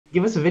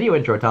Give us a video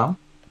intro, Tom.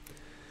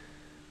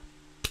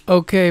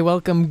 Okay,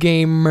 welcome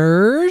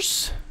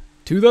gamers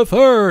to the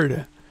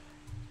third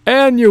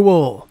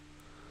annual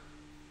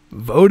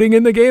voting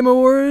in the Game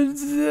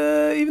Awards,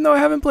 even though I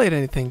haven't played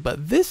anything.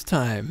 But this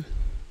time,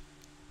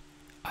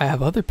 I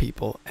have other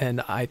people,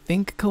 and I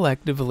think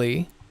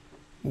collectively,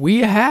 we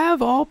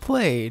have all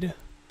played,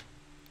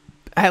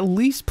 at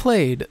least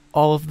played,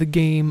 all of the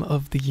Game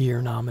of the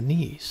Year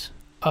nominees.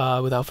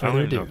 Without further ado.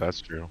 I don't even know if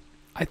that's true.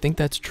 I think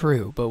that's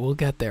true, but we'll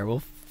get there.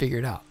 We'll figure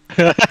it out.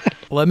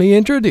 Let me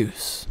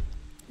introduce.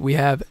 We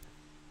have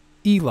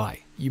Eli.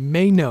 You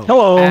may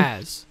know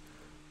as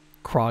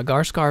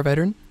Krogar Scar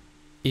Veteran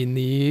in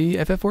the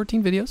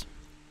FF14 videos.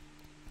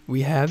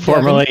 We have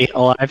formerly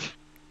alive.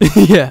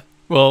 Yeah.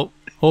 Well,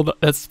 hold on.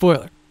 That's a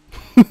spoiler.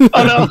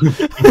 Oh no.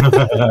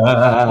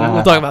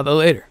 We'll talk about that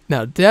later.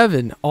 Now,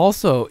 Devin,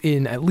 also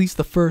in at least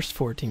the first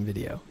 14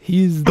 video.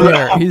 He's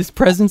there. His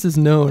presence is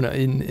known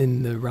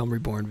in the Realm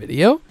Reborn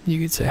video. You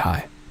could say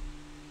hi.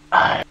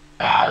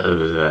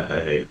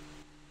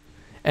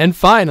 And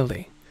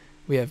finally,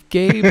 we have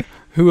Gabe,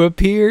 who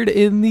appeared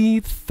in the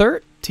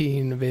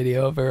 13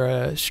 video for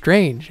a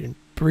strange and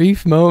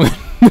brief moment.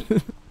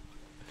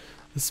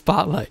 The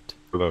spotlight.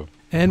 Hello.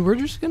 And we're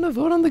just going to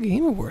vote on the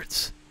Game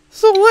Awards.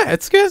 So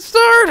let's get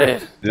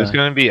started. Is this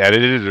going to be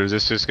edited, or is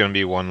this just going to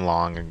be one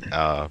long,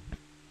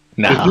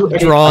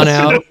 drawn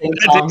out?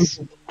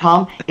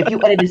 Tom, if you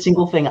edit a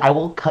single thing, I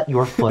will cut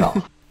your foot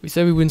off. We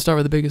said we wouldn't start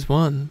with the biggest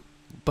one,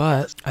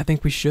 but I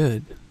think we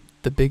should.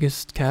 The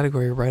biggest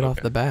category right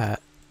off the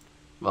bat.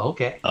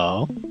 Okay.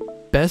 Oh.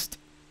 Best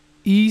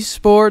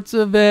eSports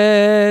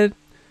event.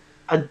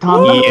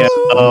 Tom, Yeah.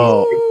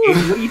 Oh. what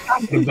are you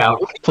talking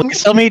about?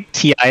 Please tell me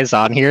TI's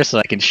on here so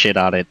I can shit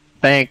on it.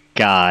 Thank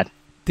God.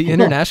 The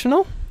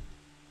International?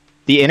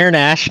 The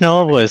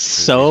International was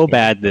so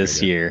bad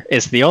this year.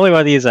 It's the only one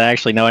of these I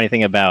actually know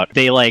anything about.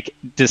 They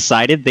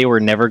decided they were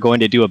never going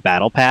to do a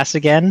battle pass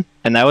again,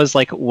 and that was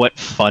what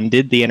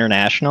funded the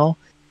International.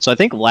 So I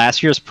think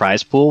last year's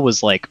prize pool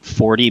was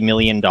 $40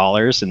 million,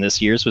 and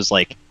this year's was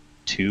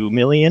 $2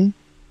 million.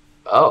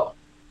 Oh.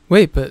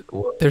 Wait, but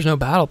there's no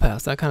battle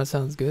pass. That kind of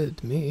sounds good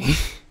to me.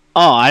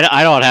 Oh,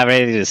 I don't have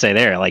anything to say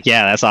there.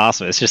 Yeah, that's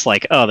awesome. It's just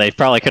oh, they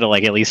probably could have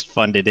at least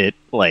funded it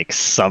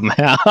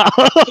somehow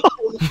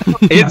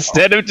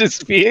instead of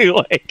just being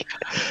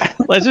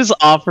let's just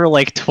offer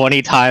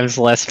 20 times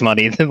less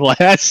money than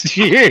last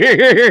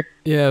year.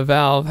 Yeah,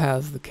 Valve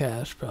has the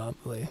cash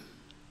probably.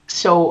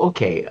 So,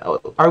 okay,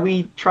 are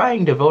we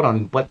trying to vote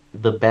on what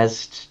the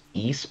best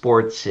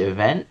esports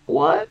event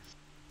was?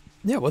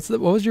 Yeah, what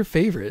was your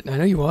favorite? I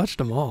know you watched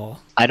them all.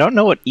 I don't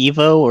know what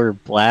Evo or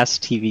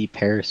Blast TV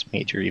Paris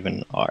Major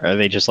even are. Are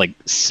they just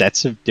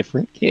sets of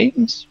different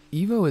games?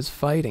 Evo is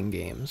fighting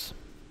games.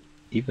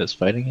 Evo's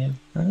fighting game?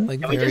 Can we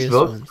various just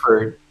vote ones.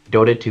 for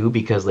Dota 2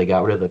 because they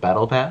got rid of the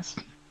battle pass?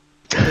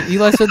 But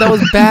Eli said that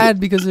was bad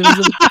because it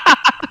was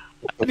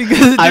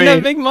because it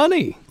didn't make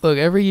money. Look,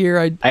 every year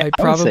I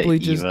probably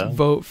just Evo.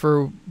 vote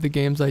for the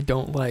games I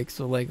don't like.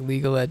 So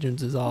League of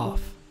Legends is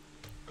off.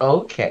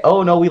 Okay.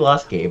 Oh no, we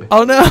lost Gabe.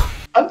 Oh no.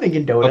 I'm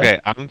thinking Dota. Okay,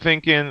 I'm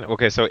thinking.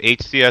 Okay, so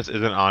HCS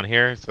isn't on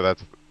here, so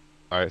that's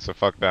all right. So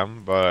fuck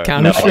them. But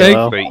Counter-Strike?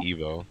 I'll play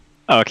Evo.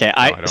 Okay,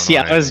 I don't know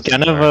I was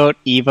gonna vote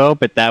Evo,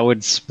 but that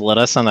would split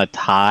us on a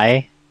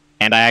tie,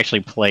 and I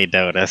actually play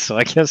Dota, so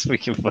I guess we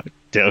can vote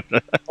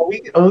Dota. We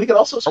can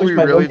also switch we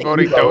my really vote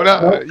to voting Evo.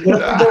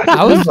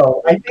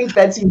 Dota? I think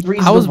that seems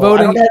reasonable. I was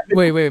voting.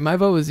 Wait. My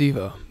vote was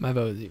Evo.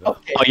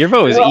 Okay. Oh, your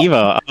vote was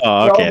Evo.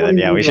 Oh, okay, then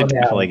yeah, we should Evo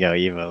now. definitely go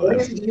Evo. What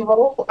is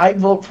Evo? I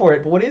vote for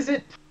it, but what is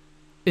it?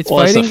 It's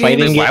Well, it's fighting a fighting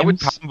games. game. Why would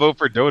Tom vote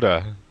for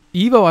Dota?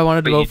 Evo I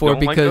wanted to Wait, vote you for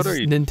don't like because Dota,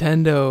 or you-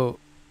 Nintendo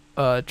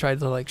tried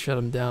to shut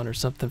them down or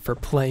something for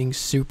playing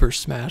Super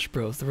Smash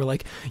Bros. They were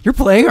like, "You're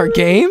playing our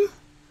game?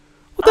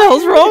 What the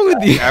hell's wrong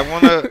with you?"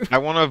 I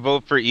wanna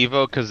vote for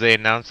Evo because they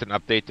announced an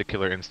update to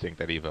Killer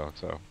Instinct at Evo.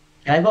 So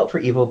Can I vote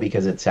for Evo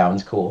because it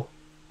sounds cool?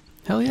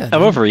 Hell yeah. I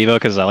vote for Evo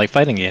because I like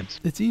fighting games.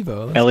 It's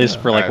Evo. Let's At least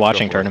go. for Alright, go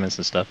watching for it. tournaments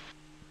and stuff.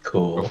 go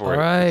Cool. for it.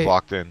 Alright. It's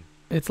locked in.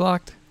 It's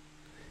locked.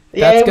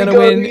 Yeah, That's gonna we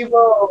go win.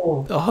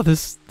 Evo. Oh,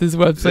 this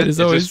website is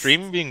the always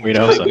stream being We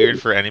know really so. weird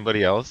for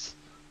anybody else?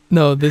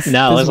 no. This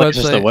No, this it's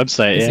just the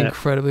website. is Yeah.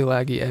 incredibly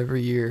laggy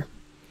every year.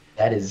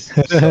 That is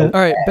so All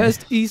right, bad.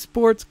 best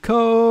esports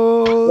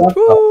code. What the-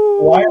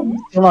 Woo! Why are we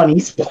still on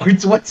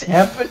esports? What's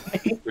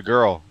happening? The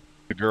girl.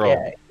 Yeah,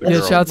 The Yeah,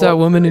 girl. shouts out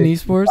women in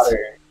esports.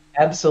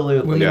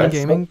 Absolutely. Women in Let's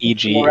gaming.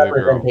 get EG. more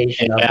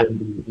representation Yeah. up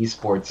in the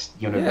esports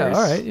universe. Yeah.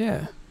 All right.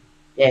 Yeah.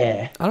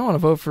 Yeah. I don't want to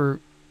vote for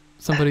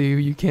somebody who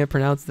you can't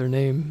pronounce their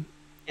name.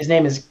 His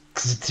name is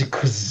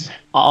Kz.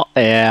 Oh,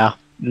 yeah.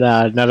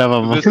 Nah, none of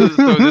them.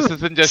 This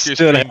isn't just your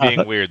Stood stream being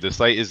out. weird. The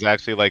site is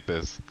actually like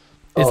this.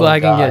 It's Oh,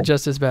 lagging, yeah, God.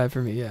 just as bad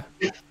for me. Yeah.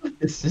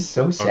 This is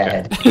so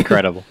sad.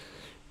 Incredible.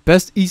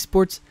 Best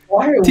esports.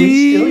 Why are we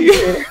T.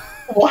 still here?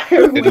 Why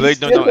are we I really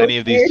don't know still any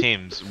of here? these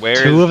teams.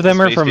 Where Two is of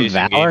them are from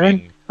PlayStation Valorant?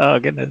 Gaming? Oh,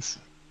 goodness.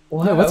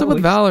 Why Yeah, what's are up with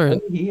we Valorant?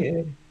 still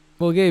here?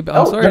 Well, Gabe, I'm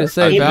Oh, sorry to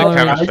say, Gabe, Do the Valorant.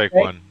 Counter-Strike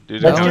one. Do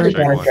the Let's do the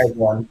Counter-Strike one. Counter-Strike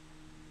one.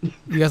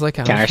 You guys like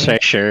Counter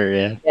Counter-Strike? Strike, sure,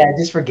 yeah. Yeah,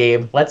 just for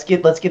Gabe. Let's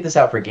get this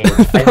out for Gabe.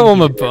 Throw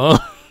him a bone.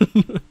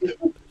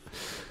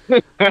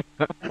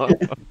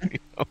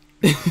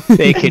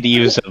 They could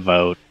use a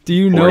vote. Do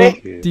you know?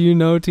 Do you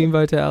know Team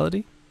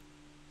Vitality?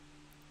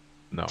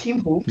 No. Team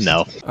Hoops.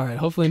 No. All right.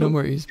 Hopefully, no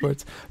more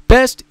esports.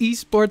 Best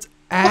esports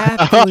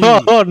athlete.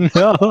 Oh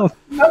no!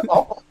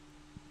 No.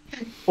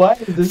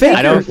 What is this? Faker.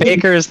 I know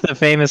Faker is the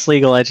famous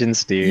League of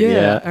Legends dude. Yeah,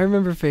 Yeah. I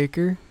remember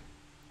Faker.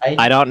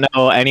 I don't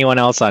know anyone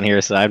else on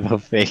here, so I'd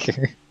vote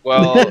Faker.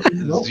 Well,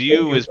 No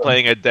Zew Faker, is though.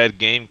 playing a dead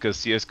game because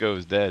CS:GO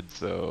is dead.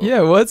 So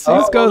Yeah, what?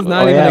 CS:GO's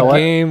not oh, even yeah, a what?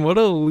 game. What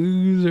a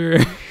loser.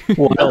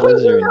 What a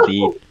loser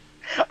indeed.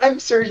 I'm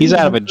certain He's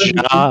out of a the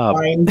most job.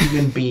 fine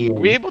human are being.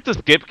 we able to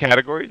skip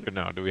categories or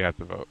no? Do we have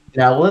to vote?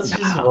 Now let's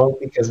just No. vote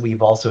because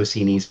we've also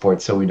seen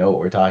esports, so we know what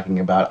we're talking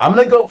about. I'm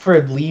gonna go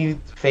for Lee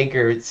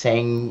Faker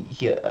saying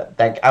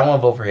that I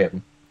want to vote for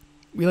him.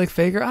 We like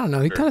Faker? I don't know.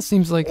 He Sure. kind of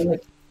seems like,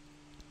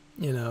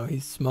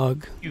 he's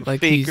smug. You Like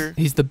faker.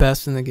 he's the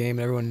best in the game.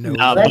 And everyone knows.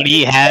 No, it. but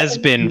he has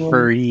been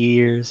for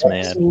years, That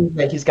man. seems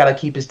like he's got to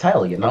keep his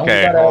title, you know. Okay,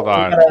 We gotta- hold we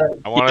on. gotta-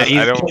 I want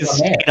Yeah, to. I don't. he's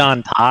stayed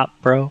on top,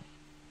 bro.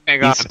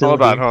 Hang on. he's still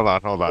Hold on. here. Hold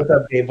on. Hold on. What's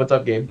up, Gabe? What's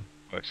up, Gabe?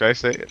 What should I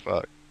say it?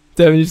 Fuck.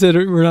 Devin, you said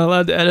we're not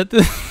allowed to edit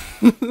this.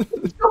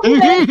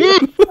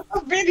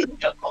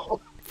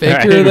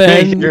 Faker Alright,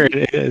 then. Faker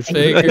it is.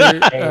 Faker.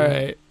 All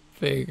right.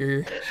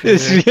 Faker. You're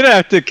Sure. gonna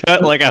have to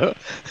cut like a.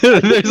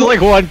 There's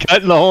like one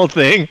cut in the whole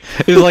thing.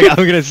 It's like I'm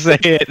gonna say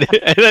it,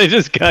 and then it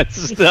just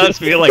cuts to us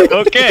being like,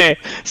 okay,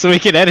 so we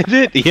can edit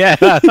it. Yeah.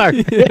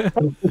 Yeah.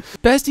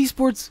 Best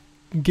esports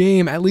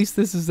game. At least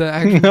this is the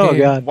actual Oh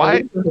game. god.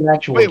 Why? This is an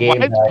actual Wait. game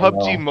Why is that,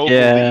 PUBG Mobile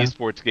Yeah. the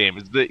esports game?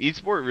 Is the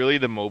esport really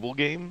the mobile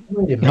game?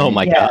 Wait a minute, Oh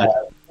my yeah. God.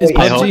 Is Wait,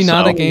 I hope PUBG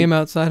not so. a game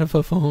outside of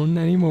a phone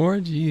anymore?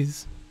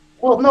 Jeez.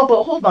 Well, no,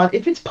 but hold on.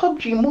 If it's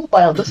PUBG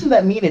Mobile, doesn't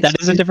that mean it's That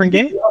is a different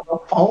game? on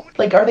the phone?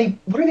 Like,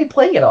 what are they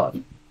playing it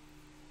on?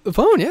 The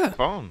phone, yeah.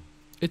 Phone.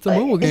 It's a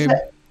mobile Is game.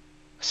 that-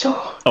 So,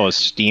 Oh, a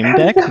Steam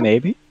Deck maybe.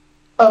 maybe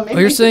Oh,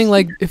 you're it's saying just-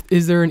 like,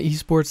 is there an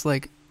esports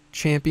like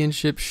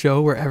championship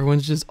show where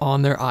everyone's just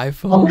on their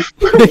iPhone?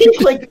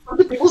 like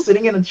people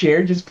sitting in a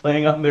chair just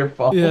playing on their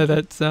phone. Yeah,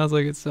 that sounds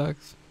like it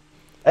sucks.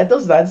 That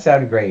does not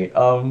sound great.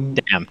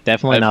 Damn,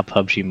 definitely not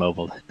PUBG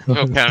Mobile.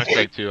 Oh, Counter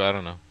Strike 2. I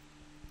don't know.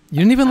 You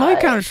didn't even like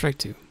I- Counter Strike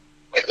 2.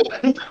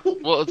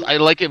 Well, I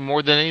like it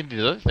more than any of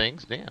the other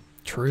things. Damn.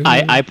 True.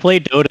 I play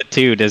Dota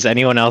 2. Does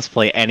anyone else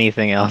play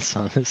anything else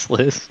on this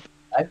list?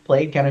 I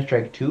played Counter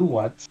Strike 2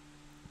 once.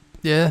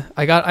 Yeah,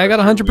 I got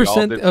That's true, we all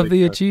 100% did of play the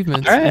Counter-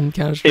 achievements Alright. in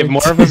Counter Strike. If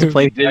more of us 2.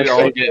 played Did Counter all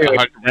Strike get 2,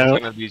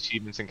 100% of the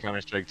achievements in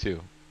Counter Strike 2?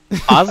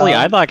 honestly,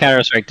 I thought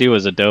Counter Strike 2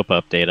 was a dope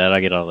update. I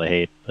don't get all the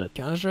hate, but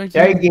Counter Strike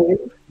There 2. you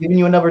go. Giving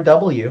you another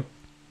W.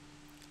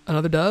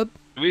 Another dub.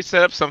 Do we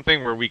set up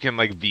something where we can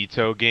like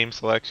veto game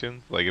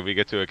selections? Like if we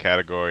get to a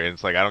category and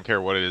it's like I don't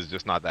care what it is,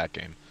 just not that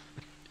game.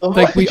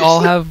 Like we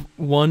all have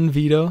one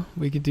veto.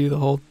 We could do the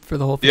whole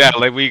thing. Yeah,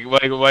 like we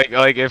like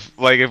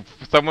if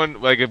someone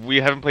like if we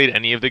haven't played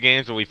any of the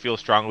games and we feel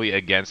strongly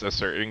against a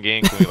certain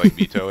game, can we like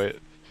veto it?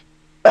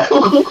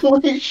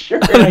 Sure,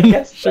 I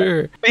guess.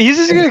 Sure. he's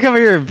just gonna come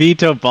here and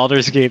veto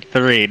Baldur's Gate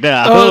 3.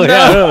 No. Oh,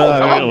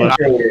 So.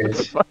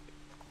 Traders.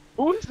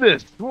 Who is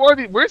this? Who are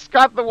Where's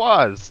Scott the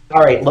Waz?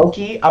 All right,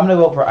 Loki. I'm gonna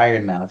go for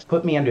Iron Mouse.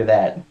 Put me under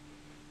that.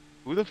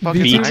 Who the fuck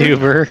is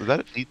VTuber. Is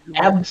that a VTuber?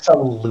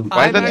 Absolutely.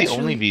 Why is I've that actually-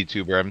 the only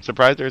VTuber? I'm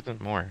surprised there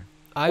isn't more.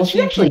 I've Well, she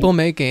seen actually- people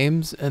make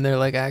games and they're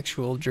like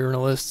actual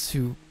journalists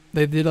who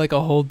they did like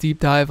a whole deep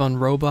dive on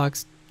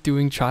Roblox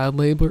doing child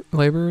labor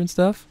and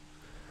stuff.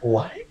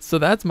 What? So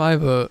that's my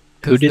vote.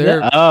 'cause Who did they're-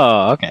 that?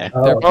 Oh, okay.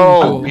 They're pretty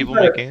Oh, cool. people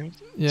make games.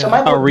 Yeah. So my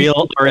A vote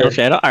real is-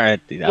 channel? Alright,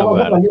 Hold I'm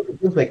on, about it.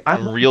 real quick. I'm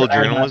voting Real for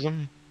Iron Mouse.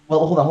 journalism.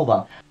 Well, hold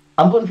on.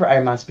 I'm voting for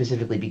Iron Mouse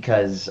specifically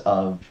because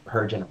of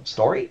her general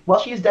story. Well,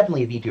 she is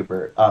definitely a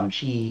VTuber.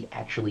 She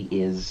actually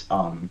is.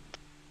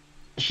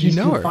 She's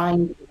know her?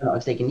 confined. If I'm not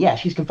mistaken. Yeah,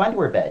 she's confined to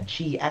her bed.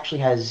 She actually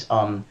has.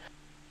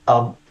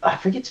 I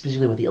forget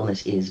specifically what the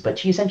illness is, but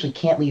she essentially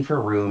can't leave her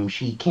room.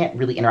 She can't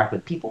really interact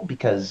with people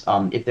because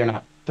if they're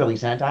not thoroughly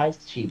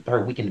sanitized,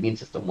 her weakened immune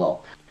system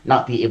will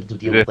not be able to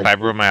deal Is it with. Like,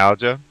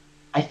 fibromyalgia?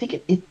 I think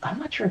it. I'm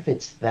not sure if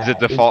it's that. Is it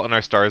the Fault in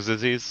Our Stars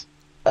disease?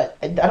 I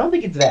don't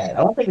think it's that.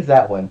 I don't think it's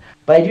that one.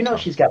 But I do know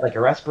she's got like a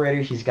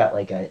respirator. She's got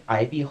like an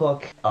IV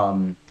hook.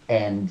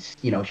 And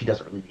she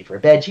doesn't really leave her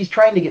bed. She's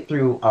trying to get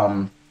through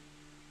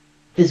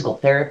physical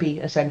therapy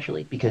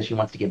essentially because she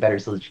wants to get better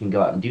so that she can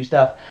go out and do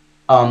stuff.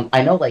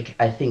 I know,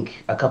 I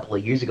think a couple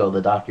of years ago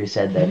the doctor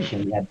said that she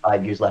only had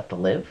 5 years left to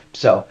live.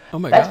 So Oh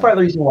my that's god. part of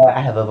the reason why I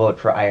have a vote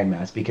for Iron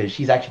Mouse because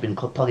she's actually been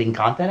plugging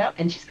content out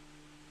and she's good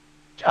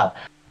job.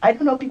 I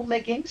don't know if people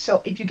make games,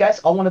 so if you guys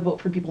all want to vote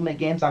for people make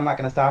games, I'm not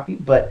going to stop you.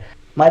 But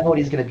my vote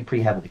is going to be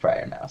pretty heavily for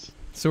Iron Mouse.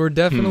 So we're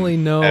definitely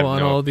no I have on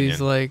no all these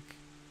opinion. like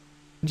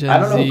Gen I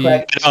don't know, Z.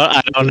 Craig.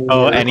 I don't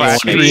know Craig anyone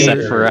Creator.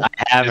 except for I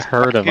have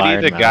heard of Could he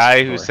Iron the Mouse guy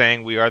before. who's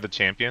saying we are the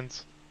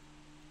champions?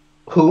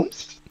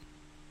 Whomst?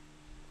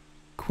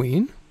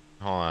 Queen?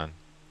 Hold on.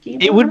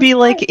 It would be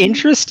like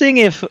interesting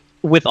if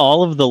with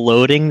all of the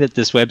loading that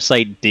this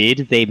website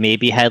did, they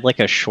maybe had like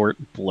a short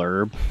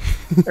blurb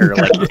or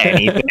like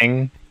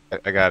anything.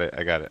 I got it.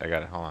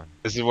 Hold on.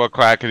 This is what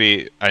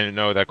Quackity. I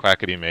know that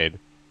Quackity made.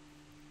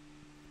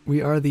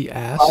 We are the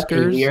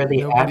askers. We are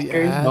the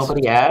askers.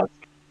 Nobody asked.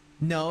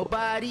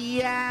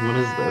 Nobody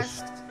asked. What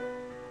is this?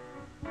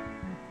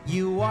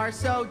 You are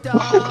so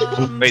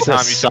dumb. Wait, Tom,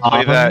 you should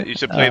play song. that. You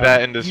should play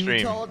that in the You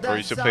stream, told or you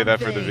us should play that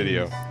for the something.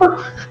 video.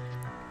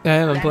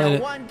 Yeah, I'm that playing no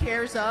it. one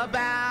cares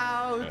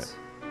about.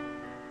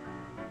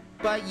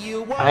 But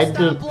you won't I stop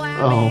did.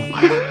 blaming.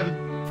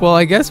 Oh. Well,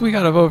 I guess we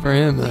gotta vote for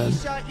him then.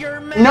 Shut your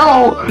mouth.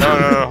 No.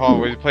 No, hold on.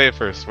 Wait, play it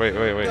first. Wait.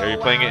 Are you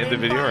playing it in the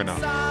video or not?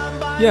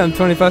 Yeah, I'm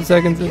 25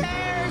 seconds in.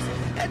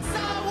 It's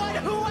someone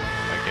who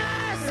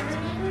asked.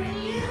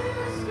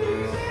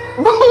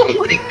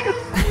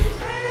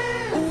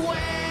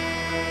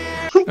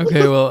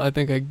 Okay, well, I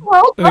think I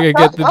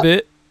get the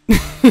bit.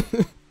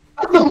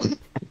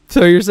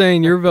 So you're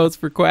saying your vote's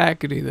for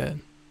Quackity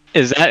then?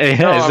 Is that?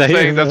 No, is I'm that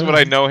saying that's what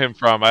I know him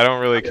from. I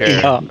don't really care.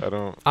 Yeah. I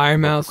don't.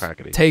 Iron vote Mouse for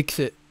Quackity. takes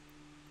it.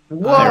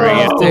 Whoa. Iron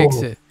Mouse go. takes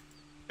it.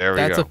 There we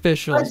That's go.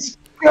 official. Let's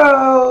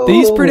go.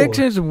 These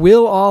predictions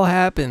will all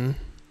happen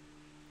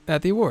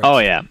at the awards. Oh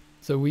yeah.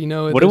 So we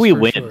know it. What do is we for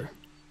win? Sure.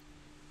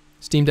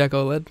 Steam Deck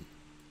OLED.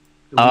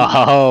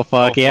 Oh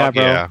fuck Oh, yeah, fuck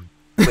bro. yeah.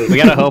 We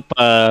gotta hope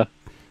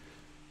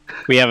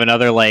we have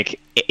another like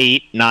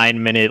 8-9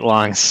 minute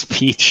long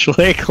speech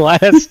like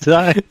last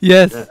time.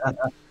 Yes.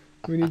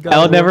 We need God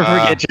I'll of never War.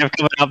 forget Jeff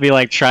coming out and be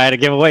like, try to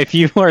give away a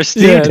few more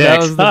Steam Yeah, Decks. that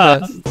was the huh?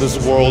 best.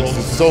 This world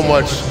is so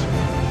much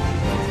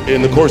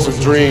in the course of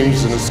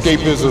dreams and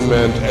escapism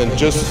and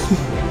just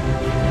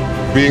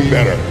being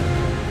better.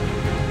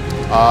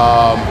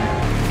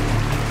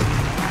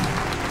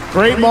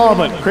 Great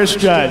moment, Chris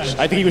Judge.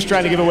 I think he was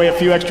trying to give away a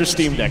few extra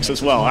Steam Decks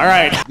as well. All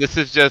right. This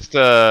is just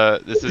Final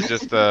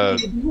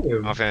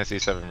Fantasy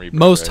VII Rebirth.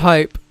 Most right?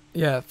 hype.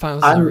 Yeah,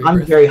 Final Fantasy I'm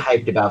Rebirth. very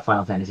hyped about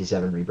Final Fantasy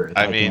VII Rebirth.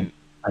 I mean,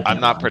 can't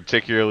I'm not lie.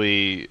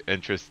 particularly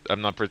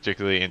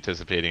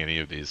anticipating any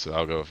of these, so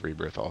I'll go with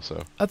Rebirth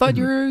also. I thought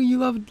you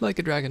loved Like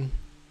a Dragon.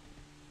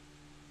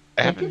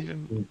 I haven't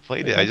even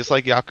played it. I just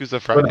like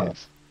Yakuza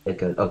Fridays.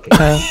 Okay.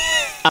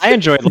 I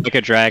enjoyed Like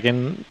a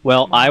Dragon.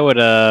 Well, I would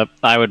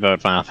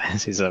vote Final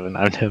Fantasy VII.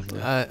 I would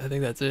definitely. I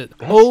think that's it.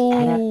 Best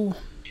Oh,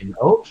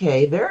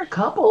 Okay, there are a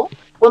couple.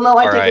 Well, no,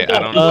 I All take right, it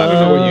back. I don't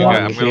know what you guys.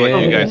 I'm gonna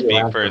let you guys Okay.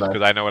 speak first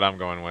because I know what I'm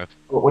going with.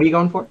 What are you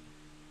going for?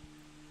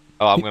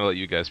 Oh, I'm gonna let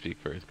you guys speak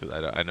first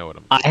because I know what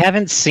I'm. I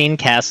haven't seen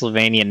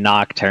Castlevania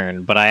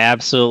Nocturne, but I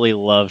absolutely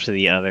loved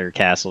the other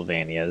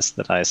Castlevanias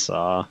that I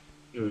saw.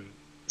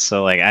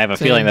 So, like, I have a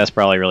Same. feeling that's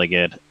probably really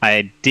good.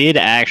 I did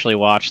actually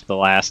watch The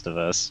Last of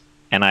Us,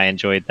 and I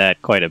enjoyed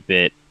that quite a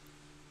bit.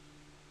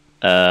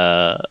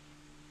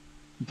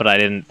 But I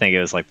didn't think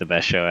it was, like, the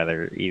best show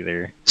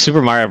either.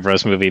 Super Mario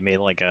Bros. Movie made,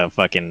 like, a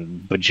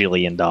fucking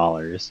bajillion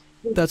dollars.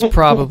 that's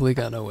probably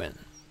gonna win.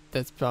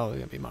 That's probably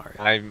gonna be Mario.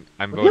 I'm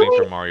voting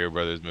for Mario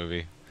Brothers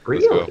movie.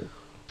 Let's go. Really?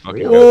 Fucking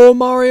Really? go. Oh,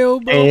 Mario!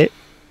 Bro. Eh,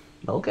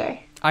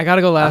 Okay. I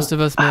gotta go Last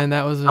of Us, man.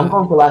 That was I'm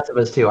going for Last of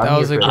Us too. that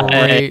was a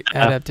great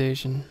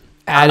adaptation.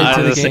 Added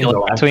to the was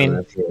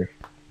game. saying-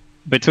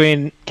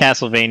 between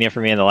Castlevania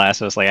for me and The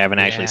Last of Us, like, I haven't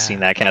actually Yeah. seen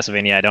that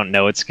Castlevania. I don't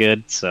know it's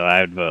good, so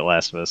I would vote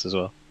Last of Us as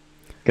well.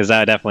 Because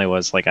that definitely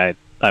was, like, I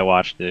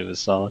watched it. It was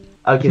solid.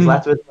 Okay, is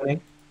Last of Us winning?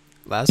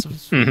 Last of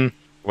Us. Hmm.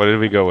 What did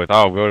we go with?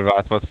 Oh, we go with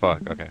Last of Us.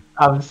 Fuck. Okay.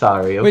 I'm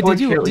sorry. Wait, did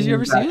you Unfortunately, ever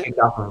we got see it? kicked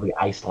off of the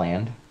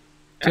Iceland.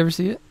 Did you ever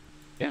see it?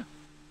 Yeah.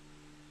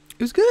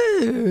 It was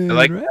good. I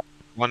like right?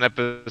 one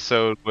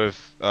episode with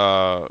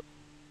I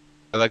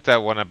like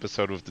that one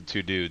episode with the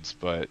two dudes,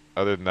 but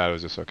other than that, it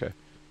was just okay.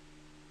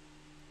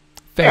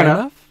 Fair enough.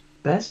 enough.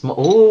 Best.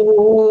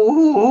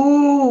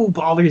 Ooh,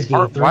 Baldur's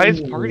Gate 3. Why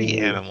is Party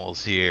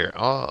Animals here?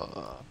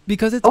 Oh.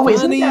 Because it's Oh,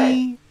 isn't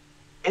funny.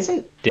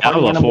 Isn't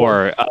Diablo Party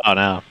 4. Oh,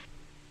 no.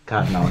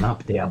 God, no,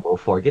 not Diablo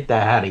 4. Get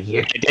that out of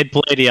here. I did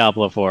play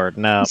Diablo 4.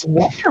 No. Is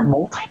Wonder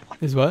multiplayer?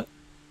 Is what?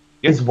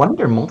 Yeah. Is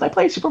Wonder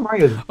multiplayer? Super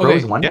Mario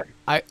Bros. Wonder?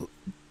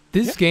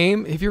 This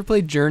game, if you ever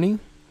played Journey,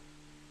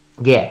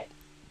 Yeah.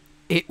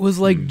 it was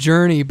like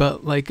Journey,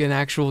 but like an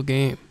actual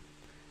game.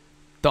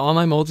 The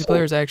online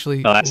multiplayer is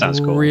actually Oh, that sounds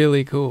cool.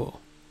 really cool.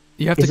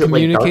 You have to Is it,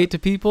 like, communicate dark? to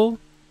people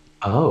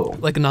Oh.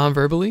 like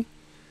non-verbally.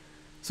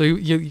 So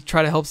you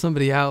try to help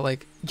somebody out,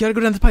 like, you gotta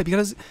go down the pipe,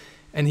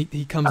 and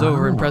he comes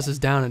over and Oh. presses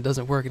down and it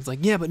doesn't work. It's like,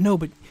 yeah, but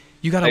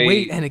you gotta I-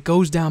 wait and it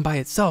goes down by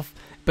itself.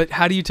 But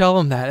how do you tell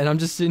him that? And I'm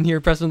just sitting here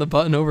pressing the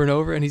button over and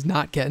over and he's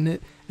not getting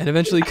it. And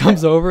eventually he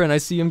comes over and I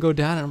see him go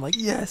down and I'm like,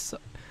 yes,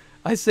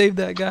 I saved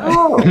that guy.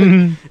 Oh.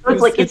 It's-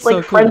 it's it's like so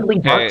cool. friendly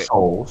Dark Hey.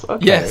 Souls.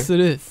 Okay. Yes, it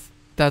is.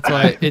 That's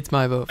why it's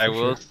my vote. For I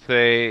will sure.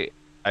 say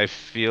I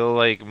feel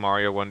like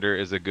Mario Wonder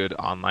is a good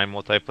online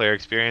multiplayer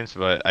experience,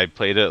 but I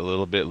played it a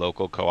little bit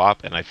local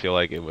co-op, and I feel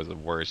like it was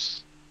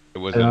worse. It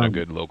wasn't a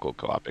good local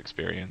co-op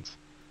experience.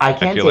 I I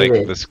can't feel say like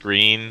that. the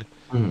screen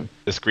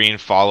Mhm.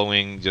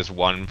 following just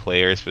one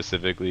player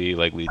specifically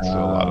like leads to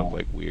a lot of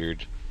like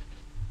weird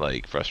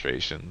like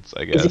frustrations,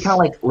 I Is guess. it kind of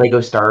like Lego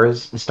Star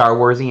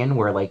Warsian,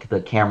 where like the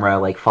camera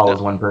like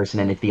follows one person,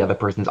 and if the other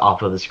person's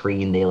off of the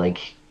screen, they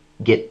like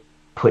get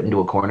put into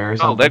a corner or No,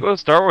 something? Lego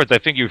Star Wars, I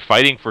think you're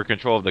fighting for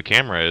control of the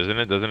camera, isn't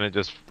it? Doesn't it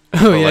just?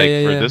 Oh But yeah, like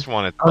yeah, for yeah. this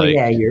one, it's Oh like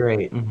yeah, you're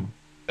right.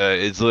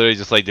 it's literally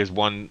just like there's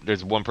one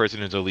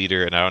person who's a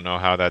leader, and I don't know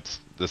how that's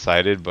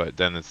decided, but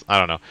then it's I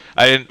don't know.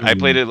 I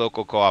played it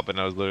local co-op, and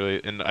I was literally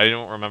and I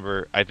don't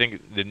remember. I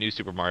think the new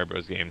Super Mario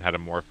Bros. Game had a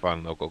more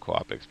fun local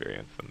co-op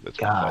experience than this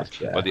one does.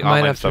 Gotcha. But the I might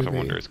online have to stuff I agree.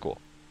 wonder is cool.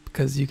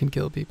 Because you can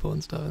kill people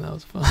and stuff, and that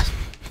was fun.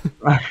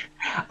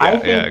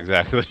 Yeah,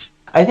 exactly.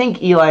 I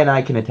think Eli and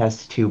I can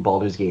attest to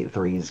Baldur's Gate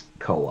 3's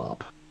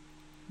co-op.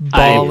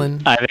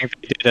 Ballin'. I think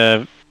they did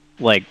a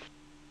like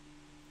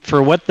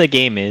for what the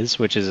game is,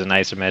 which is an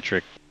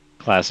isometric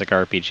classic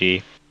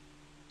RPG.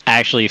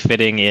 Actually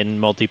fitting in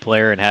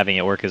multiplayer and having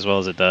it work as well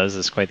as it does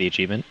is quite the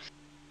achievement.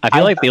 I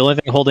feel like the only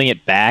thing holding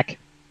it back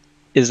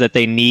is that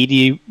they need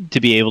you to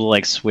be able to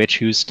like switch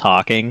who's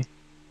talking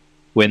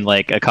when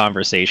like a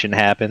conversation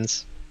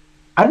happens.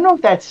 I don't know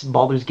if that's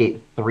Baldur's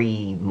Gate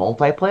 3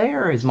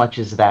 multiplayer as much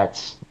as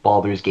that's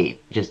Baldur's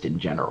Gate just in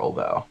general,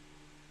 though.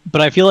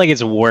 But I feel like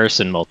it's worse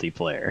in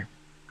multiplayer.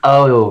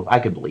 Oh, I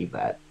could believe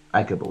that.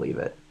 I could believe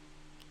it.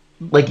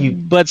 Like you,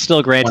 But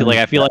still, granted, like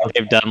I feel like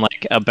they've done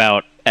like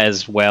about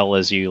as well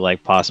as you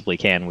like possibly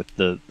can with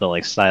the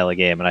like style of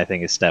game, and I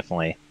think it's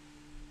definitely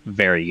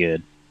very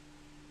good.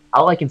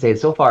 all I can say is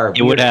so far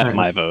It would have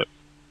my vote.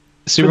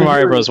 Super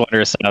Mario Bros.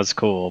 Wonder sounds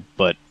cool,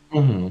 but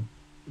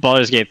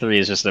Baldur's Gate 3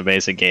 is just an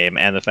amazing game,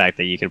 and the fact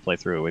that you can play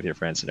through it with your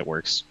friends and it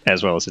works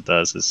as well as it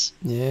does is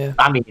Yeah.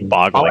 I mean,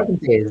 boggling. all I can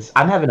say is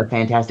I'm having a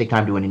fantastic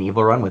time doing an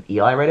evil run with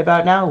Eli right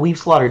about now. We've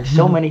slaughtered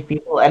so many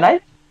people,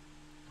 and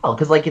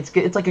because like it's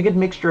like a good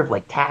mixture of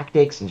like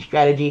tactics and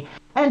strategy,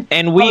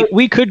 And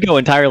we could go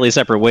entirely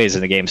separate ways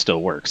and the game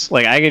still works.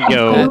 Like I could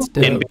go That's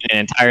dope. in an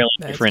entirely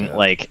That's different dope.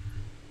 like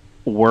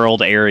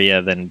world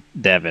area than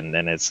Devin,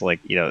 and it's like,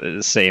 you know,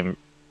 the same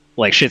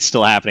like shit's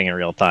still happening in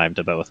real time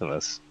to both of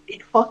us.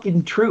 it's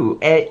fucking true.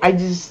 And I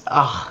just,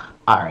 all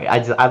right,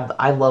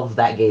 I love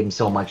that game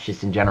so much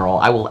just in general.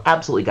 I will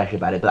absolutely gush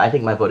about it, but I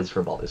think my vote is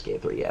for Baldur's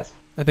Gate 3. Yes.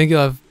 I think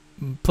you'll have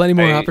plenty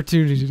more Hey.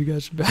 opportunity to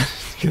gush about it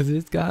because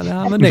it's got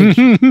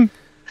nomination.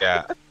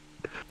 Yeah.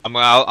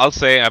 I'll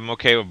say I'm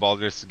okay with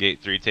Baldur's Gate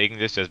 3 taking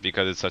this just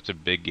because it's such a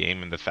big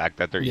game and the fact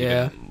that they're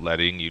Yeah. even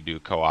letting you do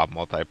co-op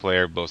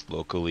multiplayer both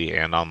locally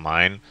and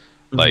online.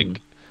 Mhm.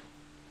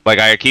 Like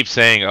I keep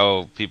saying,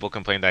 oh, people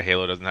complain that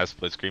Halo doesn't have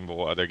split screen, but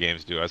what other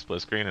games do have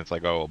split screen? It's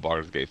like, oh, well,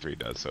 Baldur's Gate 3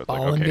 does. So it's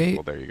like, Ballin' okay, Gate?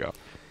 well, there you go.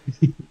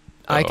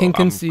 I So can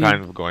concede. I'm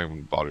kind of going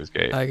with Baldur's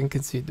Gate. I can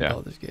concede to Yeah.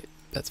 Baldur's Gate.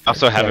 That's I fair.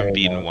 also haven't Fair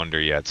beaten enough. Wonder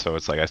yet, so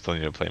it's like I still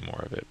need to play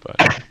more of it.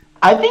 But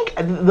I think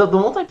the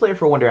multiplayer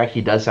for Wonder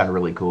actually does sound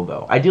really cool,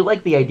 though. I do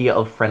like the idea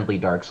of friendly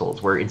Dark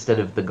Souls, where instead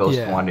of the ghost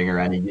Yeah. wandering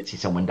around and you see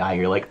someone die,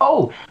 you're like,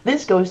 oh,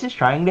 this ghost is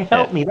trying to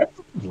help me. That's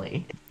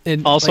lovely.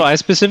 And, Also, like, I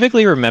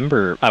specifically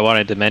remember I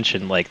wanted to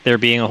mention like there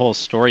being a whole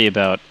story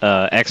about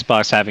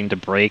Xbox having to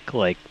break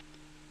like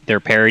their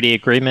parity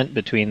agreement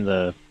between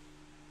the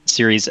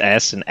Series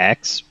S and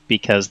X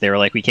because they were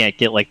like, we can't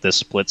get like the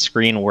split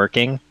screen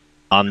working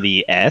on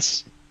the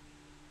S,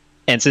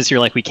 and since you're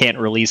like, we can't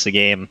release a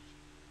game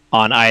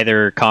on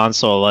either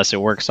console unless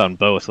it works on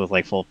both with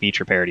like full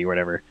feature parity or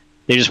whatever,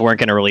 they just weren't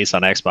going to release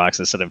on Xbox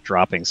instead of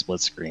dropping split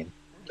screen.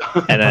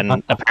 And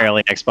then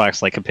apparently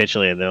Xbox like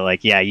capitulated. They're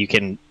like, yeah, you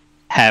can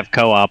have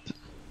co-op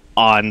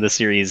on the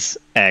Series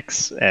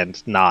X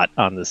and not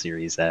on the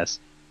Series S.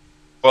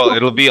 well,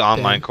 it'll be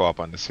online Dang. co-op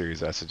on the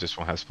Series S. It just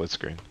won't have split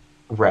screen.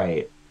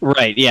 Right.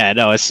 Right? Yeah,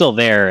 no, it's still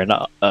there and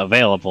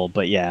available,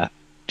 but yeah,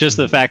 just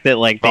the fact that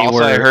like they Also,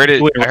 were I heard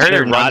it would runs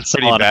not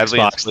pretty sell on badly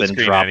in Xbox split than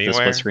screen drop the anywhere.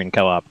 split screen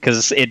co-op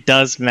because it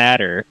does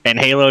matter, and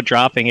Halo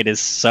dropping it is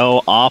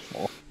so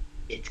awful.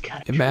 It's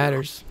kind it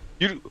matters.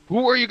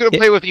 Who are you gonna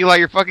play with, Eli?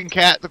 Your fucking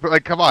cat?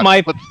 Like, come on.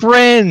 My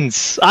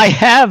friends, I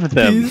have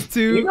them. These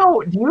two Do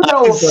you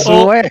know the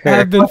swear.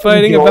 have been fucking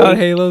fighting Joey- about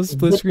Halo's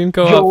split screen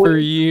co-op Joey- for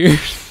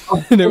years,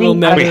 and it will sitting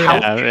never We at a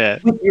happen. couch have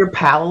it. with your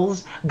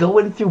pals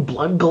going through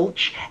Blood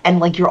Gulch,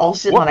 and like you're all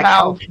sitting What on a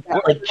pal? couch.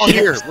 We're Like, all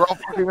here. We're all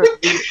fucking.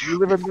 You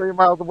live a million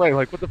miles away.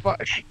 Like, what the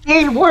fuck?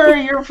 they were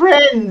your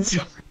friends.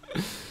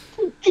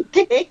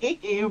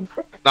 Gabe.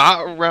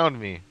 Not around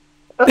me.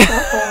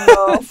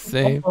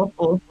 Same.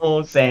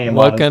 Same.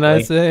 What can I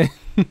honestly.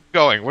 say?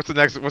 Going. What's the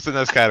next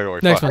category?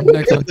 Next Fuck. one.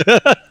 Next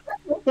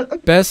one.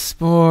 Best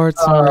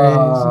sports race.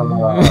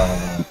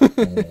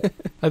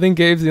 I think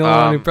Gabe's the only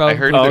one who probably. I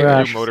heard Oh, the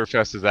gosh. new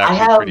Motorfest is I actually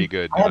have, pretty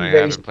good, I have and a I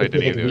very haven't played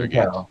any of the other specific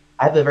games. veto.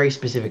 I have a very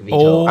specific veto.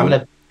 Oh. I'm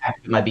gonna have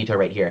my veto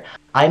right here.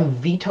 I'm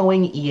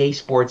vetoing EA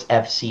Sports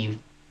FC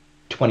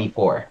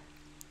 24.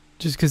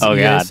 Just because Oh,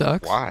 EA God.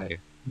 sucks. Why?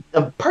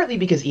 Partly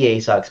because EA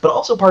sucks, but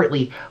also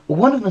partly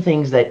one of the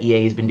things that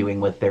EA has been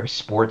doing with their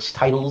sports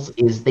titles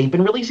is they've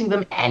been releasing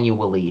them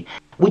annually,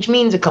 which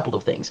means a couple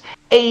of things.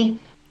 A,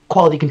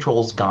 quality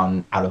control's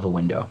gone out of the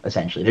window,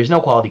 essentially. There's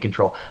no quality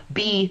control.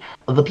 B,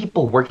 the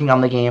people working on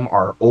the game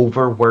are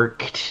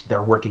overworked.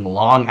 They're working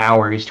long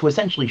hours to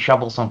essentially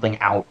shovel something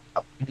out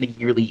on a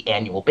yearly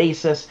annual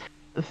basis.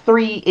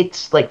 3,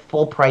 it's like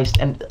full priced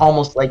and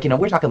almost like,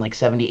 we're talking like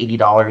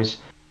 $70-$80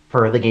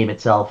 for the game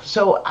itself.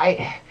 So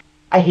I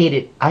hate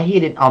it. I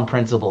hate it on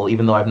principle,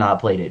 even though I've not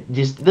played it.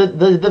 Just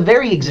the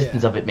very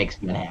existence of it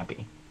makes me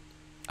unhappy.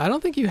 I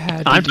don't think you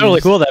had. I'm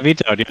totally cool with that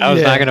veto, dude. I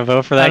was not going to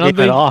vote for that game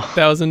at all.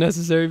 That was a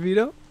necessary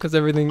veto because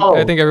everything. Oh.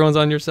 I think everyone's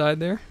on your side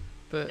there.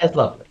 But That's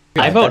lovely.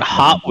 I vote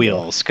Hot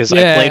Wheels because I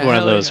played one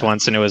of those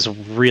once and it was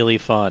really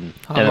fun.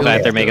 And the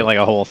fact they're making like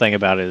a whole thing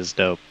about it is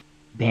dope.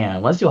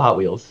 Damn, let's do Hot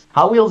Wheels.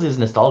 Hot Wheels is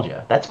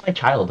nostalgia. That's my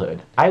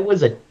childhood. I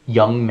was a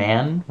young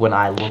man when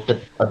I looked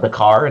at the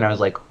car and I was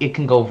like, it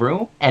can go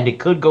vroom and it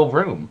could go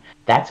vroom.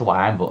 That's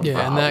why I'm voting for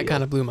yeah, and Hot that Wheels.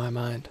 kind of blew my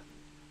mind.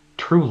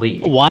 Truly.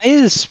 Why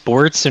is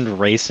sports and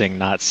racing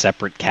not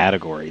separate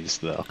categories,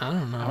 though? I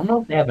don't know. I don't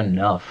know if they have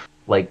enough.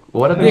 Like,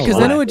 what are Yeah, they? because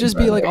then it would just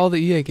be like all the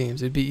EA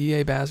games. It'd be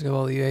EA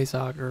basketball, EA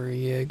soccer,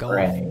 EA golf.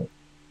 Right.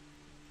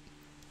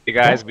 Hey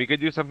guys, we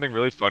could do something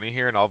really funny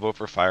here, and I'll vote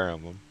for Fire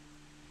Emblem.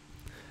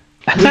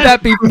 Would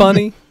that be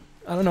funny?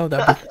 I don't know.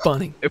 That'd be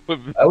funny. It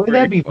would be Why would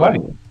that be funny.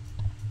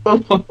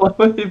 funny? Why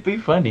would it be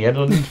funny? I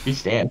don't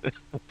understand.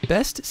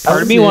 Best.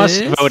 Part of me wants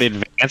to assist? vote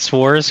Advance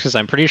Wars because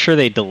I'm pretty sure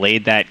they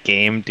delayed that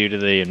game due to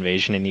the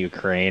invasion in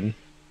Ukraine.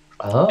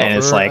 Oh. And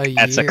it's For like, a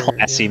that's a year,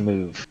 classy yeah.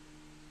 move.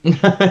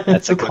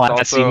 That's a It's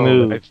classy also-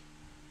 move.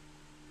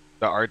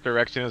 The art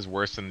direction is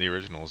worse than the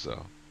originals,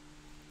 though.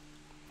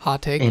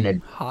 Hot take. In a-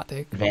 Hot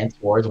take. Advanced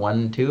Wars 1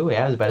 and 2.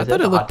 Yeah, I was about to I say thought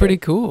it the looked hot pretty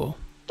take. cool.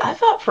 I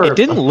thought for It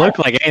didn't look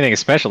like anything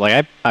special.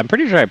 Like I'm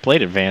pretty sure I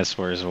played Advance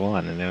Wars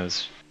 1 and it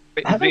was...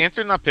 Wait, Haven't- the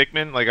answer not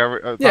Pikmin? Like,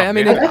 Yeah, I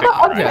mean, Pikmin,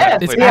 right? yeah, I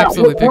it's played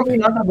absolutely Were we Pikmin.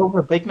 not gonna vote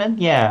for Pikmin?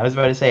 Yeah, I was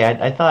about to say.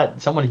 I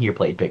thought someone here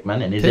played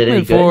Pikmin, and is it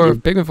any Pikmin 4.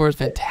 good? Pikmin 4 is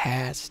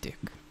fantastic.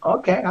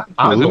 Okay.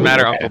 Doesn't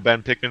matter, okay. Uncle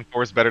Ben. Pikmin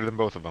 4 is better than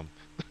both of them.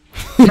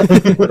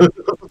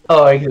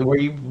 Oh, were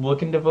you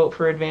looking to vote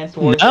for Advanced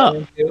Wars? No. 1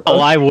 and 2? Oh,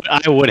 I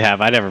would have.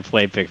 I never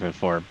played Pikmin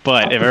 4.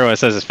 But if everyone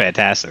says it's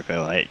fantastic, they're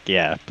like,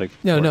 yeah. Pikmin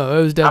No, 4. no,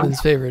 it was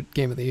Devin's favorite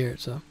game of the year.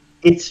 So.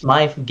 It's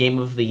my game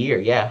of the year.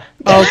 Yeah.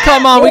 Oh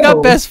come on, we got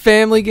Oh. best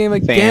family game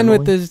again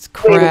with Family. this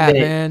crap,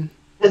 minute. man.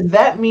 Does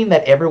that mean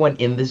that everyone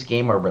in this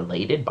game are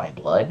related by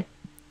blood?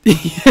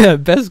 Yeah,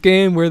 best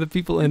game where the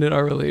people in it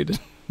are related.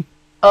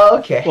 Oh,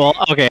 okay. Well,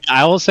 okay,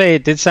 I will say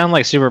it did sound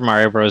like Super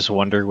Mario Bros.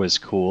 Wonder was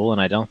cool,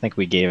 and I don't think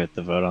we gave it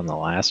the vote on the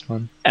last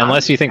one.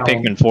 Unless you think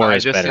Pikmin 4 I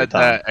is just better, said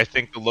Tom. that I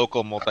think the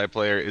local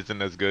multiplayer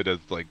isn't as good as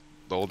like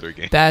the older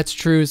game. That's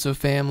true. So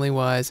family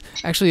wise,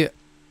 actually, a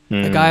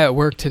Mm. guy at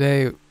work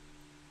today,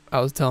 I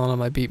was telling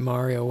him I beat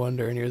Mario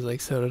Wonder, and he was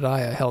like, "So did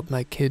I. I helped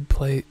my kid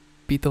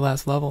beat the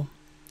last level."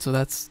 So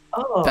that's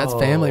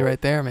family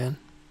right there, man.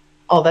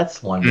 Oh,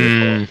 that's wonderful.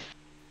 Mm.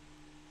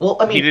 Well,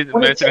 I mean, He didn't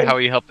when it mention said- how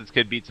he helped his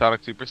kid beat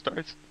Sonic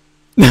Superstars.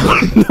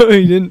 No,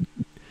 he didn't.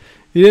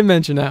 He didn't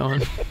mention that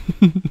one.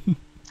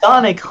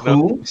 Sonic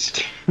who?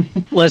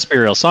 Let's be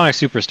real, Sonic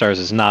Superstars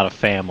is not a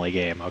family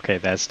game, okay?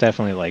 That's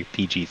definitely like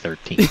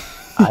PG-13.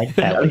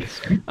 At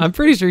least. I'm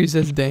pretty sure he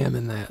says "damn"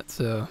 in that.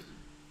 So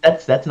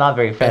That's not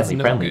very that's family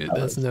no friendly. good.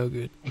 That's no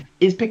good.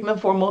 Is Pikmin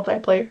 4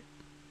 multiplayer?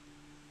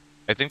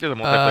 I think there's a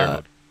multiplayer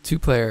mode.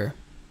 2-player.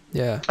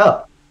 Yeah.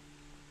 Oh,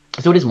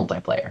 so it is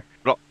multiplayer.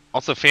 But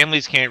also,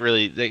 families can't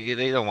really.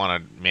 They don't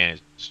want to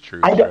manage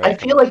troops. I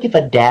feel like if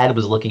a dad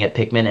was looking at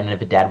Pikmin and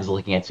if a dad was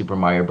looking at Super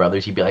Mario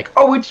Brothers, he'd be like,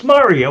 "Oh, it's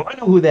Mario! I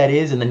know who that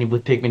is." And then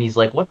with Pikmin, he's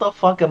like, "What the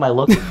fuck am I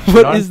looking? You know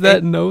What I'm is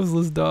that saying?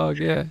 noseless dog?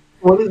 Yeah.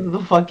 What is the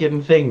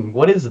fucking thing?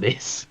 What is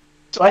this?"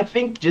 So I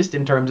think just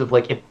in terms of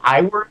like, if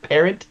I were a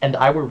parent and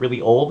I were really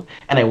old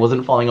and I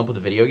wasn't following up with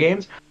the video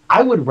games,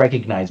 I would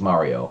recognize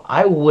Mario.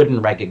 I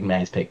wouldn't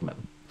recognize Pikmin.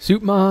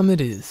 Soup mom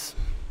it is.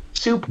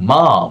 Soup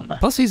Mom.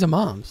 Plus he's a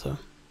mom, so.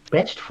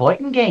 Best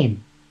fighting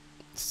game.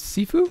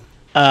 Sifu?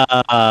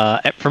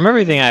 From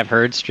everything I've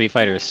heard, Street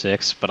Fighter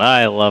 6, but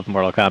I love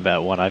Mortal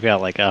Kombat 1. I've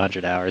got like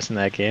 100 hours in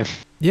that game.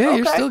 Yeah,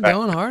 you're Okay. still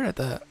going hard at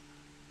that.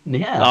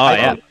 Yeah. Oh,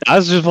 yeah. I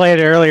was just playing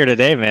it earlier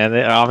today, man.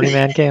 The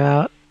Omni-Man came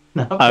out.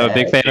 Not I'm a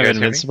big bad. fan of You guys hear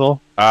me?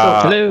 Invincible.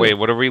 Hello. Wait,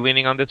 what are we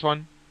leaning on this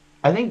one?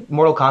 I think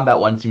Mortal Kombat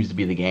 1 seems to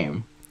be the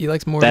game. He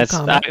likes Mortal That's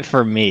Kombat.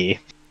 for me.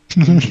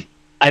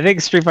 I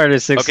think Street Fighter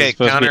 6 Okay, is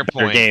supposed to be a better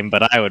counterpoint. game,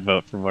 but I would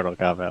vote for Mortal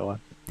Kombat 1.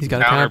 He's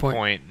got a counterpoint.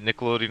 Counterpoint.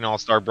 Nickelodeon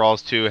All-Star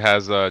Brawls 2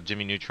 has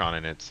Jimmy Neutron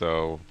in it,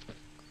 so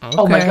Okay.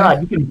 Oh my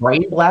god, you can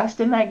brain blast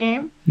in that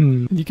game?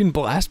 You can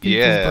blast people's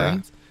Yeah.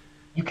 brains.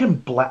 You can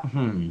blast.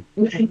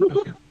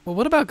 Well,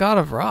 what about God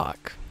of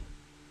Rock?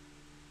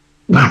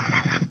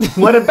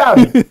 What about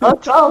it?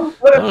 Tom,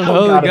 what I about don't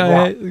know. God of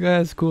War? The guy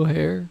has cool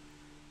hair.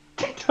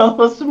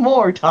 Tell us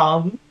more,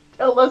 Tom.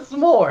 Tell us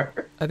more.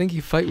 I think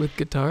you fight with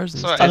guitars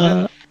and So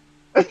stuff.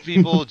 isn't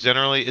people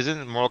generally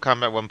isn't Mortal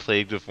Kombat 1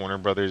 plagued with Warner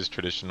Brothers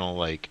traditional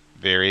like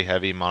very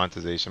heavy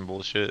monetization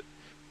bullshit?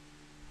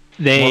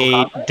 They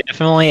Mortal Kombat?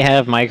 definitely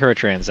have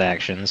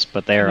microtransactions,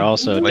 but they are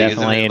also Like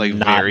definitely isn't it like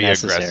not very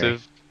necessary.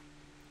 aggressive?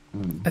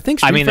 I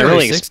think I Street mean, they're Fighter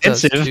really 6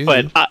 does expensive, too.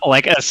 but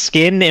like a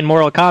skin in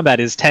Mortal Kombat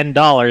is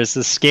 $10.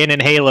 The skin in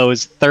Halo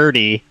is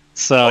 $30.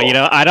 So you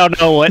know, I don't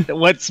know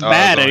what's Oh,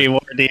 bad sorry.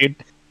 anymore, dude.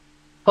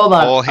 Hold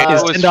on. Well, Halo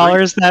Is was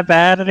 $10 that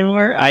bad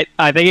anymore? I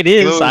think it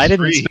is. Halo is I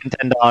didn't free.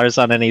 spend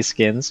 $10 on any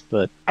skins,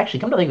 but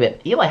Actually, come to think of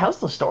it, Eli, how's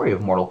the story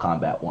of Mortal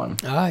Kombat 1?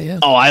 Ah, yeah.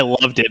 oh, I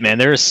loved it, man.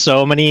 There are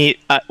so many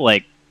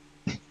like,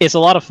 it's a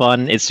lot of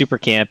fun. It's super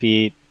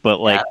campy, but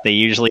like they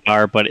usually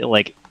are, but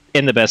like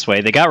in the best way.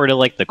 They got rid of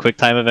like the quick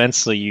time events,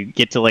 so you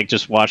get to like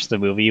just watch the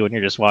movie when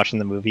you're just watching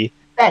the movie.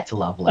 That's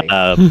lovely.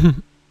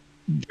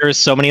 There's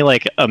so many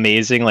like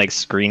amazing like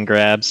screen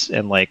grabs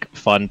and like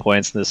fun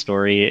points in the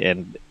story,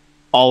 and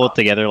all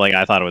together, like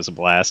I thought it was a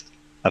blast.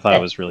 I thought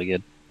it was really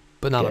good.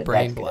 But not a Good,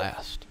 brain that's good.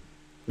 blast.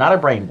 Not a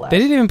brain blast. They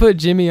didn't even put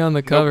Jimmy on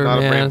the cover, not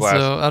a brain man. blast.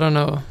 So I don't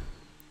know.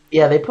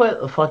 Yeah, they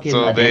put a fucking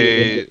So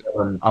they-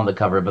 on the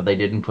cover, but they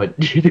didn't put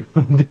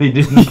they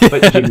didn't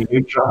put Jimmy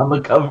Neutron on the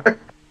cover.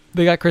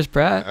 They got Chris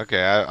Pratt.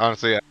 Okay,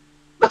 honestly,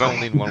 I don't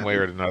lean one way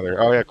or another.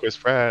 Oh yeah, Chris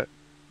Pratt.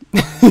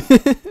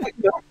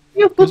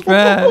 Chris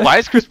Pratt. Why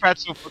is Chris Pratt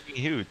so fucking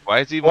huge? Why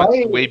is he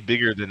Why- way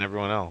bigger than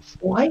everyone else?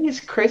 Why is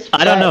Chris? I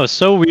don't Pratt- know.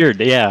 So weird.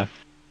 Yeah.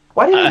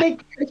 Why did they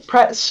make Chris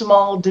Pratt a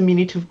small,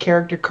 diminutive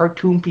character,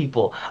 cartoon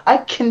people? I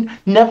can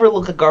never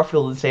look at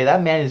Garfield and say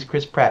that man is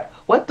Chris Pratt.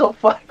 What the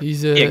fuck?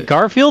 He's Yeah,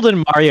 Garfield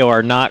and Mario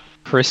are not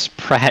Chris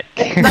Pratt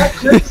Not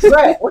Chris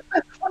Pratt. What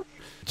the fuck?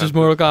 just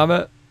Mortal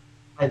Kombat.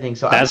 I think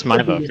so. That's I'm my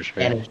the vote biggest for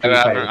sure. fan of Street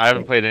Fighter I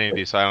haven't played any of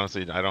these, so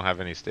honestly, I don't have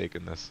any stake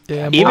in this.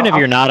 Yeah. Even if Well,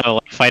 you're not a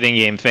like, fighting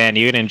game fan,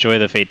 you can enjoy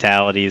the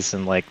fatalities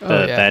and like Oh,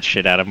 yeah. that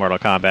shit out of Mortal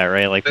Kombat,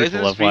 right? Like people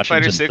Isn't love Street watching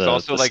Fighter just 6 the,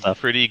 also the like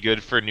stuff. pretty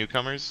good for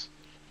newcomers?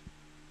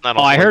 Not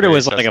Oh, I also heard it very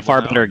was like a accessible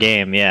far now? better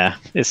game. Yeah,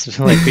 it's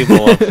like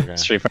people love Okay.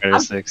 Street Fighter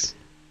 6.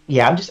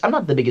 Yeah, I'm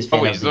not the biggest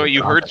fan. Oh wait, of so the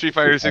you heard Kombat Street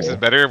Fighter 6 is Fighter.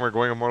 better and we're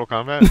going to Mortal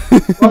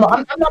Kombat? Well, no,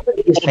 I'm not the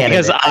biggest fan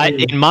Because of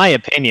it. in my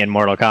opinion,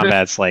 Mortal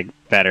Kombat's like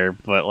better,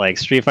 but like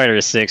Street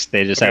Fighter 6,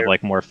 they just have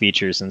like more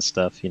features and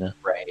stuff, you know.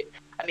 Right.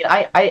 I mean,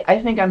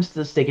 I think I'm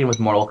still sticking with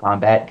Mortal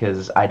Kombat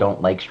because I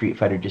don't like Street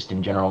Fighter just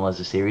in general as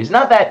a series.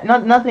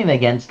 Nothing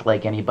against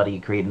like anybody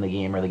creating the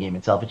game or the game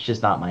itself. It's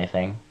just not my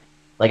thing.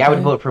 Like I would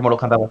Mhm. vote for Mortal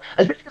Kombat 1,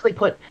 especially because they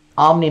put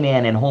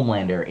Omni-Man and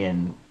Homelander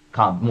in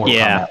Mortal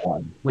Yeah. Kombat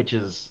 1, which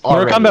is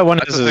Mortal already... Kombat 1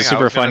 That's is the a thing I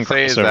super was gonna fun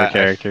say is crossover that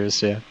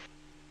characters, yeah.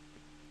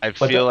 I What's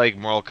feel that? like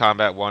Mortal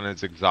Kombat 1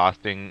 is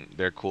exhausting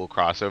their cool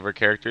crossover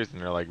characters, and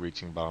they're like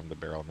reaching bottom of the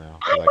barrel now.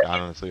 So, like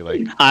honestly,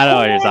 like I don't know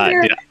what you're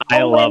talking. Dude,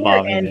 I love Homelander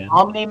Omni-Man. and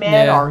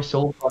Omni-Man Yeah. are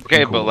so fucking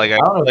okay, cool. but like I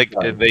don't know like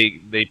what you're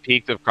they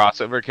peaked of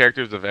crossover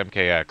characters of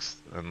MKX,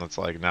 and it's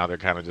like now they're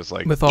kind of just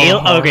like With all the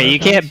horror Okay, you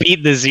effects. can't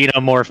beat the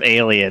Xenomorph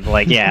alien.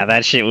 Like, yeah,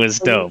 that shit was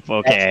dope.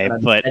 Okay,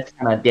 but that's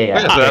kinda, yeah. Yeah,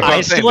 so that's what I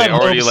I'm saying. still They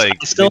have already hopes, like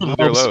I still they have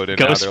blew their hopes load, and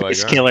now they're like,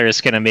 Ghostface oh. Killer is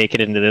gonna make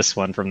it into this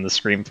one from the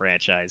Scream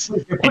franchise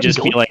and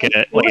just be like a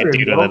dude with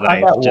a Mortal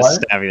knife, Kombat just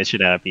 1? stabbing the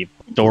shit out of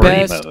people. Story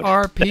Best mode.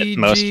 RPG. That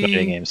most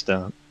fighting games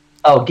don't.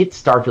 Oh, get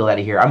Starfield out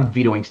of here! I'm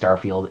vetoing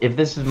Starfield. If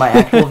this is my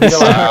actual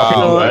veto,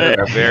 Wow, I'm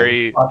that's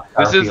very. Fuck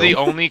This is the Starfield.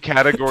 only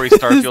category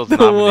Starfield's the one.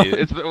 nominated.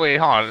 It's wait,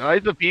 hold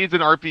on. The P's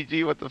an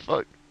RPG. What the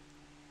fuck?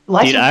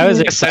 Dude, I was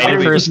Licensing excited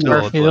is for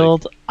Starfield.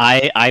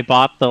 Starfield, I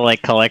bought the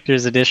like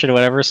collector's edition or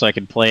whatever so I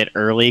could play it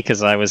early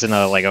because I was in a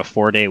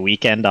 4-day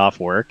weekend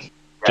off work.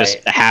 Just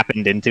Right.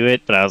 happened into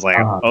it, but I was like,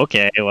 Uh-huh.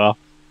 okay, well,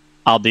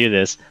 I'll do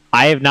this.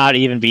 I have not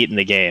even beaten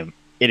the game.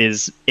 It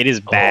is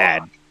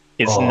bad.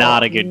 It's Oh.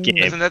 not a good game.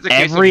 Isn't that the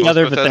case with Every most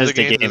other Bethesda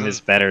Bethesda games, game isn't is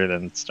it? better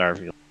than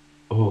Starfield.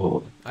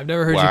 Oh, I've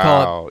never heard you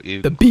call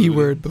it the B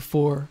word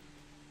before.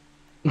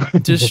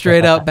 Just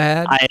straight out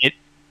bad.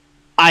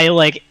 I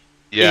like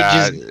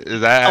Yeah, it just-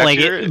 is that like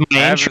accurate? my I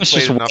haven't interest played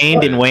just enough waned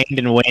of and it. waned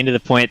and waned to the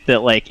point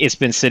that like it's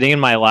been sitting in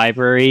my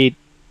library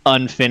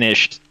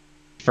unfinished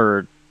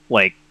for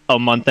like a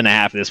month and a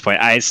half at this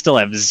point. I still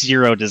have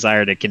zero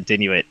desire to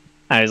continue it.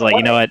 I was like,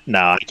 you know what? No,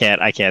 I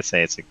can't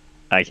say it's a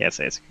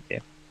good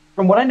game.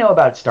 From what I know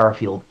about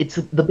Starfield, it's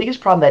the biggest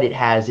problem that it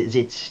has is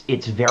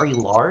it's very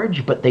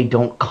large, but they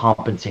don't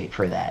compensate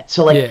for that.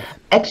 So like Yeah.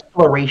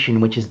 exploration,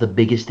 which is the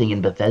biggest thing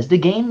in Bethesda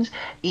games,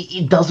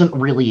 it doesn't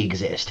really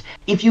exist.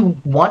 If you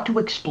want to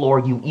explore,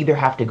 you either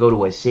have to go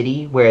to a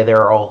city where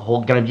there are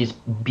going to just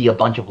be a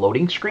bunch of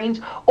loading screens,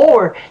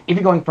 or if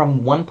you're going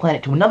from one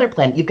planet to another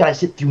planet, you've got to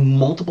sit through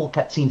multiple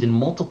cutscenes and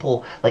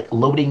multiple like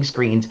loading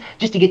screens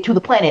just to get to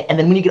the planet. And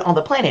then when you get on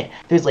the planet,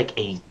 there's like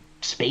a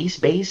space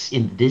base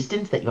in the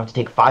distance that you have to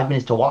take 5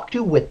 minutes to walk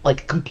to with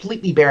like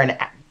completely barren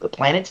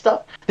planet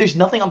stuff. There's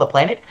nothing on the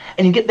planet,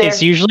 and you get there.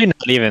 It's usually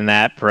not even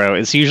that, bro.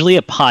 It's usually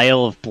a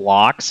pile of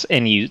blocks,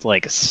 and you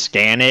like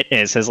scan it, and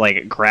it says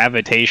like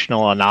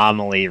gravitational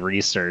anomaly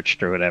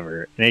researched or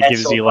whatever, and it That's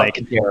gives so you like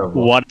fucking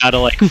terrible. 1 out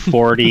of like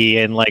 40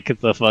 in like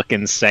the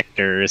fucking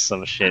sector or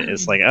some shit.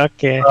 It's like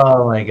okay,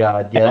 Oh my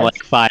god, yeah, and, that's,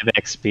 like 5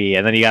 XP,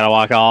 and then you gotta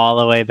walk all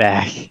the way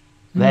back.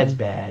 that's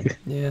bad.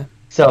 Yeah.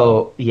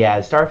 So yeah,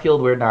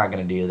 Starfield, we're not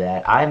gonna do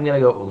that. I'm gonna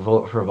go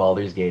vote for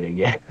Baldur's Gate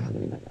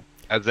again.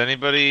 Has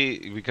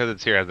anybody, because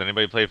it's here, has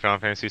anybody played Final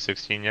Fantasy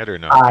 16 yet or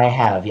no? I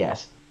have,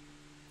 yes.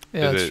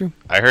 Yeah, that's true.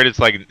 I heard it's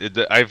like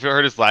I've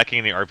heard it's lacking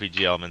in the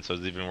RPG element, so is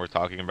it even worth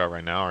talking about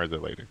right now, or is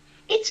it later?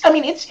 It's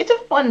a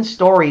fun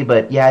story,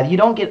 but yeah, you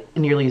don't get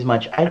nearly as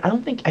much. I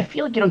don't think I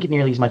feel like you don't get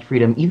nearly as much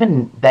freedom,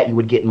 even that you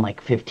would get in like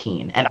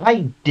 15. And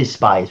I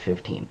despise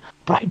 15,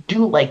 but I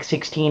do like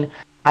 16.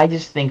 I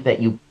just think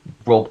that you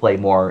roleplay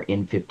more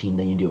in 15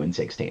 than you do in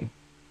 16.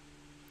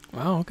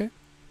 Wow, okay.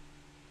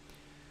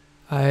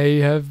 I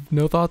have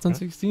no thoughts on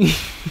 16.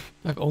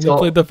 I've only So-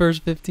 played the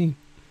first 15.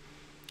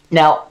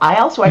 Now, I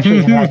also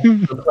actually had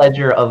the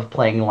pleasure of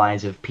playing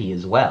Lies of P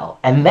as well,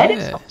 and that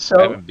is Yeah. I also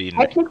haven't beaten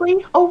it.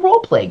 technically a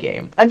roleplay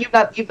game, and you've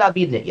not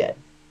beaten it yet.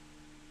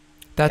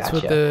 That's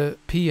what Gotcha. the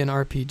P in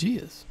RPG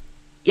is.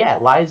 Yeah,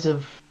 Lies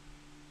of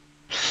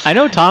I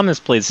know Thomas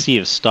played Sea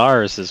of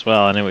Stars as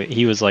well, and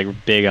he was like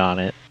big on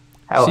it.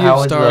 how Sea of how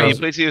is Stars. Wait, you the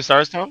play Sea of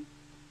Stars, Tom?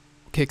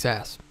 Kicks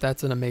ass.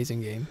 That's an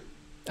amazing game.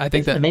 I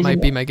think It's an that amazing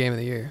might be game. my game of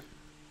the year.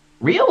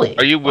 really?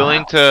 Are you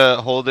willing Wow.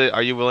 to hold it?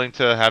 Are you willing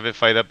to have it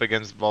fight up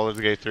against Baldur's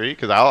Gate 3?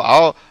 Because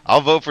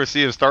I'll vote for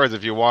Sea of Stars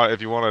if you want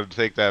to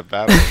take that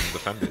battle and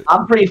defend it.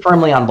 I'm pretty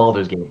firmly on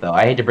Baldur's Gate, though.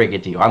 I hate to break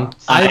it to you. I'm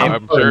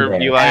I'm fully sure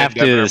there. Eli I and have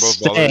Devin are to both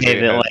say Baldur's Gate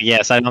that, heads. like,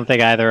 yes, I don't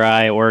think either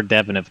I or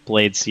Devin have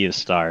played Sea of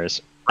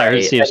Stars. I heard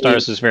Right, Sea I of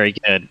Stars mean- was very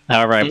good.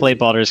 However, I Mhm. played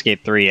Baldur's Gate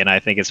 3, and I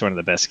think it's one of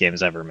the best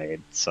games ever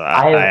made. So I-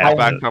 I I'll have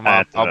back to- Tom I up.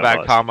 have to I'll vote back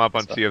for Tom up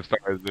on so. Sea of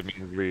Stars. It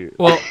means we.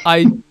 Well,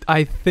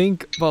 I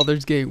think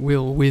Baldur's Gate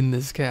will win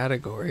this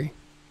category.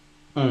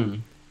 Hmm.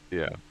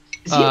 Yeah.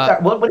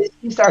 What is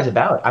Sea of Stars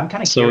about? I'm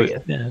kind of So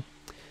curious. yeah.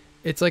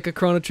 It's like a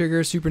Chrono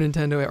Trigger Super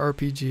Nintendo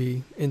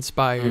RPG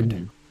inspired,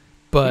 Mhm.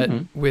 but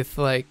Mhm. with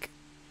like.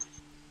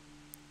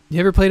 You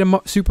ever played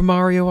a Super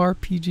Mario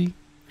RPG?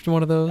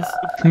 One of those.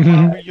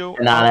 Mario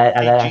No, I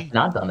RPG. have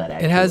not done that.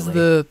 Actually. It has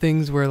the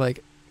things where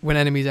like when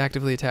enemies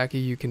actively attack you,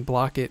 you can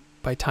block it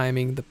by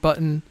timing the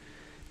button.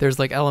 There's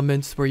like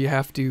elements where you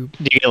have to.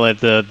 Do you get like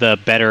the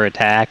better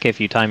attack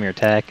if you time your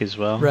attack as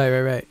well?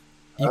 Right.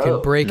 You Oh,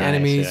 can break nice,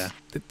 enemies.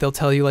 yeah. They'll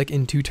tell you like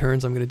in 2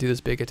 turns I'm gonna do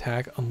this big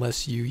attack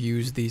unless you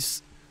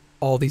use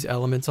all these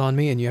elements on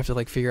me, and you have to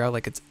like figure out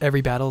like it's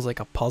every battle is like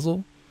a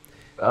puzzle,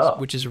 Oh.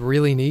 which is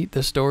really neat.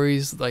 The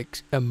story's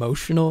like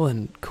emotional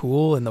and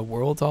cool, and the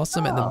world's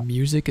awesome, and the Oh.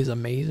 music is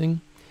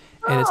amazing,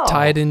 and it's Oh.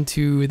 tied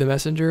into The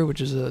Messenger,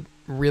 which is a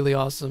really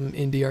awesome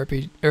indie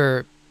RPG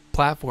or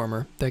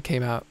platformer that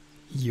came out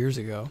years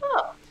ago.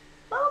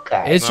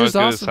 Okay. It's Not just as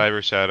good as awesome.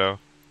 Cyber Shadow.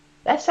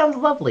 That sounds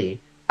lovely.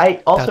 I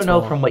also That's know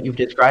wrong. from what you've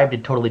described,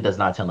 it totally does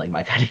not sound like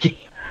my kind of game.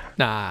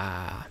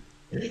 Nah.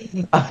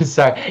 I'm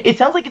sorry. It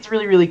sounds like it's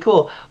really, really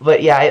cool.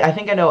 But yeah, I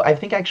think I know. I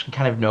think I actually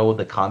kind of know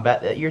the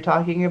combat that you're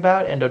talking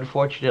about. And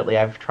unfortunately,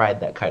 I've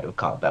tried that kind of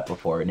combat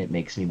before, and it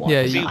makes me want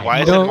Yeah, to See, die. why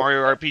you isn't don't- Mario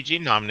RPG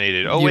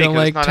nominated? Oh you wait, don't 'cause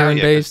like it's not out yet,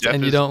 'cause turn-based, Jeff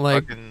and you is don't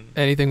like fucking-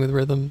 anything with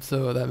rhythm,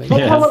 so that makes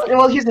Well, sense.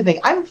 well, here's the thing.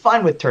 I'm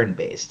fine with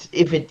turn-based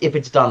if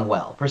it's done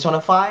well.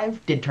 Persona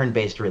 5 did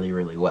turn-based really,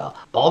 really well.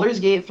 Baldur's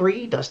Gate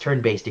 3 does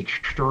turn-based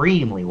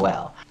extremely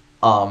well.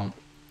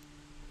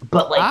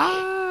 But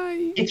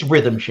like it's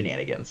rhythm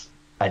shenanigans,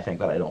 I think,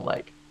 that I don't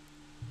like.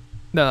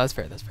 No, that's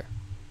fair. That's fair.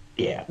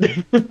 Yeah.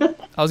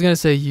 I was gonna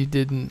say you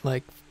didn't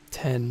like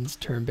 10's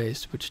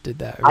turn-based, which did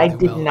that I really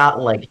did well. not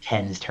like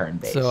 10's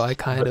turn-based. So I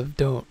kind but- of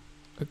don't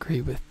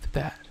agree with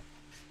that.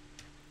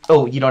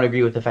 Oh, you don't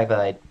agree with the fact that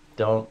I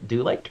don't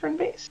do like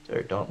turn-based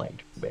or don't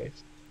like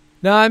turn-based?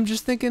 No, I'm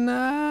just thinking.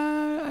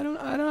 I don't.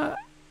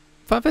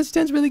 Final Fantasy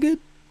X's really good.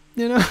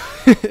 You know,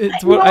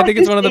 it's You know, I think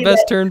it's one of the say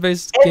best that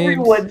turn-based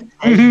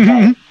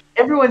games.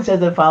 Everyone says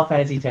that Final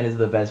Fantasy X is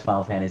the best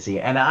Final Fantasy,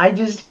 and I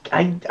just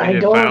I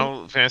Did don't.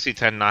 Final Fantasy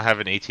X not have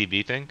an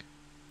ATB thing?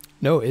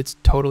 No, it's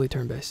totally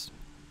turn-based.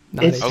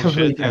 Not It's a-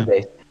 totally shit, yeah.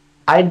 turn-based.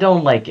 I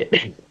don't like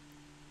it.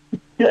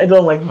 I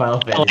don't like Final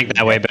I Fantasy. like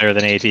that way better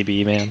than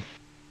ATB, man.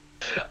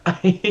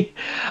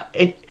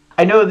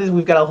 I know this.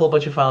 We've got a whole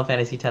bunch of Final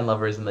Fantasy X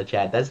lovers in the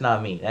chat. That's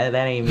not me. That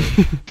ain't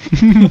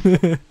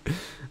me.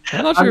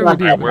 I'm not I'm sure not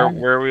we do. that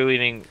Where are we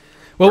leaning?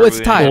 Well, where are it's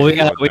we tied. leaning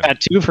Well, we with got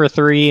 2 for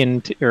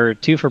 3 or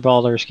 2 for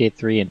Baldur's Gate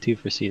 3 and 2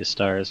 for Sea of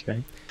Stars,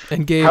 right?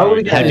 And Gabe How are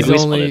we How gonna is do we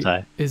split a only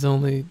tie? is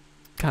only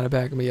kind of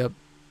backing me up.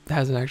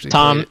 Hasn't actually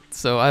Tom- played it,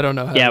 so I don't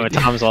know how. Yeah, we but do.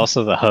 Tom's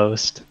also the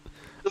host.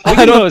 I I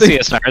don't don't know think- Sea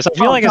of Stars. I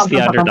feel like it's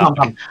the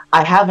underdog.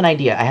 I have an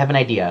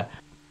idea.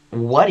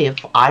 What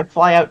if I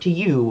fly out to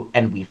you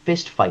and we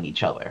fist fight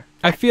each other?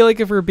 I feel like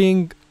if we're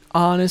being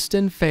honest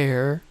and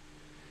fair,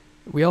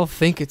 we all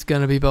think it's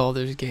gonna be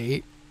Baldur's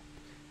Gate.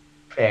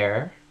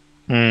 Fair.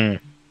 Hmm.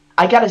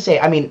 I gotta say,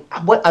 I mean,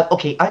 what?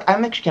 Okay,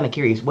 I'm actually kind of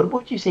curious. What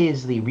would you say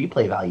is the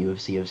replay value of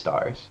Sea of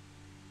Stars?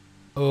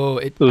 Oh,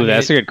 I Ooh, mean,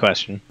 that's a it, good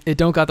question. it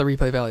don't got the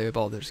replay value of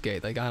Baldur's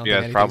Gate. Like I don't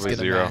Yeah, think it's anything's probably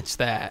gonna 0. match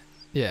that.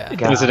 Yeah.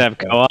 God. Does it have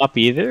co-op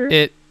either?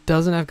 It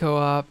doesn't have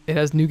co-op. It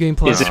has New Game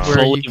Plus Is it where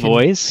fully you can...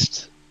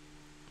 voiced?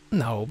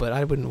 No, but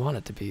I wouldn't want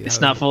it to be. That It's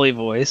would not be- fully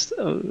voiced.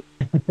 Oh.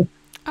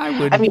 I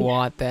wouldn't mean-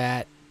 want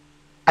that.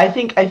 I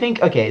think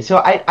okay, so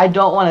I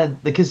don't want to,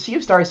 because Sea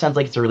of Stars sounds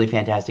like it's a really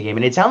fantastic game,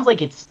 and it sounds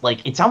like you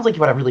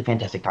had a really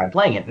fantastic time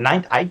playing it, and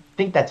I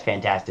think that's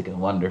fantastic and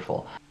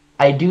wonderful.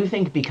 I do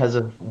think because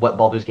of what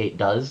Baldur's Gate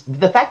does,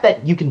 the fact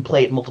that you can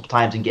play it multiple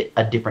times and get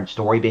a different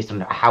story based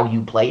on how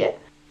you play it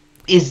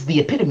is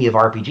the epitome of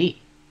RPG,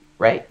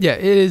 right? Yeah,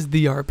 it is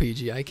the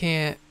RPG. I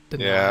can't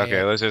deny Yeah, okay,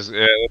 it. let's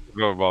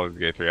go with Baldur's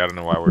Gate 3. I don't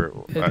know why we're...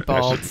 It's I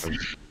bald.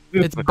 shouldn't-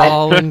 It's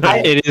ball and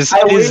gold. It is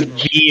wish-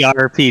 the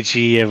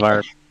RPG of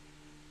our.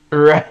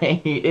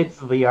 Right, it's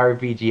the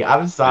RPG.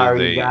 I'm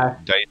sorry, It is guys.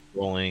 a dice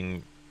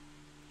rolling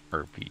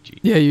RPG.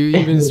 Yeah, you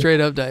even straight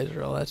up dice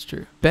roll. That's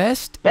true.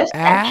 Best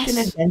Action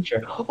ass.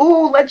 adventure.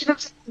 Oh, Legend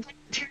of Zelda: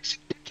 Tears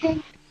of the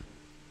King.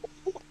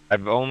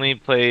 I've only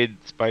played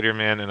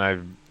Spider-Man, and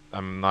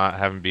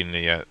haven't beaten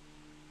it yet.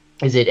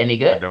 Is it any I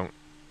good? don't.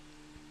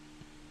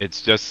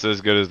 It's just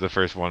as good as the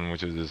first one,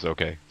 which is just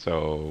okay.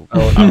 So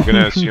Oh, I'm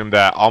gonna assume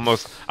that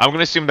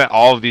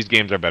all of these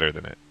games are better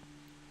than it.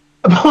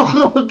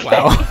 okay.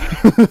 Wow.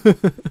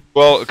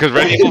 Well, because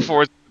Resident Evil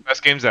 4 is the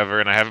best games ever,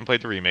 and I haven't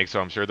played the remake,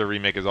 so I'm sure the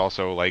remake is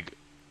also like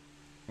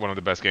one of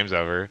the best games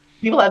ever.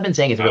 People have been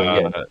saying it's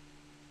really good.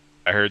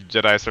 I heard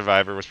Jedi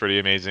Survivor was pretty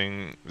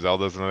amazing.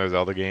 Zelda's another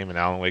Zelda game, and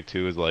Alan Wake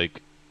 2 is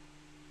like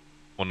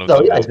one of So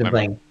the you guys most been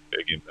memorable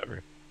playing. games ever.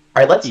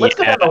 All right, let's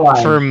go down the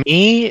line. For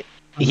me,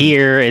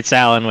 here it's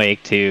Alan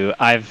Wake 2.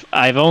 I've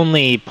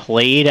only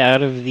played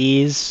out of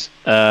these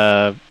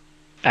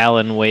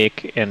Alan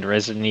Wake and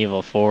Resident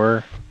Evil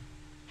 4,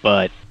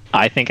 but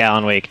I think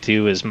Alan Wake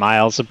 2 is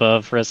miles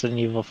above Resident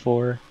Evil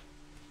 4.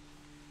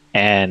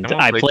 And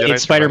I I played played Jedi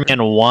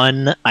Spider-Man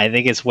 1. I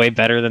think it's way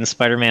better than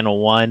Spider-Man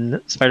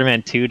 1.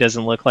 Spider-Man 2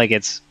 doesn't look like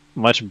it's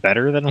much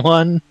better than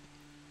 1.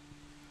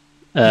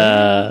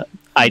 I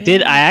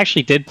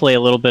actually did play a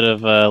little bit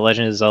of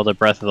Legend of Zelda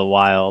Breath of the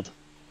Wild.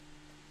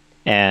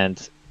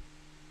 And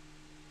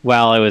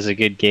while it was a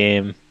good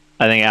game,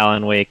 I think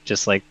Alan Wake,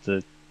 just like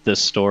the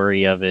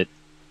story of it,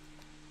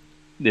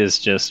 is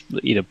just,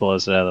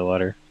 blows it out of the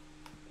water.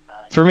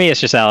 For me, it's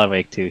just Alan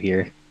Wake 2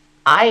 here.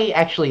 I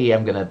actually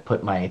am gonna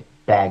put my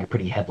bag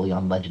pretty heavily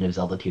on Legend of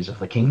Zelda: Tears of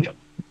the Kingdom.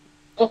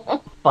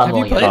 Have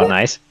you played Oh, it?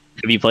 nice.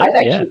 Have you played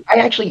it? Yeah. I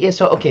actually yeah.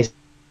 So okay.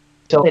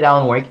 So I played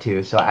Alan Wake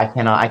 2, so I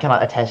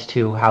cannot attest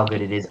to how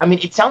good it is. I mean,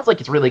 it sounds like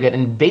it's really good,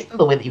 and based on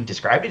the way that you've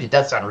described it, it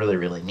does sound really,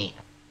 really neat.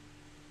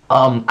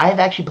 I've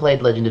actually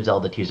played Legend of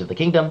Zelda: Tears of the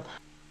Kingdom.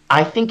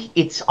 I think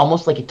it's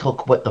almost like it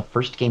took what the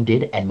first game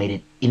did and made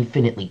it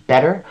infinitely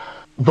better.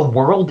 The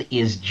world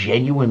is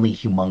genuinely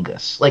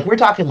humongous. Like, we're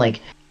talking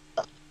like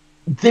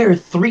there are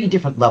 3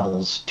 different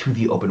levels to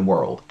the open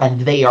world, and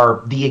they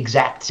are the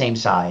exact same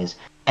size,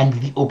 and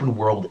the open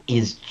world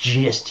is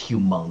just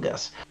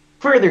humongous.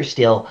 Further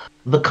still,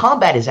 the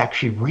combat is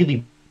actually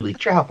really, really...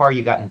 Not sure how far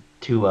you got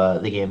into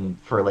the game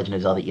for Legend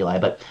of Zelda, Eli,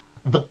 but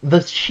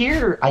the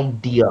sheer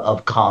idea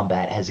of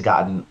combat has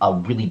gotten a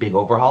really big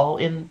overhaul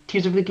in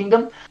Tears of the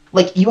Kingdom.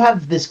 Like, you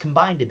have this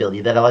combined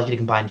ability that allows you to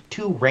combine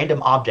 2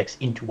 random objects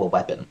into a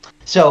weapon.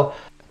 So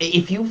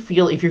if you're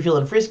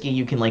feeling frisky,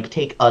 you can like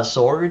take a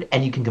sword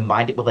and you can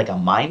combine it with like a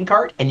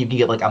minecart, and you can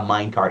get like a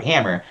minecart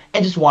hammer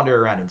and just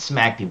wander around and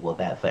smack people with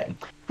that thing.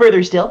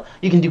 Further still,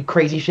 you can do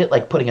crazy shit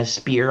like putting a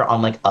spear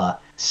on like a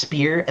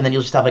spear, and then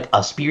you'll just have like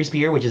a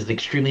spear, which is an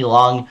extremely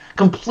long,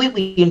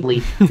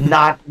 completely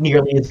not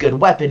nearly as good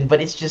weapon,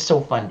 but it's just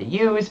so fun to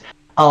use.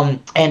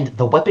 And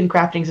the weapon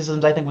crafting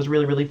systems I think was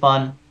really, really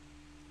fun.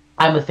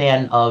 I'm a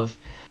fan of...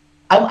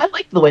 I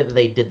like the way that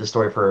they did the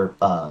story for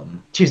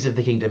Tears of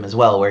the Kingdom as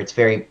well, where it's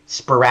very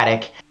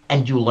sporadic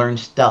and you learn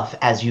stuff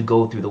as you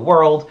go through the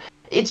world.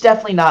 It's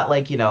definitely not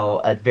like,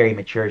 a very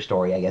mature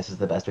story, I guess is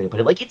the best way to put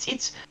it. Like,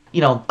 it's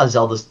a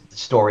Zelda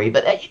story,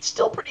 but it's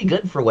still pretty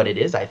good for what it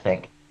is, I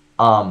think.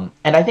 And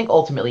I think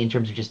ultimately, in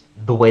terms of just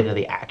the way that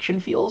the action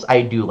feels,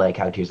 I do like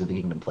how Tears of the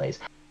Kingdom plays.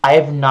 I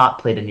have not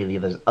played any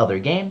of the other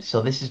games,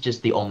 so this is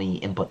just the only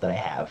input that I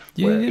have.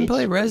 You didn't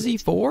play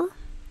Resi 4?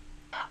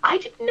 I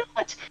did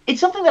not. It's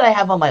something that I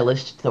have on my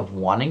list of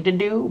wanting to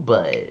do,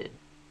 but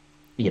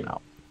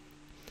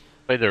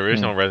Played the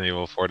original Resident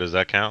Evil 4. Does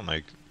that count?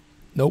 Like,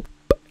 Nope.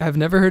 I've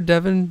never heard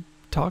Devin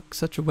talk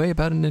such a way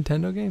about a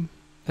Nintendo game.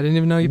 I didn't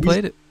even know you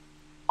played it.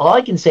 all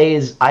I can say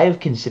is I have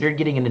considered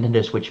getting a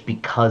Nintendo Switch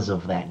because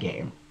of that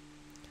game.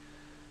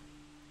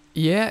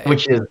 Yeah,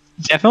 Which is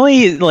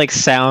Definitely like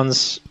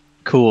sounds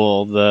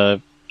cool.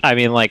 The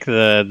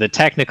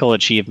technical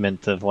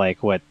achievement of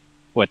like what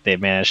they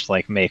managed to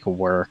like make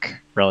work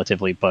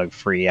relatively bug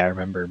free. I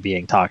remember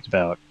being talked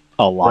about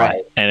a lot,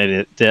 Right.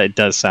 and it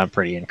does sound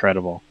pretty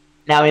incredible.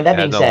 now. I mean, that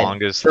being the said,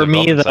 longest for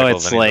me, development though, cycle of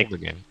it's any like-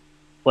 Zelda game.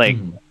 Like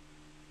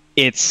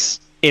Mhm.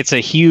 it's a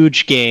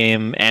huge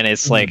game, and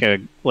it's like a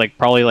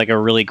probably like a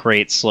really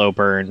great slow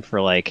burn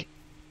for like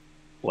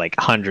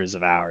hundreds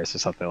of hours or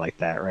something like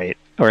that, right?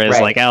 Whereas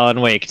Right. like Alan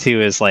Wake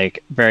 2 is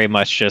like very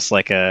much just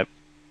like a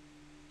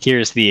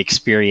here's the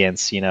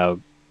experience,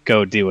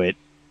 go do it.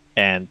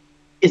 And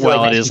is while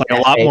like it is like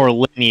a lot more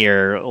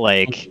linear,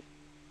 like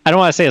I don't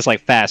want to say it's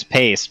like fast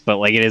paced, but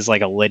like it is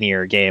like a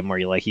linear game where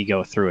you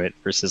go through it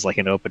versus like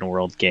an open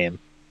world game.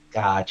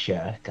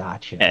 Gotcha.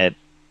 And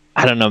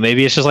I don't know,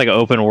 maybe it's just like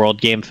open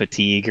world game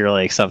fatigue or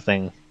like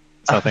something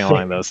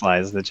along those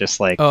lines that just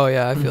like oh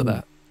yeah, I feel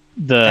that.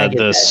 I get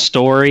the that.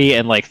 story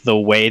and like the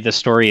way the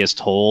story is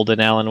told in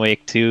Alan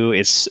Wake 2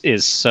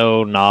 is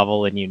so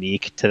novel and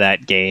unique to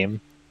that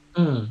game.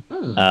 And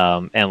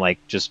like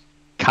just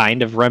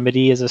kind of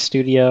Remedy as a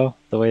studio,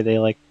 the way they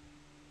like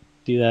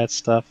do that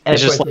stuff. And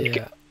It's of just course- like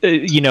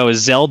Yeah. a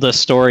Zelda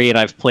story, and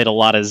I've played a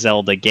lot of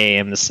Zelda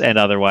games, and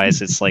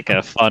otherwise it's like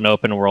a fun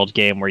open world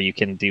game where you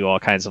can do all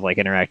kinds of like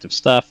interactive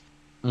stuff.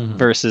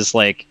 Versus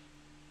like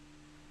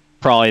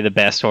probably the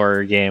best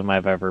horror game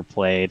I've ever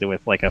played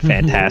with like a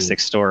fantastic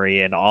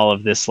story and all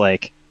of this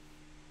like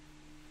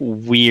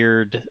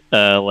weird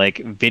like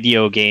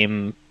video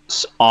game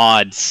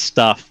odd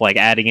stuff, like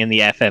adding in the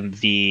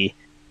FMV,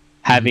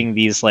 having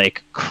these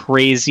like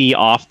crazy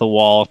off the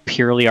wall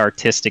purely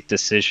artistic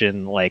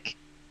decision like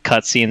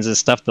cutscenes and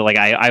stuff that like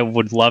I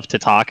would love to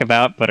talk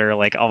about but are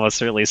like almost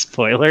certainly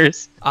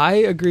spoilers. I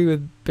agree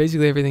with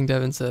basically everything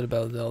Devin said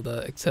about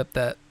Zelda, except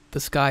that the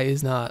sky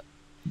is not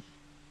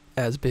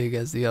as big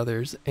as the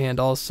others, and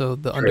also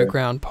the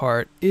underground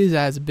part is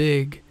as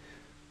big,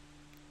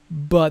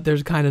 but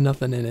there's kind of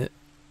nothing in it.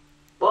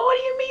 Well, what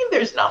do you mean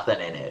there's nothing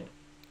in it?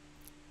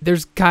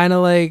 There's kind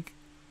of like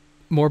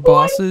more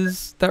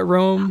bosses that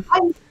roam.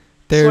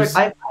 There's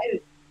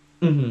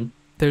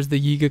there's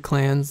the Yiga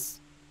clans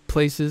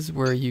places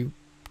where you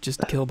just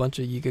kill a bunch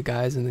of Yiga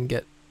guys and then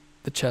get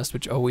the chest,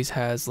 which always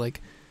has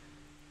like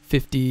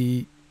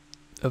 50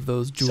 of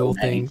those jewel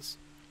things.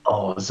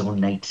 Oh, Zone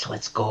Knights,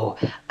 let's go.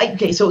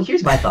 Okay, so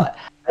here's my thought.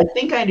 I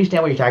think I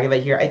understand what you're talking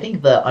about here. I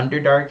think the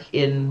Underdark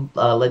in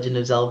Legend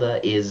of Zelda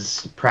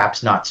is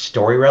perhaps not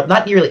story relevant,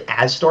 not nearly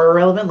as story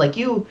relevant. Like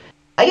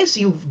I guess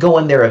you go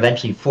in there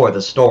eventually for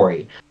the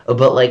story,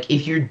 but like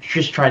if you're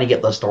just trying to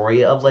get the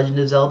story of Legend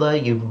of Zelda,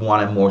 you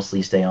want to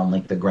mostly stay on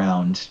like the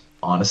ground.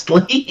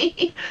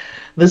 Honestly,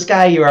 the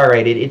sky, you are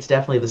right. It's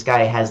definitely, the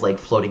sky has like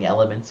floating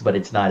elements, but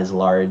it's not as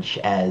large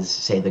as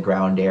say the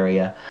ground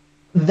area.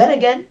 Then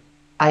again,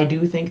 I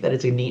do think that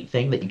it's a neat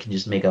thing that you can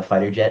just make a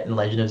fighter jet in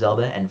Legend of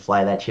Zelda and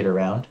fly that shit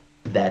around.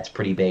 That's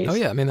pretty base. Oh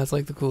yeah, I mean that's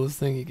like the coolest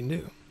thing you can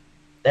do.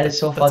 That is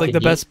so That's fucking like the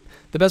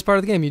neat. best part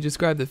of the game. You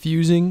described the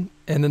fusing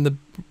and then the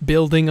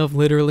building of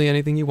literally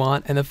anything you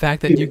want, and the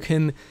fact that you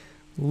can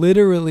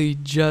literally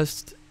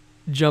just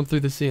jump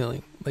through the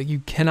ceiling. Like you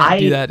cannot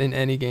do that in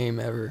any game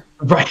ever.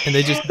 Right. And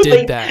they just did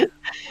Like, that.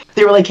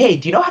 They were like, "Hey,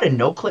 do you know how to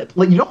no clip?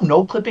 Like, you know,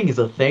 no clipping is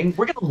a thing.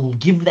 We're gonna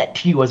give that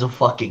to you as a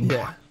fucking."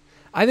 Yeah.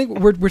 I think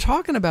we're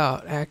talking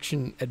about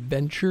action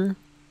adventure,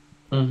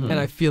 and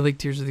I feel like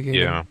Tears of the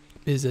Kingdom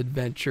is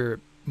adventure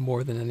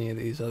more than any of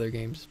these other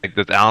games. Like,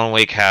 does Alan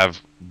Wake have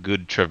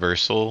good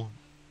traversal?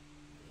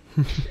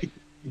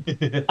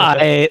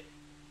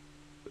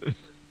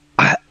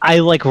 I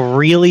like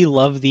really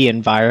love the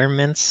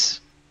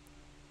environments.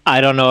 I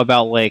don't know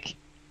about like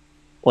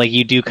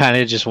you do kind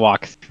of just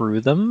walk through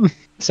them.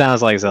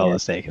 Sounds like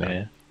Zelda's taking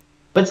it.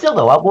 But still,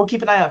 though, we'll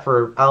keep an eye out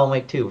for Alan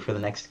Wake 2 for the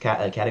next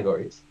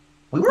categories.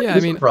 We worked on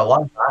this one for a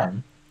long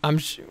time. I'm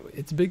sure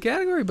it's a big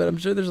category, but I'm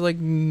sure there's like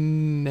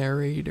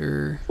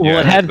narrator. Well,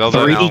 it had Zelda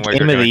and 3 Alan Wake Game are of the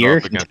gonna go Year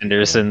up against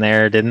contenders in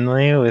there, didn't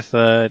they? With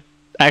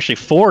actually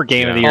 4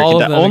 Game of the Year All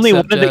of contenders. them Only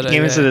one except of the Jedi,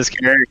 games in this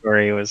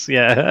category was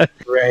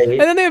Right. And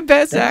then they have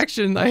best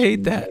action. I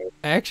hate that.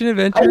 Action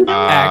adventure.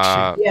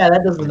 Action. Yeah,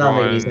 that doesn't not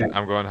make any I'm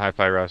sense. going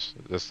Hi-Fi Rush.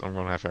 I'm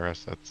going Hi-Fi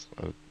Rush. That's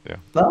yeah.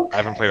 Well, I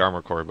haven't played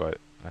Armored Core, but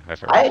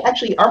Hi-Fi Rush.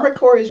 actually, Armored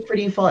Core is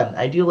pretty fun.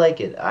 I do like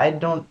it. I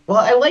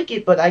like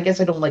it, but I guess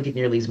I don't like it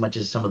nearly as much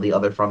as some of the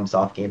other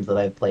FromSoft games that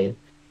I've played.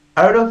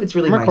 I don't know if it's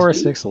really Armored my Core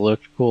speed. 6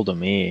 looked cool to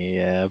me,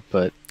 yeah,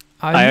 but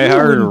I I knew it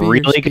heard wouldn't be your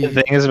really good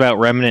speed. things about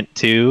Remnant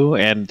 2,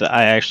 and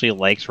I actually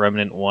liked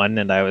Remnant 1,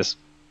 and I was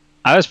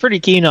pretty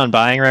keen on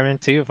buying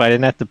Remnant 2 if I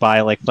didn't have to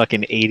buy like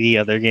fucking 80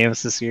 other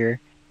games this year.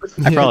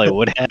 I probably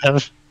would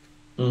have.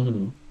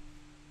 Mm-hmm.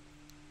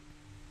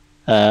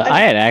 I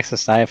had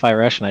access to Hi-Fi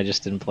Rush, and I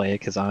just didn't play it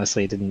because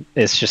honestly,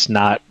 it's just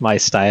not my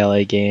style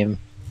of game.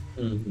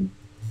 Mm-hmm.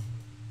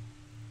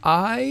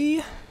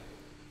 I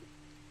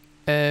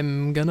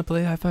am gonna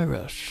play Hi-Fi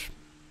Rush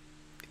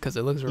because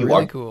it looks You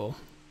really are? cool,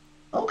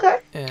 Okay.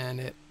 and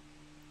it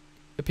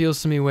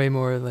appeals to me way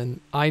more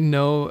than I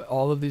know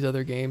all of these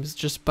other games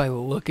just by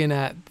looking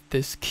at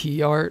this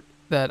key art.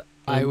 That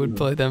I would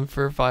play them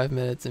for 5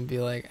 minutes and be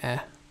like, eh.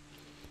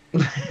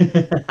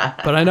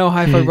 But I know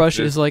Hi-Fi Rush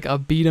is like a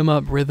beat 'em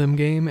up rhythm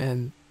game,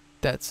 and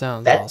that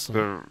sounds awesome.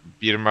 The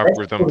beat 'em up That's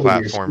rhythm totally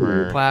your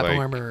platformer. like-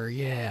 Platformer,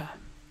 yeah.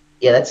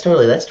 Yeah, that's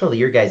totally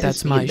your guys' That's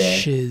speed my there.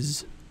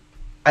 shiz.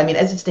 I mean,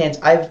 as it stands,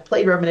 I've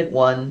played Remnant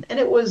 1, and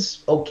it was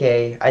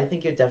okay. I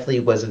think it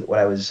definitely wasn't what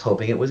I was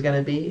hoping it was going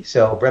to be.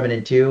 So,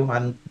 Remnant 2,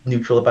 I'm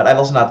neutral about. I've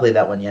also not played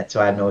that one yet, so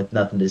I have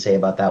nothing to say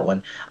about that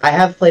one. I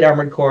have played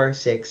Armored Core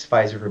 6,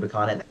 Pfizer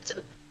Rubicon, and it's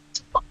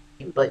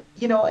fine. But,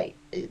 you know,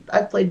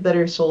 I've played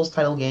better Souls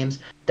title games.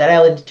 Dead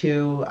Island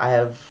 2, I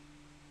have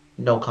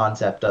no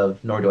concept of,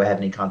 nor do I have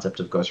any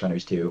concept of Ghost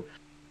Runners 2.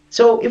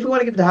 So, if we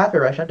want to give it to Hi-Fi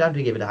Rush, I'm down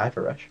to give it to Hi-Fi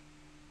Rush.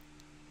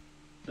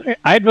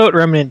 I'd vote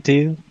Remnant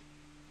 2,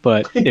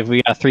 but if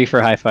we got 3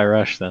 for Hi-Fi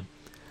Rush, then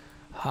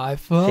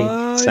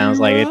Hi-Fi sounds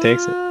like it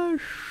takes it. Rush.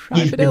 High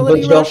He's been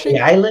fidelity butchered off rushing. the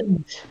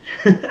island.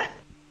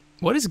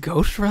 What does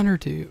Ghost Runner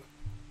do?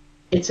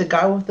 It's a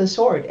guy with a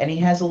sword, and he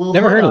has a little.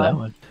 Never hood heard of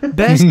on. that one.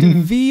 Best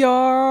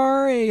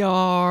VR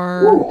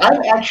AR. Ooh,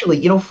 I'm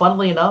actually,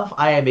 funnily enough,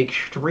 I am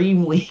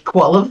extremely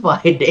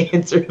qualified to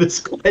answer this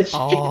question.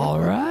 All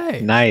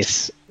right.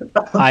 Nice.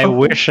 I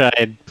wish I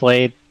had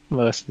played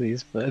most of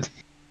these, but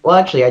Well,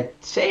 actually, I'd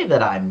say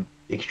that I'm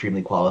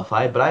extremely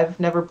qualified, but I've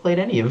never played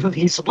any of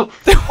these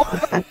before.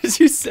 Why did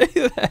you say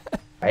that?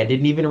 I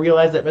didn't even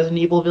realize that Resident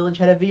Evil Village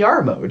had a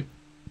VR mode.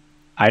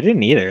 I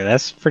didn't either.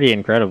 That's pretty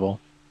incredible.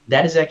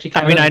 That is actually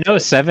I mean, I know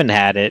 7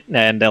 had it,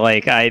 and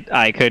like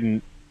I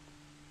could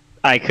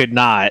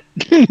not.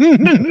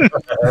 I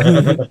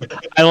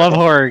love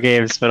horror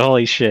games, but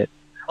holy shit.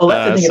 Well,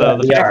 that's the thing So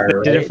about the fact VR, that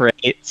they did it right? for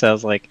 8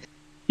 sounds like,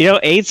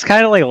 8's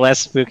kind of like less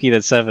spooky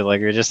than 7. Like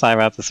we were just talking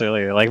about this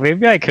earlier. Like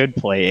maybe I could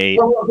play 8.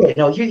 Well, okay,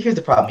 no, here's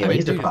the problem. I mean,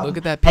 Here's the dude, problem. look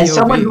at that As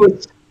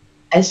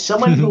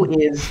someone POV. who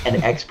is an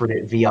expert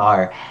at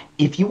VR,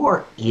 if you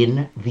are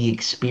in the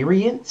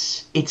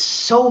experience, it's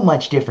so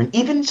much different.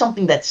 Even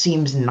something that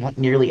seems not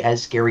nearly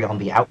as scary on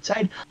the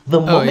outside,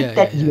 the moment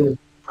that your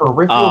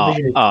peripheral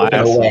vision is taken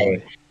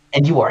away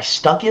and you are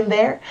stuck in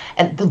there,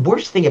 and the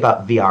worst thing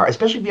about VR,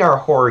 especially VR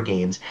horror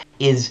games,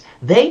 is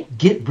they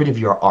get rid of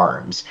your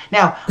arms.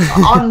 Now,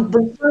 on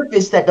the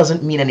surface, that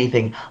doesn't mean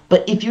anything,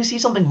 but if you see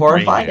something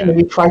horrifying and then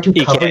you try to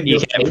cover You your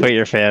can't face, put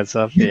your fans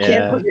up. you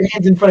can't put your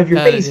hands in front of your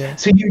face, yeah.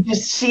 so you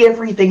just see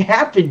everything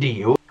happen to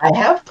you. I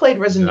have played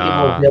Resident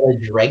Evil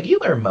Village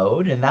regular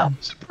mode, and that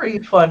was a pretty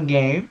fun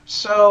game.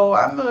 So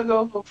I'm gonna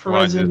go vote for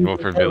Want to just Resident vote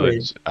Evil for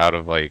Village out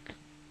of like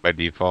by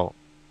default?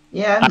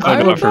 Yeah, I would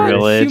I go for thought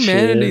Village.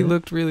 Humanity Yeah.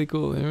 looked really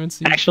cool. Everyone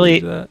seems Actually,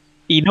 to do that.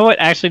 You know what?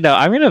 Actually, no.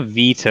 I'm gonna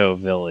veto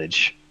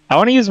Village. I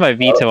want to use my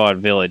veto on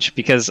Village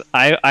because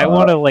I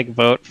want to like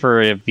vote for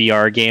a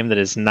VR game that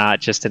is not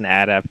just an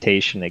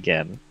adaptation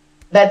again.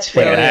 That's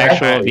Like fair. an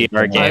actual Actually,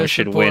 VR game I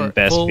should win support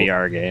best full-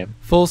 VR game.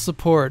 Full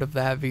support of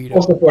that veto.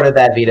 Full support of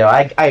that veto.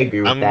 I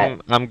agree with that.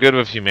 I'm good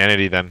with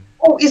Humanity then.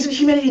 Oh, isn't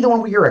Humanity the one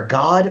where you're a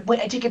god? Wait,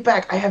 I take it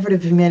back. I have heard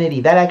of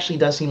Humanity. That actually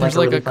does seem There's like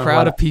like a a really fun crowd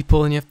one. of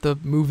people and you have to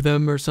move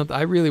them or something.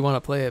 I really want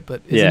to play it,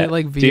 but isn't Yeah. it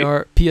like Do you-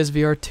 VR,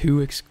 PSVR 2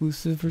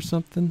 exclusive or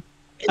something?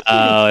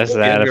 Oh, is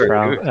that a you're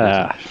problem?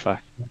 good.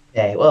 Fuck.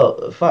 Okay,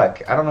 well,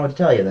 fuck. I don't know what to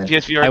tell you then.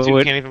 PSVR 2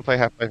 would- can't even play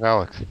Half-Life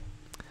Alex.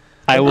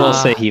 I will Ah.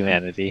 say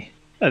Humanity.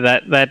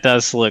 That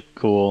does look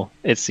cool.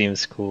 It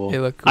seems cool. It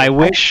looked cool. I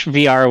wish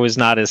VR was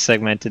not as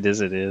segmented as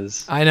it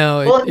is. I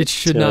know Well, it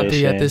should it's not really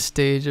be a at shame. this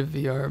stage of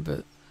VR,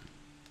 but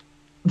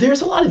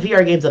There's a lot of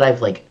VR games that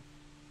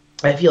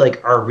I feel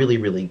like are really,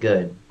 really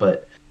good,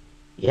 but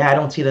yeah, I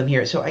don't see them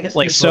here. So I guess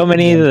Like there's so one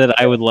many thing that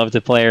I would love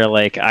to play are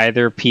like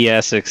either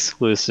PS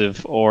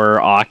exclusive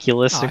or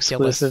Oculus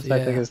Oculus, exclusive.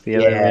 I think yeah. is the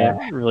other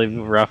Yeah. really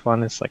rough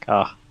one. It's like,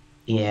 oh,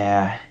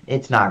 Yeah,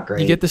 it's not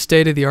great. you get the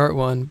state of the art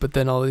one, but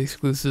then all the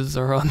exclusives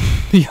are on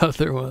the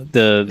other one.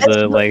 the That's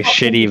the the like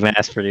problem. shitty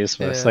mass produced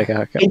one. It's Yeah. like,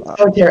 oh, come It's on.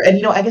 so terrible.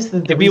 And I guess the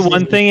It'd be reason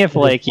one thing if, it's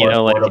like, you more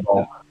know, like,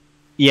 affordable.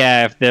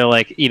 Yeah, if they're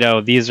like,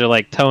 these are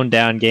like toned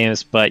down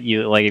games, but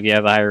you like if you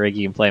have the higher rig,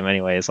 you can play them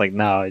anyway. It's like,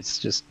 no, it's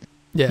just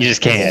Yeah, You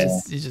just can't.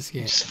 You just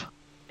can't. just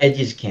I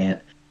just can't.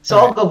 So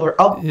Alright. I'll go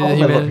for I'll Yeah, vote for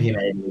Humanity.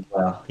 Humanity as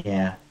well.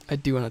 Yeah. I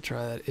do want to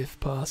try that if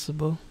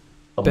possible.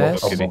 I'll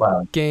Best vote for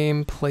mobile.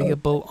 game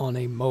playable on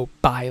a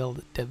mobile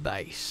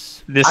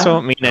device. this I'm-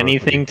 won't mean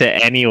anything to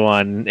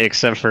anyone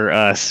except for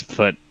us.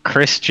 But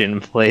Christian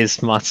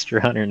plays Monster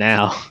Hunter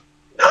now.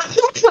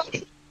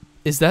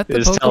 Is that the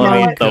It's telling me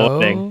Pokemon the Go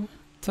thing.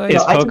 type?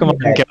 It's I can do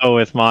Pokemon that. Go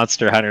with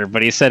Monster Hunter,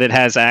 but he said it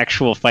has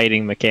actual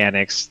fighting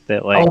mechanics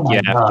that like Oh my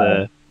you have God.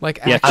 to Like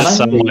you have to action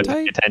somewhat type?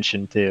 pay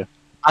attention to.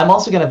 I'm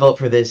also gonna vote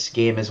for this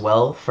game as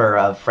well for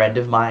a friend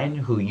of mine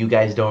who you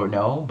guys don't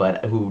know,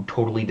 but who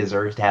totally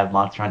deserves to have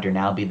Monster Hunter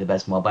now be the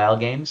best mobile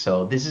game.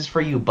 So this is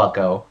for you,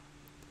 Bucko.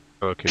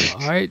 Okay.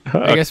 All right.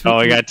 I guess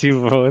I got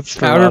 2 votes.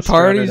 For Outer Monster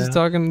Hunter Party's now.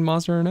 talking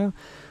Monster Hunter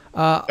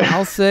now.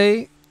 I'll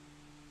say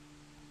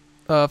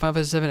Final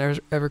Fantasy VII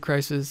Ever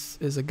Crisis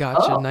is a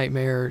gotcha Oh.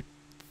 nightmare.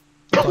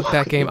 Fuck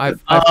that game.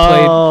 I've played.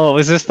 Oh,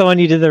 is this the one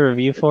you did the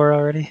review for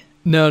already?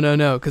 No,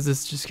 because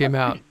this just came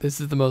out.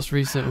 This is the most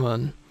recent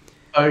one.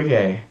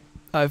 Okay.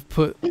 I've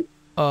put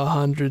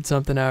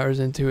 100-something hours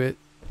into it.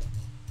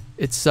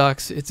 It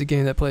sucks. It's a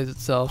game that plays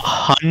itself.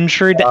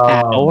 100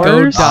 Oh. Go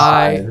hours?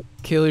 die.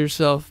 Kill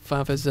yourself.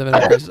 Final Fantasy VII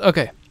Ever Crisis.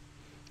 Okay.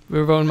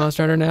 We're voting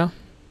Monster Hunter now?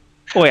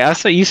 Wait,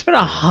 so you spent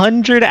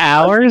 100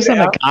 hours on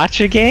a Yeah.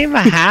 gotcha game?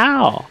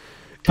 How?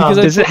 Because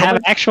Does I it have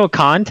actual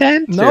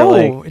content? Or, No,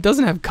 like- it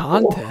doesn't have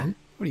content.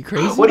 What are you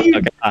crazy? What do you?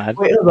 Oh, God.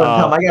 Wait, hold on,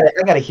 Oh. Tom.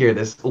 I gotta hear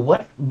this.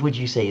 What would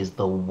you say is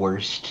the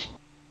worst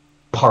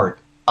part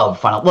of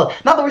Final? Well,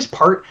 not the worst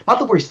part, not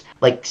the worst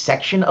like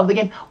section of the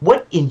game.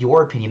 What, in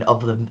your opinion,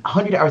 of the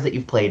 100 hours that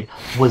you've played,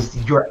 was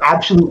your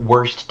absolute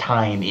worst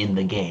time in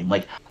the game?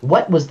 Like,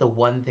 what was the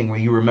one thing where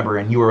you remember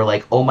and you were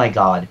like, "Oh my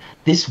God,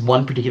 this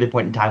one particular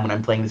point in time when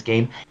I'm playing this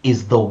game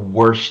is the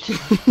worst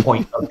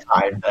point of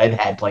time that I've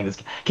had playing this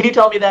game." Can you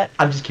tell me that?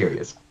 I'm just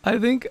curious. I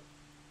think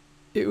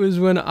it was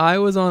when I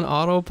was on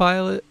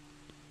autopilot.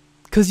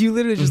 Because you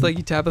literally just like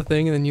you tap a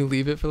thing and then you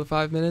leave it for the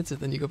 5 minutes and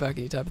then you go back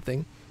and you tap a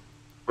thing.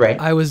 Right.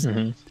 I was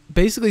Mhm.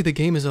 basically the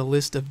game is a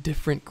list of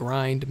different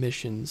grind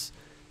missions.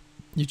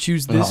 You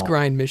choose this Oh.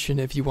 grind mission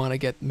if you want to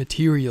get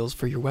materials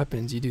for your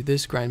weapons. You do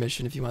this grind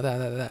mission if you want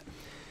that.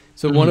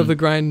 So one of Mhm. the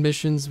grind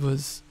missions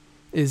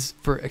is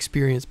for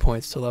experience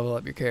points to level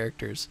up your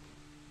characters.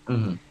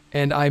 Mhm.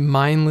 And I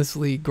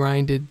mindlessly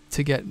grinded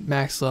to get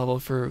max level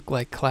for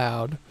like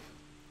Cloud.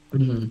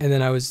 Mhm. And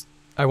then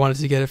I wanted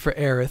to get it for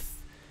Aerith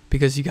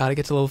because you got to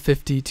get to level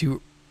 50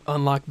 to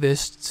unlock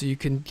this so you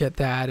can get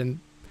that and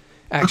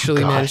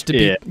actually God. manage to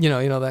beat, Yeah.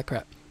 you know that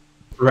crap.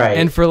 Right.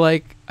 And for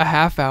like a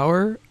half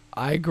hour,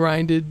 I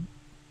grinded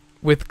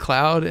with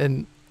Cloud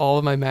and all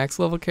of my max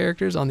level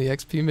characters on the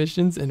XP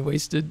missions and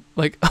wasted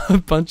like a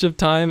bunch of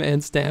time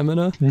and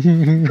stamina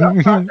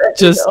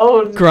just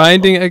Oh, no.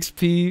 grinding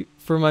XP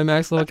for my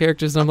max level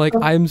characters. And I'm like,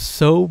 I'm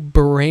so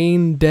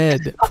brain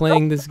dead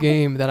playing this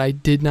game that I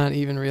did not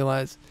even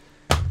realize.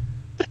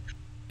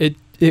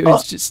 It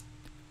was just,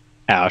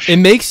 Ouch. it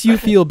makes you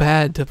feel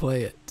bad to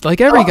play it.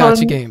 Like every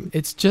gacha game.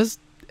 It's just,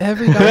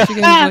 every gacha game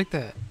is like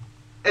that.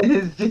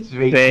 It just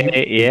makes They- you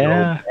feel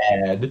yeah.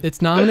 bad.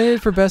 It's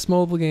nominated for Best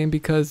Mobile Game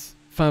because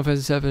Final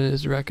Fantasy VII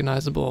is a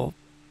recognizable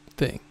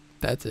thing.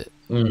 That's it.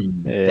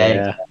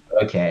 Yeah.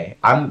 Okay.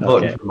 I'm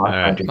voting Okay. for Monster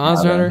Alright. Hunter.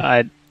 Monster now, then.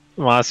 Hunter.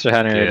 Monster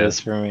Hunter it Yeah. is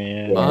for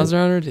me. Yeah. Monster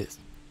Hunter it is.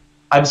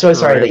 I'm so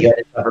sorry that you had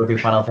to suffer through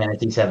Final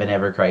Fantasy VII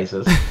Ever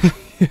Crisis.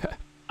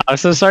 I'm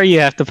so sorry you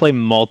have to play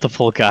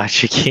multiple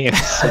gacha games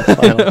in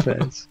Final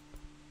Fantasy.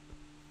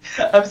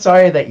 I'm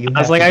sorry that you. I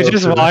was have like, to I go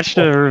just through watched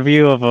this. a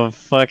review of a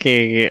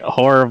fucking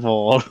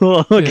horrible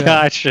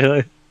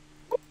gacha.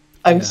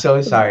 I'm Yeah.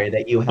 so sorry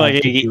that you have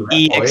Like to do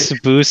that EX voice.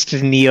 Boost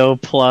Neo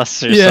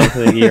Plus or Yeah.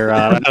 something you're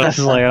on. I was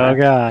like, oh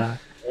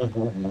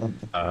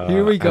god.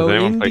 Here we has go.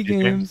 anyone Indie played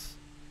these games.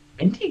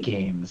 Indie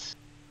games.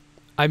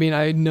 I mean,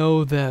 I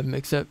know them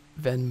except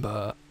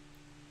Venba.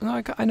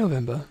 No, I know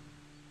Venba.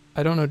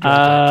 I don't know Dredge,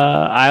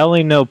 actually. I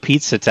only know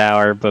Pizza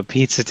Tower, but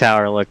Pizza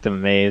Tower looked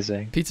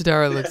amazing. Pizza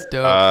Tower looks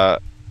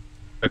dope.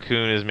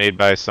 Cocoon is made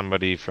by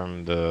somebody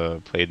from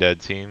the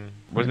Playdead team.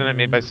 Wasn't it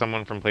made by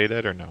someone from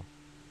Playdead or no?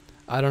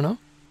 I don't know.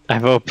 I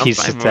vote I'm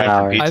Pizza voting for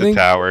Tower. Pizza I think-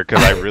 Tower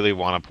because I really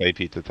want to play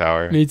Pizza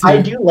Tower. Me too.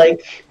 I do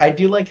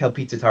like how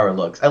Pizza Tower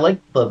looks. I like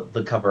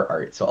the cover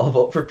art, so I'll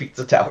vote for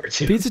Pizza Tower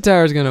too. Pizza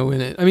Tower's gonna win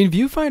it. I mean,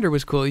 Viewfinder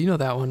was cool. You know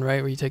that one,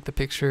 right? Where you take the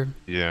picture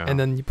Yeah. and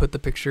then you put the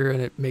picture and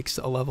it makes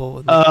a level.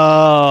 And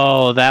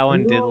Oh, that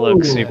one did look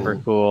Ooh. super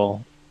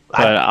cool.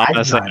 But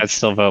honestly, I'd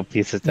still vote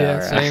Pizza Tower.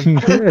 yeah, same.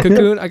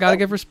 Cocoon. I gotta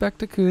give respect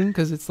to Cocoon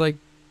because it's like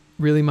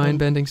really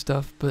mind-bending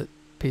stuff. But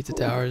Pizza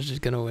Tower is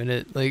just gonna win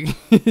it. Like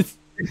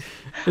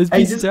it's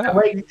Pizza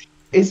Tower.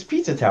 It's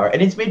Pizza Tower,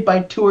 and it's made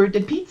by Tour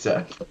de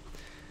Pizza.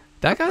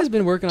 That guy's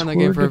been working on that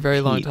Tour game for de a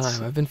very long Pizza.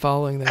 time. I've been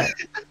following that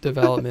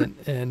development,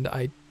 and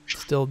I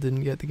still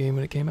didn't get the game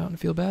when it came out and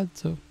feel bad.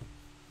 So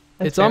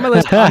it's on my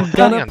list. I'm It's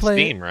gonna on play.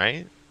 Steam,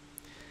 right?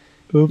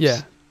 Oops.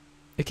 Yeah,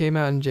 it came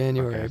out in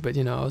January, Okay. but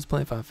I was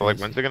playing Final So, like,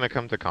 Fantasy. when's it gonna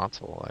come to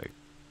console? Like,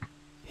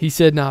 He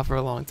said not for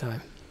a long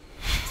time.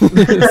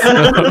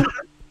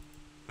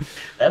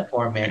 That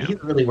poor man,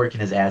 he's really working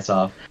his ass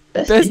off.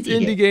 Best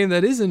indie game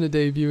that isn't a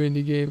debut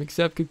indie game,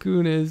 except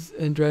Cocoon is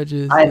and Dredge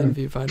is I'm and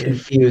Viewfinder.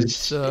 confused.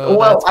 So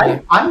well, that's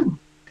me. I'm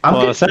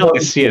Well, good it's to not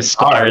like vote Sea of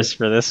Stars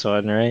for this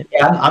one, right?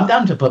 Yeah, I'm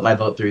down to put my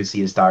vote through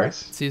Sea of Stars.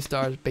 Sea of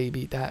Stars,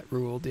 baby, that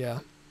ruled. Yeah.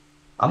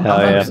 I'm Hell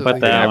down yeah, to absolutely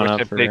put that I one wish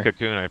up I for played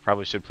Cocoon. I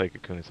probably should play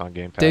Cocoon. It's on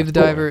Game Pass. Dave the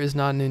Diver is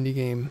not an indie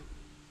game.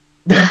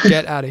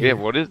 Get out of Yeah, here.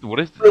 what is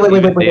Wait,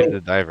 even wait. Dave the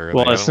Diver?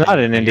 Well, Like, I it's don't not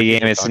an even indie know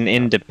game, what it's you're an talking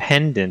about.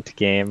 independent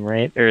game,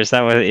 right? Or is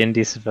that what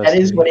indie's supposed That to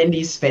is be? what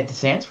indie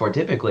stands for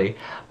typically.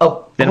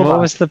 Oh, Then hold what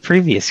on. was the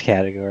previous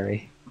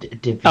category?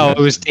 Debut. Oh, it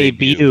was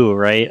Debut. debut,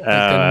 right? Like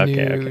a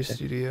Okay, new okay.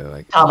 studio.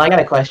 Like, Tom, I got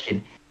a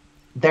question.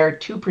 There are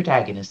two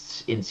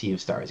protagonists in Sea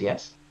of Stars,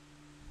 yes?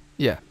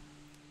 yeah.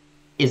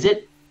 Is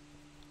it...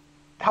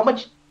 How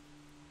much...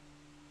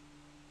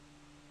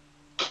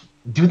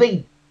 Do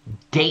they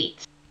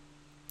date?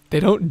 They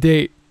don't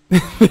date.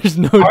 There's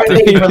no Are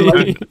they dating.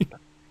 related?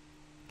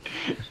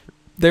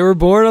 They were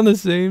born on the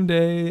same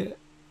day.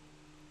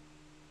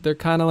 They're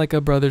kind of like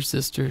a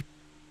brother-sister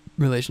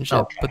relationship,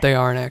 Okay. but they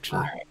aren't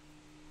actually.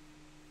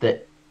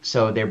 Alright.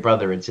 So they're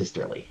brother and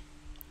sisterly.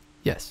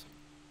 Yes.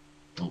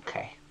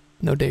 Okay.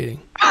 No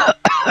dating.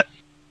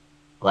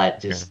 Glad Yeah,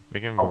 just...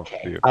 we can vote Okay.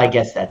 for you. I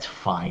guess that's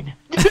fine.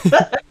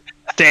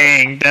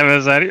 Dang, that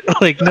was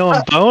like no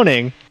one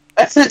boning.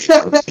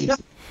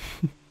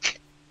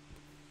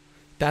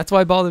 That's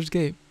why Baldur's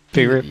Gate.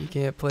 Favorite- You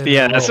can't play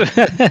Yeah,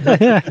 that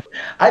that's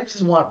I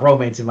just want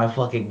romance in my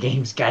fucking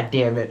games, god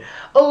damn it.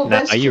 Oh, No,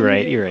 that's you're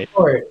right, community you're right.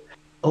 support.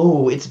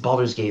 Oh, it's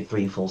Baldur's Gate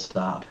 3 full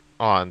stop.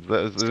 On,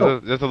 just a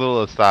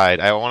little aside.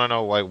 I want to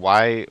know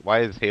why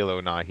is Halo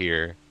not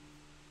here?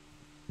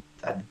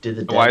 Did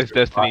the Why is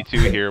devs- Destiny 2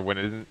 here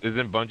when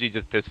isn't Bungie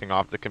just pissing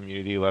off the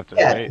community left and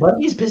Yeah, right?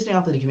 Bungie's pissing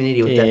off the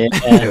community with Yeah.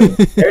 Destiny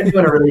 2. They're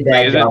doing a really Like,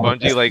 bad isn't job. with Bungie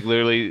Destiny. like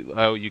literally?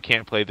 Oh, you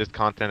can't play this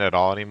content at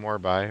all anymore.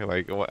 By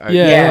like, what,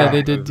 Yeah, Yeah.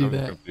 they did do I'm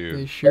that. confused.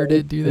 They sure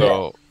did do that.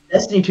 So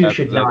Destiny 2 that's,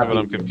 should that's not what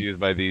I'm be. confused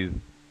by these.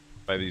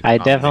 I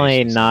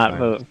definitely nominations not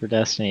sometimes. vote for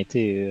Destiny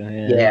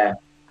 2. Yeah.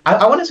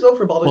 I want to go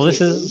for Baldur's Well, Gate this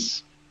 3.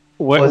 is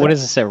What was what that?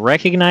 does it say?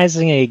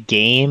 Recognizing a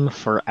game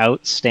for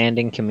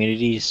outstanding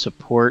community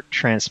support,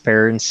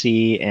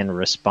 transparency, and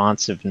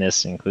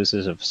responsiveness,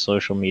 inclusive of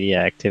social media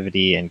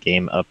activity and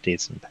game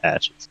updates and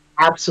patches.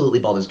 Absolutely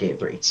Baldur's Gate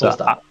 3. Full So,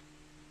 stop.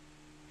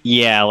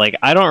 yeah, like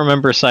I don't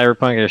remember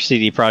Cyberpunk or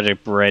CD Projekt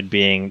Red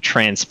being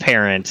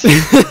transparent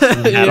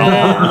at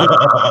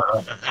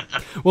all.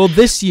 Well,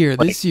 this year,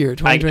 Like, I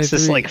 2023. guess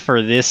it's like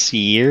for this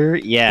year,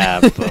 yeah,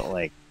 but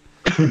like,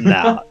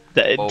 no,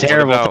 Well,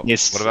 terrible what about-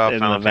 taste what about in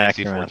Final the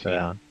Fantasy background for 14?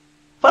 that one.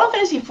 Final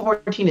Fantasy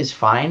 14 is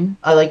fine.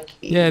 Like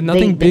Yeah,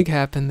 nothing big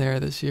happened there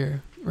this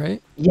year,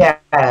 right? Yeah,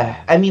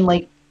 I mean,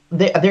 like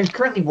they're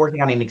currently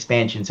working on an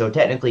expansion, so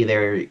technically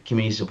their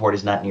community support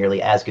is not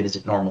nearly as good as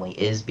it normally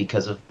is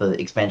because of the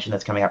expansion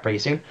that's coming out pretty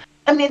soon.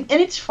 I mean, and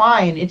it's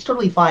fine, it's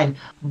totally fine.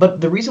 But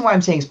the reason why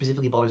I'm saying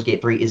specifically Baldur's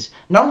Gate 3 is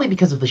not only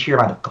because of the sheer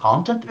amount of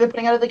content that they're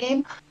putting out of the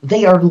game,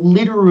 they are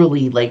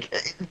literally like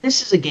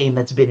this is a game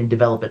that's been in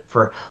development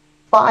for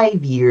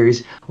 5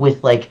 years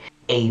with like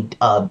a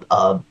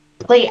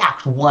Play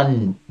Act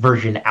 1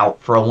 version out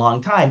for a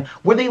long time,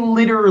 where they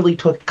literally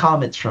took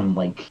comments from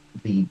like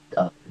the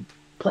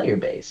player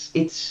base.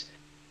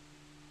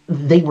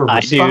 They were I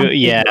do, responsive,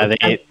 yeah. They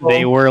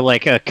respectful. were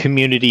like a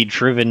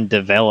community-driven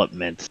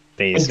development,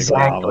 basically,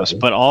 Exactly. almost.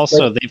 But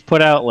also, they've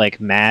put out like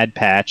mad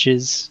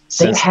patches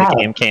since the have.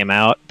 game came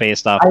out,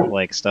 based off of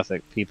like stuff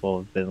that people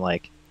have been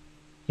like,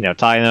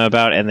 talking to them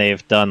about, and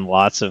they've done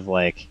lots of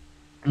like,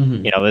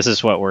 Mhm. this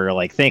is what we're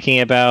like thinking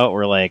about.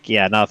 We're like,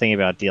 yeah, not thinking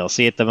about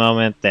DLC at the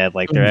moment. They had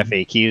like their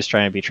FAQs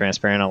trying to be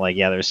transparent on like,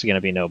 yeah, there's going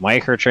to be no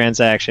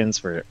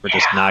microtransactions. We're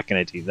just not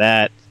going to do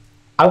that.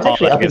 I was All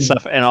actually that up good in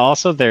stuff, and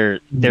also their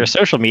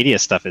social media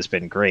stuff has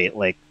been great.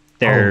 Like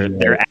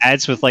their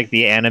ads with like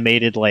the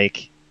animated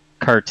like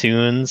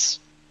cartoons.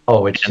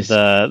 Oh, it's And just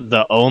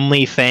the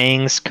Only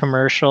Fangs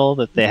commercial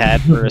that they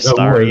had for That was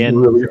Astarion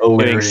really doing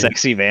hilarious.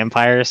 sexy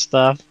vampire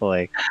stuff.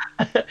 Like,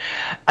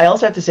 I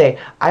also have to say,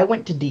 I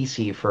went to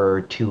DC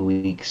for 2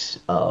 weeks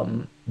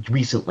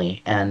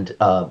recently, and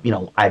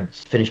I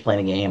finished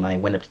playing the game. I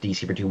went up to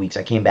DC for 2 weeks.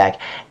 I came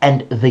back,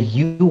 and the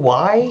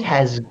UI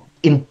has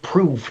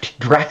improved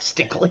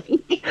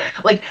drastically.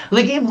 Like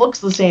the game looks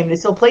the same, and it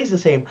still plays the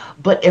same,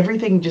 but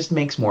everything just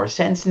makes more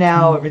sense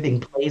now. Everything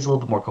plays a little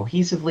bit more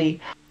cohesively.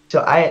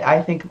 So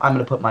I think I'm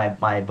gonna put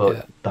my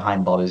vote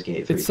behind Baldur's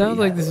Gate 3. It sounds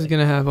pretty like this is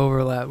heavily. gonna have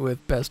overlap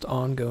with best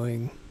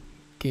ongoing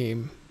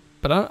game,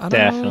 but I don't know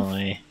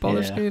definitely. if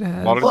Baldur's Yeah. Gate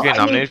has. Baldur's Gate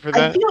nominated for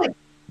that?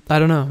 I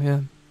don't know. Yeah,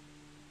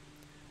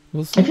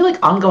 we'll I see. feel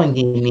like ongoing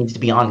game needs to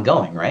be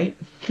ongoing, right?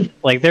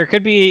 Like there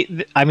could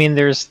be. I mean,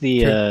 there's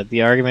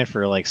the argument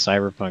for like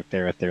Cyberpunk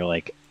there with their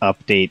like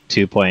update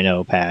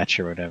 2.0 patch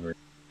or whatever.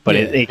 But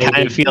Yeah. it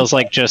kind of feels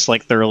like just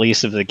like the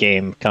release of the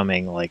game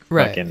coming like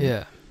Right. fucking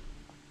Yeah.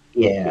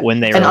 Yeah. when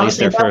they And released honestly,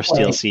 their at that first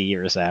point- DLC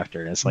years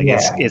after. And it's like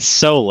Yeah. it's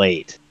so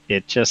late.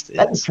 It just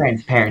That's a is.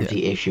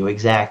 transparency issue,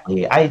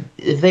 exactly.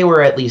 If they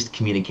were at least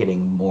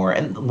communicating more,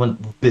 and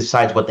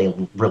besides what they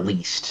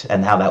released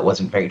and how that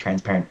wasn't very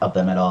transparent of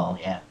them at all,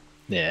 yeah.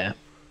 Yeah.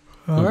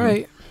 All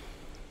right.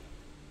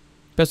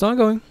 Best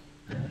ongoing.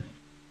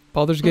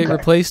 Baldur's Gate Okay.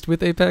 replaced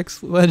with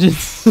Apex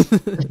Legends.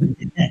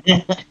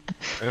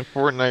 And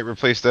Fortnite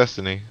replaced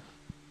Destiny.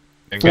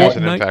 And Fortnite-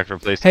 Genshin Impact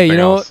replaced Hey, you something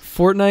know what? else.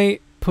 Fortnite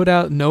put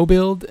out no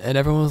build, and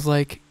everyone was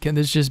like, "Can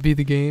this just be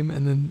the game?"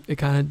 And then it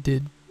kind of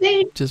did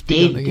They just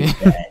become did the do game.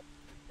 that.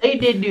 They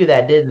did do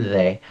that, didn't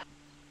they?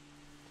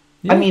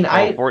 Yeah. I mean,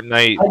 Well,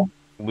 Fortnite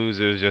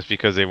loses just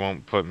because they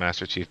won't put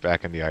Master Chief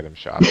back in the item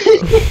shop. So.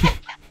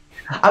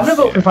 I'm gonna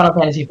vote for Final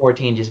Fantasy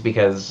 14 just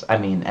because, I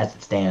mean, as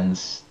it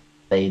stands,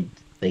 they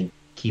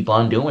keep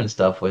on doing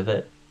stuff with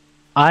it.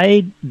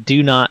 I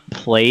do not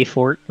play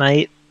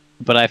Fortnite,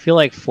 but I feel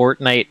like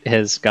Fortnite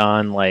has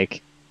gone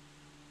like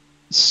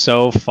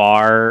so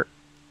far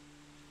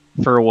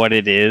for what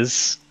it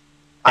is,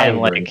 I and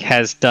agree. like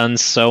has done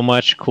so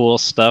much cool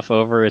stuff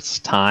over its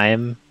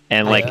time,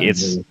 and like I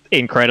it's agree.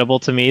 incredible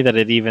to me that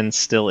it even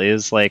still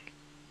is like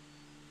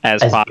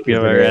as As big as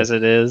popular it is. as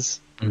it is.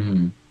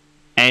 Hmm.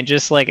 And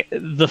just like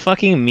the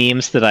fucking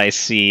memes that I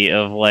see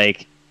of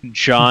like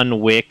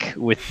John Wick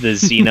with the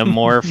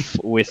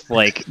xenomorph with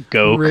like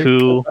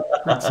Goku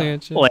Rick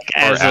Sanchez. like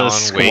as a Alan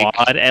Wake.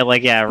 squad, and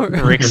like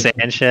Rick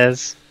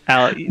Sanchez.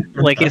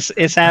 Like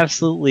it's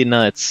absolutely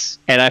nuts,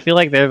 and I feel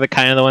like they're the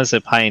kind of the ones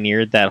that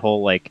pioneered that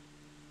whole like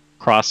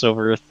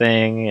crossover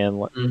thing,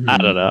 and I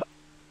don't know.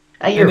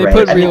 You're they right.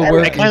 put I mean, real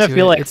work I kind of into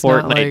feel it. like It's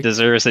not Fortnite like-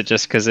 deserves it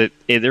just because it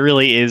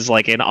really is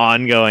like an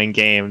ongoing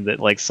game that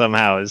like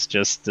somehow is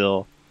just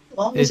still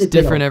How long It's has it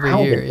been different every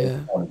around year, at this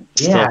yeah. point?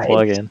 still Yeah,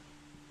 plugging.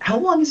 how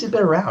long has it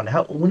been around?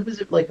 When was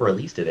it like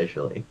released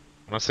initially?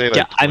 I want to say like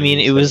Yeah, I mean,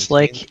 it was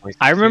like 2017,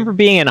 I remember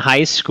being in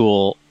high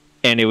school,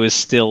 and it was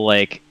still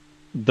like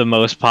the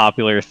most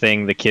popular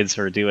thing the kids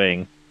were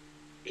doing.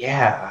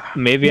 Yeah.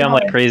 Maybe I'm No,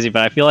 like crazy,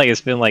 but I feel like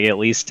it's been like at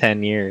least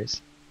 10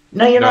 years.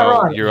 No, you're not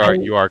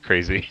wrong. You are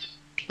crazy.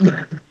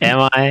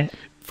 Am I?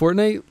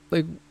 Fortnite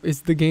like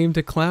is the game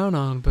to clown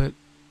on, but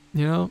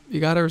you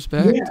gotta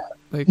respect. Yeah.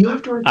 Like You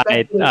have to respect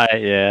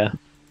it. Yeah.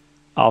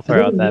 I'll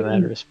throw out that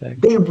mad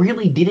respect. They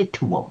really did it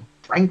to him.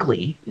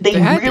 Frankly, they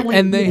had really to,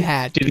 and they did.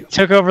 had Dude, to. it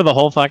took over the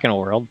whole fucking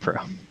world, bro.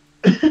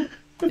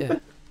 Yeah.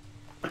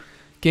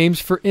 Games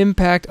for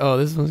Impact. Oh,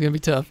 this one's gonna be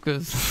tough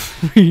because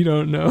we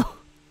don't know.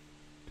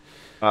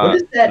 What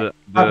is that?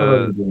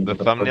 The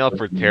thumbnail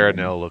for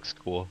Terranil looks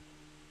cool.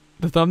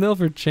 The thumbnail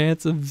for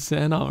Chance of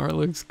Xenar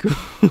looks cool.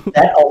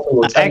 That also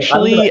looks.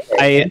 Actually,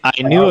 I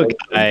knew a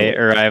guy,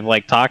 Cool. or I've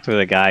like talked with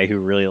a guy who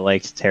really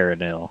liked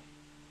Terranil.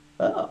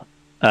 Oh.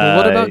 Well,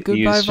 what about He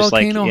Goodbye was just,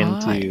 like, Volcano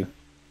High? into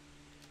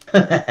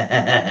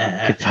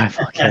Goodbye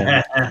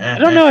Volcano. I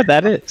don't know what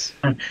that is.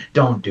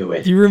 Don't do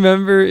it. Do you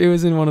remember it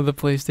was in one of the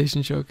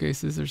PlayStation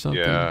showcases or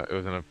something? Yeah, it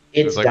was in a. It's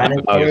it was like one of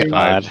the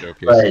dinosaurs, PS5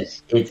 but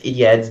showcases.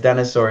 it's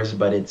dinosaurs,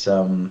 but it's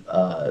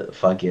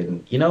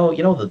fucking you know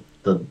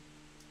the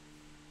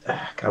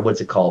God,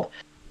 what's it called?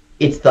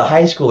 It's the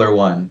high schooler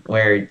one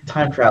where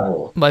time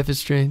travel. Life is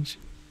Strange.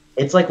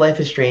 It's like Life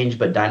is Strange,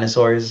 but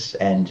dinosaurs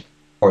and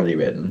poorly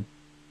written.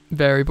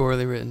 Very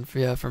poorly written.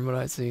 Yeah, from what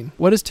I've seen.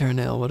 What is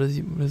Terranil? What is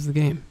the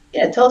game?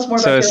 Yeah, tell us more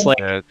So about it's it. like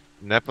Yeah,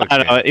 Netflix. I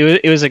don't know. game.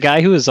 It was a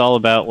guy who was all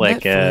about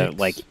Netflix.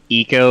 like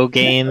eco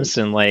games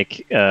and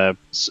like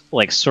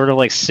sort of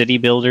like city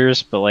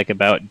builders, but like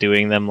about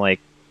doing them like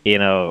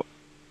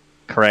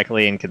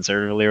correctly and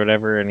conservatively or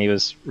whatever. And he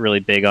was really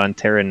big on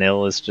Terra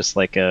Nil as just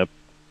like a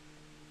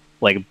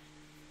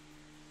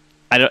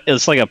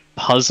it's like a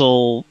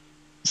puzzle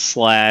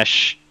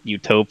slash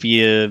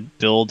utopia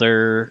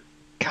builder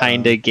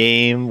kind of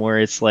game where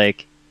it's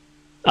like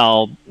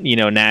I'll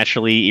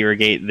naturally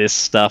irrigate this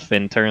stuff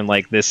and turn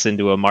like this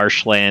into a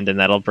marshland and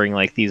that'll bring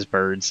like these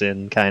birds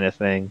in kind of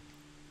thing.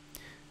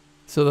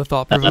 So the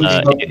thought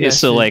provoking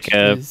so like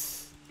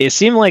it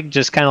seemed like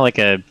just kind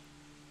of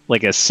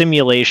like a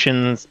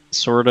simulation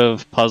sort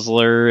of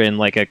puzzler and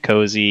like a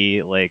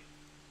cozy like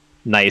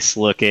nice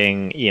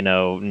looking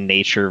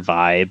nature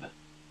vibe.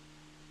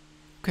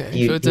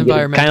 Okay, so it's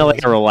environmental. Kind of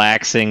like a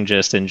relaxing,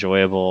 just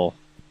enjoyable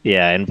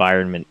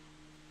environment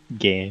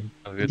game.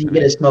 Do you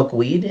get to smoke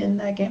weed in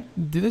that game?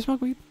 Do they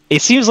smoke weed?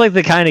 It seems like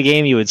the kind of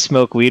game you would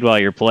smoke weed while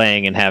you're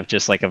playing and have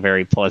just like a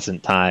very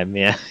pleasant time.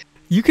 Yeah.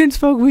 You can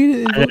smoke weed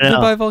in I don't know.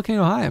 Goodbye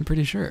Volcano High, I'm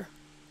pretty sure.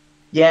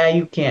 Yeah,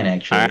 you can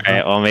actually. All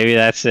right. Well, maybe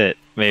that's it.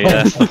 Maybe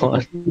that's the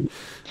one.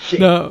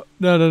 No.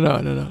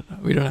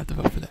 We don't have to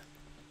vote for that.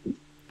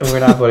 We're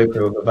not voting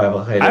for Bible.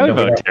 I would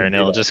vote Terra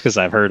Nil just because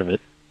I've heard of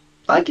it.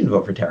 I can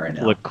vote for Terra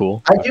Nil. Look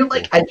cool. I do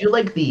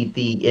like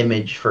the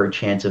image for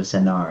Chance of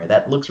Xenar.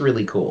 That looks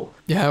really cool.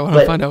 Yeah, I want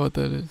to find out what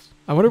that is.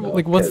 I wonder,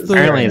 like, what's the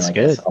Apparently it's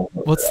good.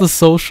 what's the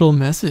social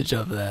message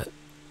of that?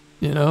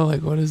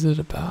 Like, what is it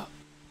about?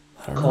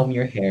 I don't Comb know.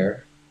 your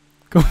hair.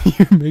 Go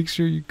here, make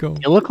sure you go.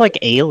 They look like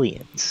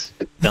aliens,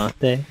 don't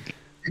they?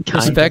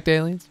 Respect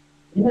aliens.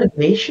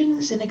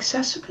 Innovations in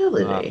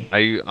accessibility.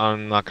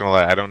 I'm not gonna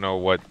lie. I don't know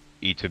what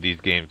each of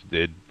these games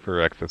did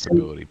for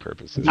accessibility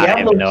purposes. Yeah. I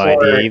have no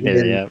idea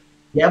either. Yeah.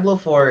 Diablo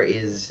 4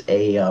 is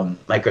a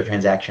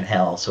microtransaction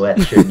hell, so that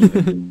shouldn't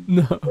even be.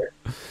 No.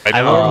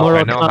 I want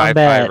Mortal know Kombat.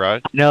 Hi-Fi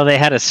Rush. No, they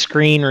had a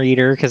screen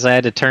reader because I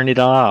had to turn it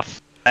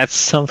off. That's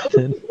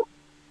something.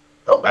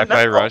 Oh,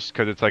 Hi-Fi no. Rush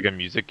because it's like a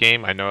music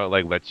game. I know it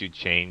like lets you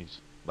change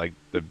like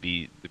the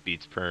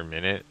beats per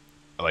minute,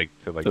 like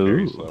to like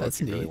very Ooh, slow that's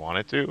if you really neat. want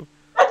it to.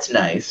 That's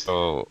nice.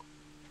 So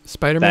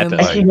Spider-Man. That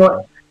like, Actually, you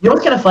know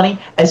what's kind of funny?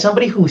 As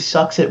somebody who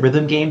sucks at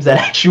rhythm games, that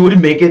actually would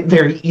make it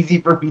very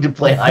easy for me to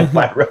play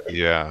Hi-Fi Rush.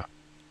 yeah,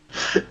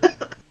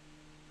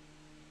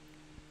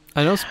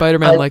 I know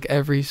Spider-Man, like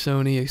every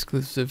Sony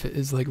exclusive,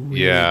 is like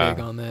really Yeah.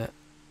 big on that.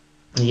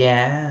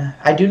 Yeah,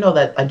 I do know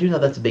that. I do know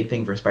that's a big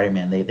thing for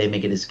Spider-Man. They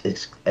make it as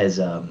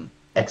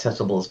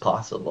accessible as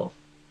possible.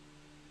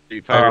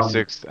 Street Fighter Um,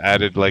 6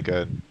 added like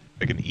an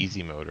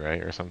easy mode,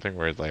 right, or something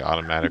where it like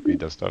automatically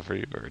does stuff for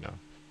you, or no?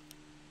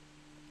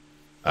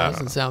 I That don't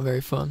doesn't know. sound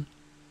very fun.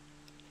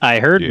 I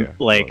heard Yeah.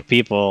 like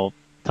people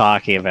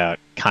talking about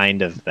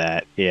kind of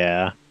that,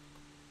 yeah.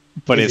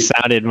 But it Is it-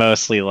 sounded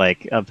mostly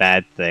like a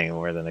bad thing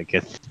more than a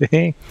good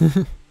thing.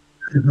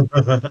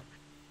 don't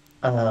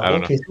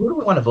Okay, so who do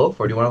we want to vote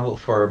for? Do you want to vote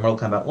for Mortal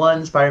Kombat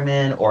 1,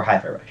 Spider-Man, or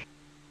Hi-Fi Rush?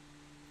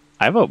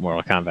 I vote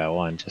Mortal Kombat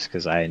 1 just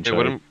because I enjoy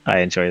wouldn't-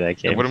 that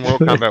game. What did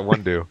Mortal Kombat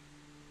 1 do?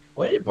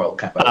 What did Mortal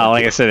Kombat? Oh,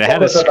 like I said, it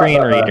had a screen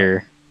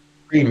reader.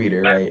 Screen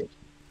reader, right?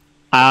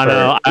 I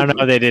don't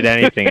know if they did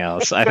anything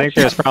else. I think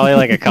there's probably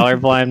like a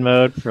colorblind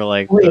mode for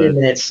like Wait a the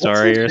minute,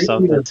 story what's or the screen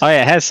something. reader? Oh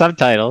yeah, it has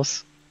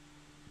subtitles.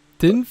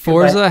 Didn't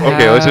Forza have?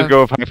 Okay, let's just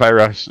go with Hi-Fi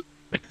Rush.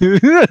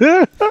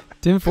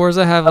 Didn't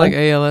Forza have like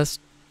ALS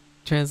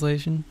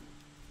translation?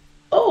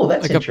 Oh,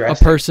 that's Like a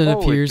interesting. person Oh,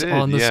 it appears did,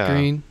 on the yeah.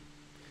 screen.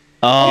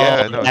 Oh,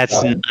 Yeah, no, that's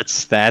it's-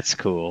 nuts. That's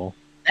cool.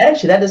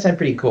 Actually, that does sound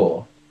pretty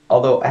cool.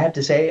 Although I have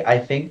to say, I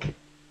think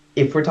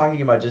if we're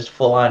talking about just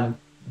full-on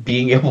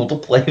being able to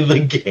play the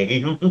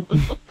game,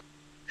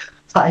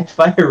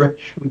 Hi-Fi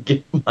Rush would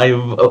get my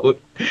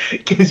vote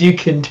because you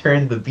can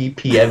turn the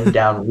BPM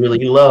down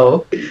really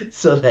low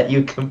so that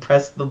you can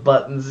press the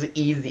buttons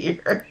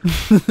easier.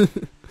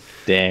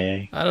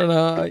 Dang. I don't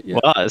know. Yeah.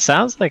 Well, it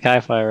sounds like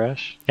Hi-Fi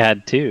Rush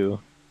had two.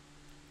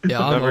 Yeah,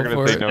 I'm I'm never all gonna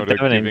for say it. no to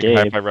Devin and giving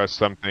Gabe. Hi-Fi Rush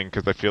something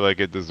because I feel like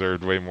it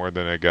deserved way more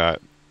than it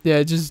got.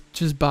 Yeah, just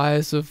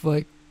bias of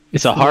like.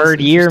 It's a the most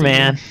hard year,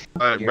 interesting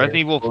man. game. Resident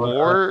Evil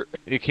 4,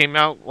 it came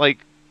out like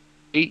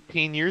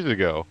 18 years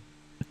ago.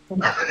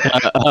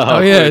 Oh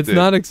yeah, it it's did.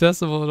 not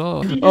accessible at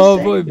all. You just Oh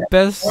say boy, that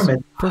best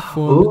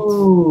performance.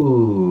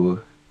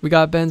 Ooh. We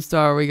got Ben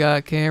Starr, we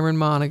got Cameron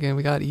Monaghan,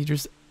 we got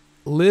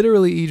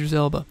literally Idris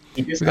Elba.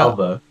 Idris We got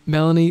Elba.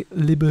 Melanie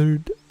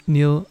Liburd,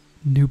 Neil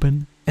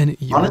Newben, and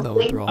Yuri Honestly,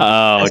 Lowenthal.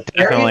 Oh, Asterion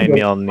definitely was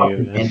Neil fucking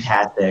Newman.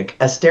 Fantastic.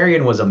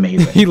 Asterion was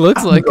amazing. He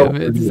looks like Go him.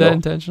 for Is Neil. that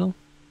intentional?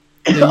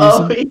 They use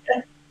Oh, him?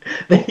 yeah.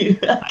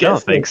 I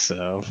don't think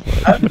so.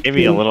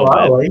 Maybe a little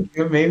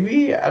bit.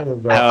 Maybe I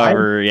don't know.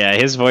 However, yeah,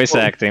 his voice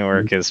acting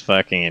work is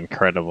fucking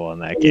incredible in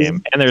that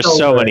game. And there's so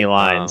so good. many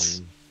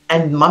lines.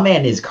 And my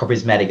man is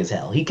charismatic as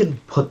hell. He can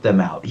put them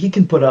out. He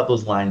can put out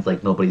those lines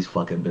like nobody's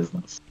fucking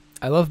business.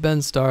 I love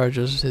Ben Starr,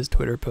 just his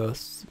Twitter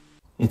posts.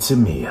 It's a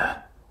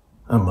Mia.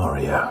 A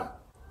Mario.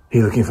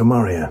 You looking for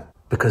Mario?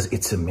 Because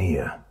it's a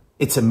Mia.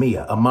 It's a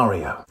Mia, a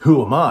Mario.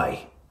 Who am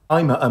I?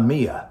 I'm a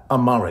Mia, a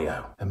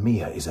Mario. A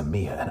Mia is a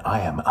Mia, and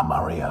I am a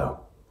Mario.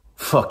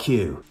 Fuck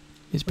you.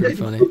 He's pretty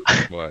funny.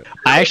 What?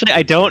 I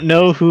don't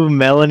know who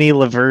Melanie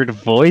Laverde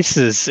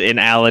voices in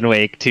Alan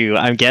Wake 2.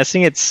 I'm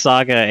guessing it's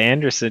Saga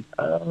Anderson.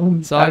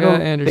 Saga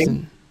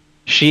Anderson.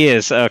 She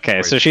is.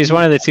 Okay, so she's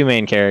one of the two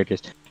main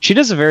characters. She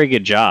does a very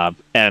good job,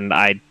 and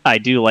I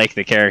do like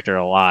the character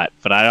a lot,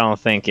 but I don't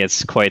think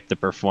it's quite the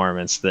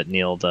performance that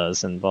Neil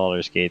does in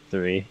Baldur's Gate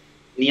 3.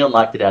 Neil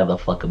knocked it out of the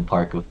fucking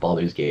park with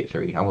Baldur's Gate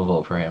 3. I'm gonna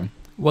vote for him.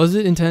 Was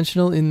it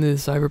intentional in the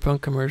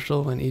Cyberpunk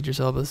commercial when Idris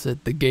Elba said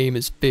the game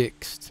is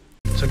fixed?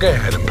 So go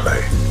ahead and play.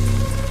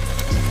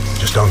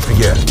 Just don't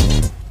forget,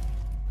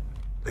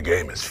 the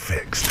game is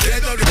fixed.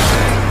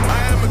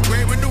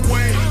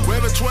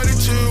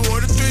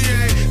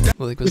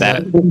 Well, like, was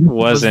That that was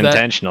was that-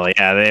 intentional.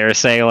 Yeah, they were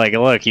saying like,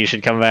 "Look, you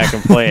should come back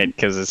and play it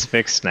because it's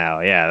fixed now."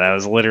 Yeah, that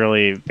was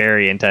literally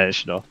very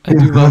intentional. I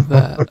do love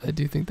that. I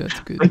do think that's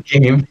The good.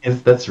 game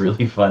is that's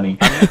really funny.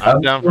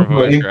 I'm down for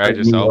voting for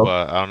Idris Neil.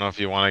 Elba. I don't know if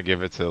you want to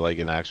give it to like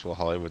an actual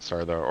Hollywood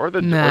star though, or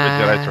the Nah.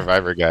 Jedi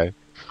Survivor guy.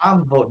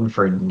 I'm voting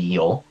for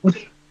Neil.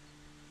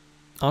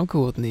 I'm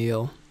cool with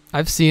Neil.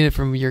 I've seen it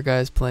from your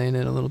guys playing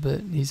it a little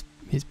bit. He's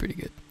pretty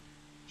good.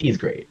 He's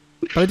great.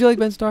 But I do like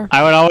Ben Starr.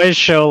 I would always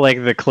show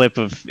like the clip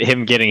of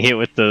him getting hit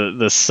with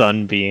the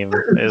sunbeam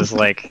is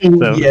like Yeah.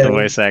 the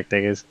voice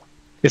acting is.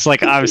 It's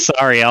like, I'm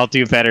sorry, I'll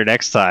do better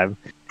next time.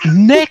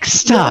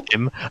 Next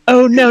time?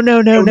 Oh no.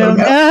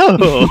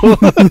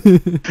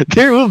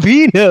 There will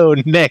be no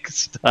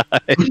next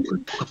time.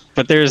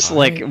 But there's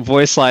like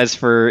voice lines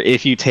for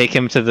if you take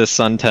him to the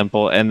Sun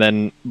Temple and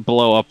then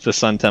blow up the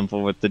Sun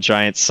Temple with the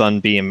giant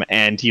sunbeam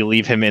and you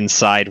leave him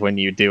inside when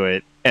you do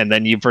it and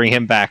then you bring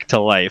him back to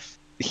life.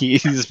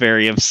 He's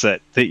very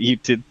upset that you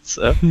did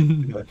so.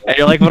 And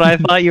you're like, but I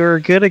thought you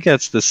were good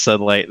against the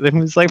sunlight. Then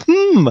he's like,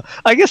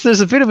 I guess there's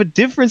a bit of a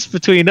difference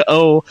between,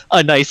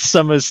 a nice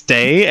summer's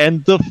day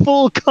and the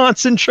full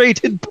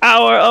concentrated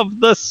power of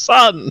the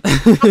sun.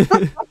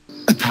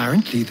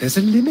 Apparently, there's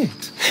a limit.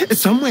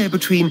 Somewhere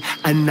between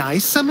a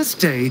nice summer's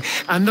day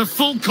and the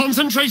full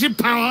concentrated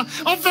power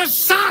of the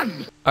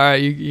sun! All right,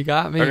 you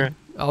got me. Okay.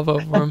 I'll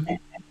vote for him.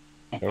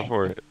 Go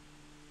for it.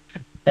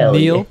 Hell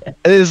Neil. yeah.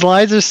 His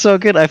lines are so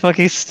good, I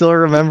fucking still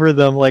remember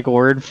them like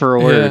word for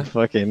word, Yeah.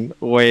 fucking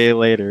way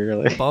later.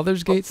 Like,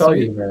 Baldur's Gate tell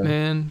you, sweet, man.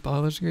 man.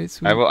 Baldur's Gate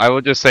sweet. I will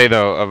just say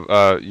though,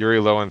 of Yuri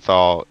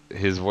Lowenthal,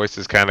 his voice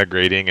is kind of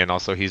grating, and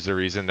also he's the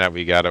reason that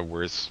we got a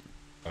worse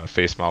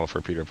face model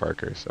for Peter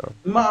Parker. So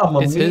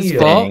Mamma It's mia. his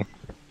fault.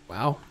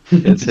 Wow.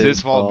 it's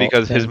his fault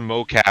because his yeah.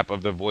 mocap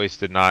of the voice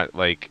did not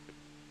like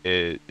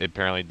it.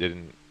 Apparently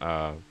didn't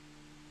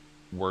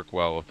work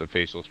well with the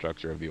facial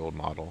structure of the old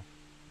model.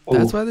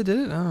 That's why they did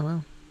it. Oh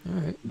wow.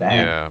 All right.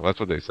 Damn. Yeah, that's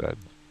what they said.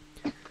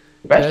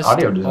 Best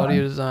audio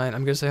design.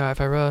 I'm gonna say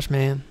Hi-Fi Rush,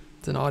 man.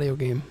 It's an audio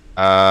game.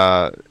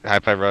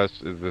 Hi-Fi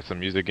Rush is this a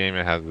music game?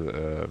 It has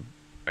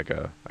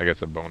I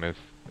guess a bonus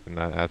in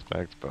that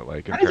aspect, but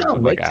like in How does terms of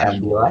Alan like Wake sound,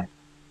 actual.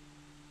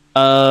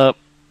 Eli?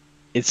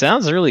 It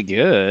sounds really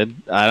good.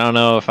 I don't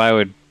know if I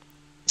would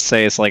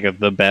say it's like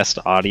the best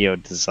audio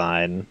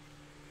design.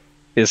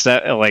 Is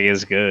that like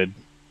is good?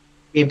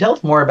 Gabe, tell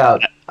us more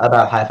about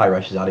Hi-Fi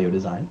Rush's audio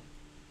design.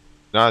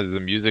 No, the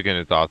music in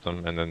it's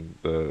awesome, and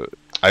then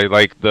I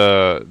like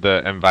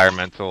the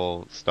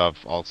environmental stuff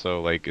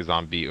also like is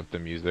on beat with the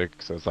music,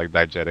 so it's like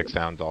diegetic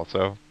sounds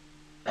also.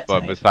 That's But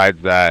nice.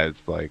 besides that,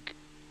 it's like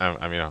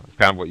I mean, it's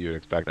kind of what you would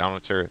expect.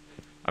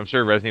 I'm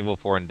sure Resident Evil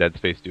 4 and Dead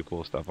Space do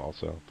cool stuff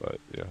also, but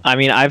yeah. I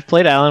mean, I've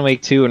played Alan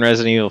Wake 2 and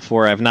Resident Evil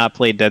 4. I've not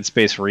played Dead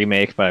Space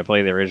Remake, but I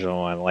played the original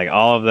one. Like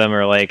all of them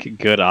are like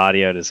good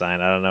audio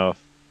design. I don't know if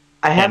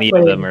I have any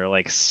played, of them are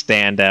like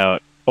standout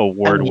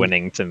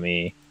award-winning to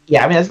me.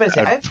 Yeah, I mean, I was about to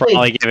say, I'd I've played.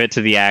 probably give it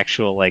to the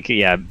actual like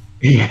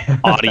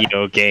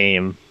audio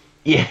game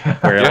Yeah.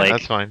 where Yeah, like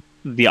that's fine.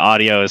 the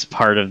audio is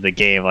part of the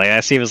game. Like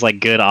I see it was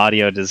like good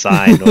audio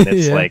design when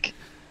it's Yeah. like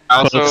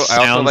I both also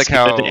sounds like good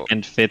how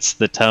and fits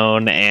the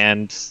tone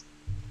and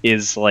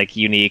is like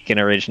unique and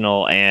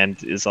original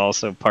and is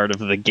also part of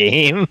the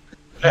game.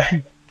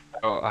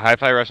 Oh,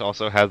 Hi-Fi Rush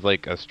also has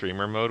like a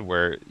streamer mode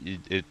where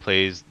it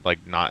plays like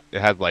not. It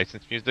has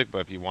licensed music, but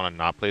if you want to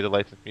not play the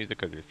licensed music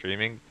because you're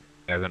streaming,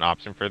 there's an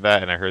option for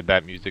that. And I heard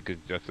that music is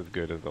just as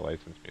good as the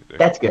licensed music.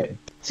 That's good.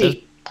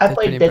 See, I that's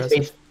played pretty Dead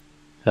impressive. Space.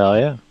 Hell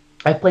yeah.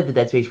 I played the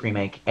Dead Space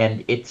remake,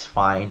 and it's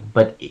fine,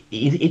 but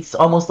it's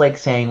almost like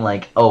saying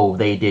like, oh,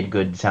 they did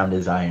good sound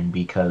design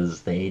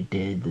because they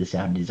did the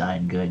sound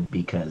design good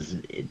because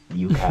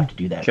you have to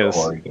do that for 'Cause,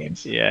 horror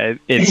games. Yeah,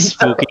 it's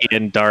spooky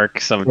and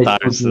dark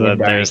sometimes. spooky and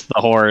dark. There's the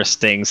horror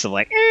stings of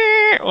like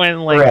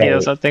when like you know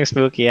Right. something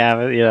spooky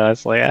happens. You know,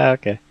 it's like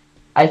okay.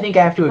 I think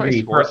I have to Surprised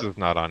agree. Forza's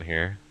not on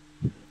here.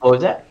 What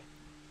was that?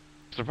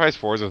 Surprised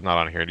Forza's not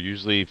on here.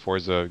 Usually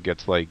Forza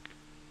gets like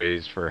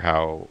praised for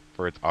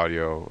its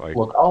audio. Like,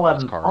 Look, all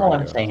its car I'm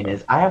audio, saying so.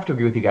 is I have to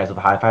agree with you guys with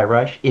Hi-Fi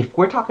Rush. If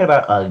we're talking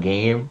about a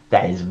game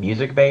that is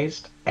music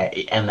based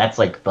and that's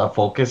like the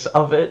focus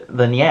of it,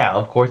 then yeah,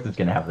 of course it's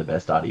gonna have the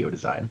best audio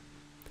design.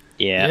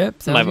 Yeah,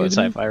 Yep, sounds my good vote's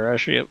to me. Hi-Fi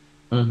Rush. Yep.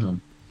 Mm-hmm.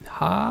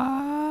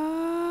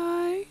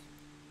 Hi.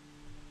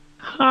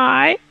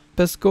 Hi.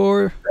 Best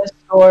score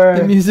Or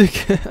in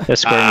music.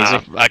 Best score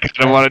music. I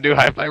kind of want to do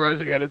Hi-Fi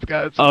Rush again. It's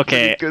got some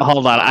Okay, pretty good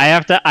hold on.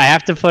 stuff. I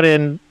have to put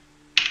in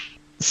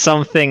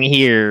something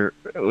here,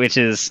 which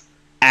is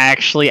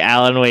actually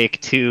Alan Wake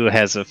 2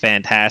 has a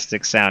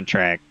fantastic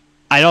soundtrack.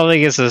 I don't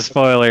think it's a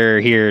spoiler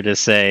here to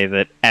say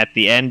that at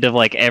the end of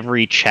like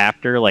every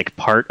chapter, like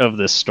part of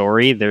the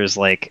story, there's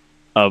like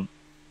a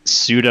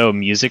pseudo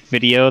music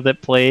video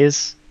that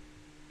plays.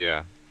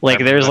 Yeah. Like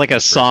I there's remember like that a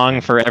first song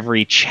game. for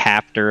every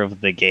chapter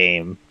of the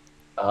game.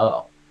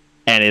 oh,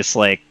 And it's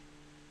like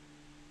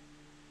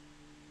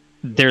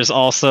there's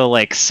also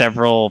like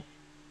several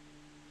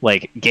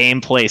like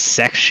gameplay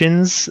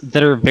sections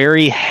that are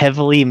very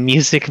heavily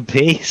music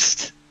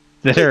based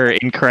that are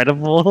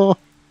incredible.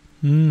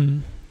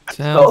 Sounds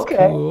Okay.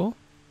 cool.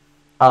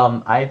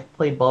 I've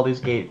played Baldur's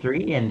Gate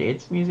 3 and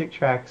its music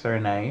tracks are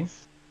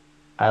nice.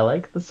 I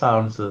like the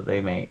sounds that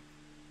they make.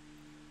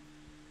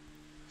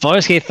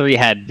 Baldur's Gate 3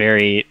 had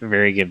very,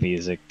 very good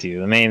music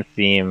too. The main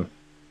theme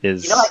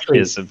is You know, actually-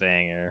 is a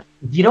banger.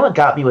 You know what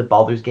got me with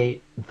Baldur's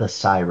Gate? The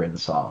Siren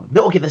song.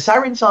 Okay, the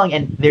Siren song,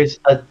 and there's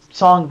a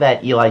song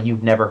that, Eli,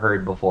 you've never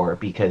heard before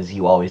because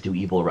you always do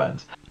evil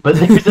runs. But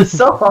there's a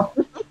song.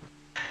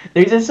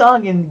 There's a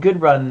song in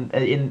Good Run,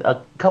 in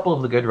a couple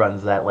of the Good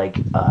Runs that, like,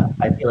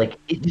 I feel like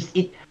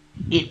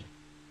it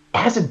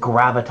has a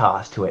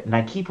gravitas to it, and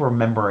I keep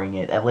remembering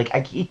it.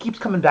 It keeps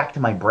coming back to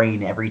my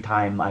brain every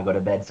time I go to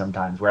bed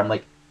sometimes, where I'm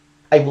like,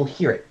 I will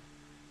hear it.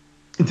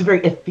 It's a very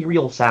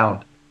ethereal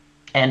sound,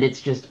 and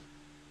it's just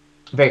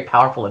very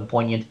powerful and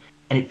poignant,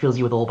 and it fills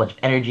you with a whole bunch of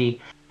energy,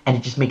 and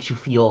it just makes you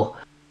feel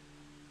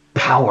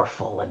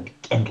powerful and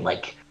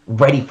like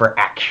ready for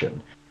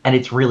action, and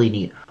it's really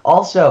neat.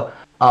 Also,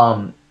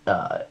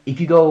 if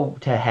you go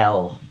to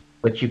hell,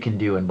 which you can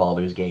do in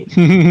Baldur's Gate,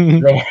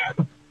 they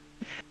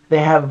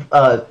have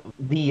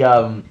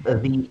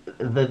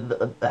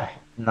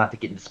not to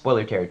get into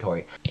spoiler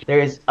territory. There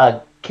is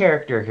a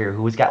character here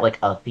who's got like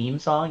a theme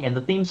song, and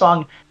the theme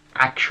song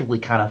actually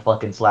kind of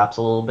fucking slaps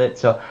a little bit.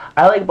 So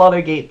I like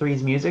Baldur's Gate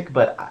 3's music,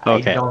 but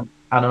Okay.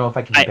 I don't know if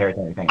I can compare it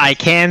to anything. I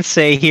can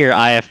say here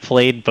I have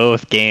played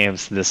both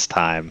games this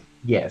time.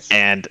 Yes.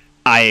 And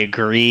I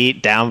agree,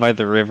 Down by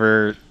the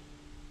River,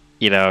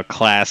 you know,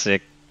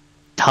 classic.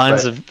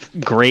 Tons Right.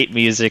 of great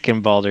music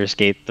in Baldur's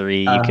Gate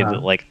 3. You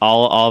could like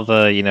all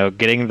the, you know,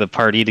 getting the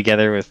party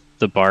together with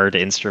the bard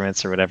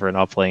instruments or whatever and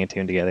all playing a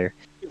tune together.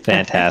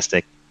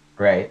 Fantastic.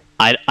 Right.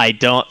 I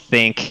don't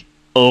think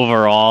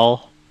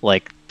overall,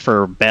 like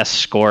for best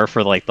score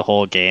for like the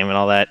whole game and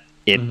all that,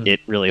 it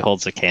really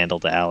holds a candle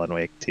to Alan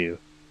Wake 2.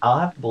 I'll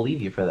have to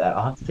believe you for that.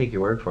 I'll have to take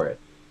your word for it.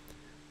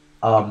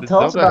 Does Tell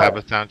us Zelda about have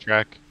a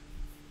soundtrack?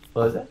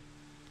 what was it?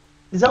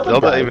 Does Zelda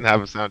Zelda does. even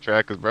have a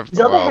soundtrack? Because Breath of the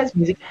Zelda Wild. has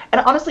music, and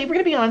honestly, if we're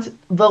gonna be honest,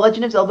 The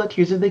Legend of Zelda: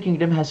 Tears of the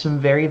Kingdom has some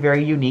very,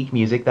 very unique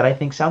music that I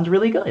think sounds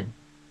really good.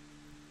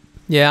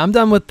 Yeah, I'm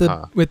done with the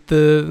Huh.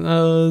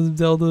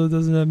 Zelda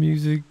doesn't have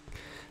music.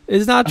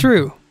 It's not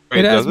true. Wait,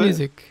 it has does it?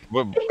 music.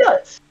 What, It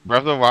does. Breath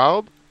of the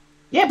Wild?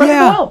 Yeah, Breath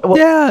Yeah, of the Wild.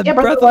 Well, yeah,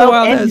 Breath of the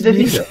Wild and has Ziziza.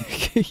 music.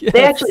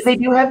 Yes. They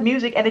do have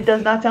music, and it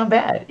does not sound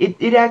bad.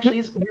 It actually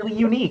is really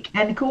unique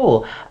and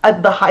cool.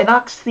 The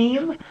Hinox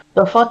theme,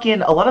 a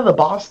lot of the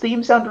boss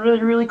themes sound really,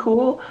 really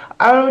cool.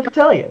 I don't know what to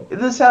tell you. The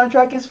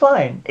soundtrack is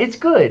fine. It's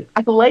good.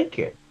 I like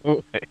it.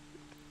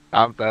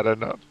 I'm bad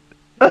enough.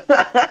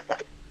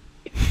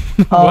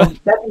 What?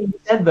 That being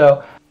said,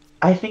 though,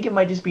 I think it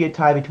might just be a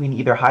tie between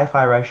either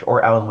Hi-Fi Rush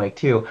or Alan Wake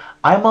 2.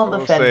 I'm on I the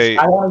will fence. say-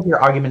 I want to hear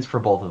arguments for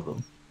both of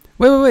them.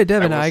 Wait,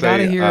 Devin. I will I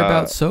gotta say, hear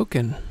about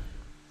Soken.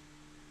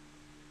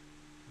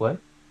 What?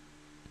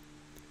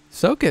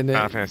 Soken.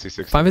 Final Fantasy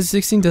 16. Final Fantasy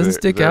 16 doesn't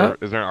stick out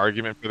Is there an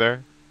argument for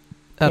there?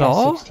 at Yeah,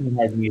 all. 16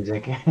 has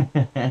music.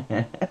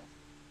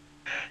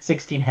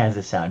 16 has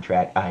a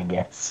soundtrack, I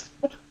guess.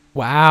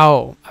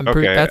 Wow,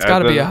 that's got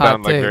to be a hot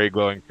sound like take. very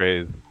glowing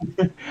praise.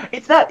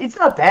 It's not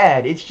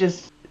bad. It's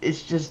just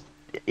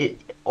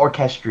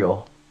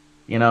orchestral.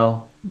 you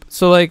know?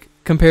 So, like,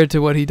 compared to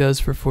what he does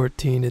for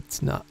 14,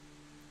 it's not.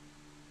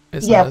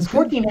 It's Yeah, not as good.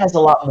 14 has a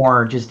lot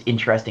more just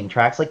interesting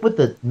tracks, like with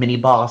the mini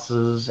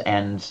bosses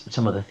and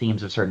some of the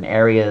themes of certain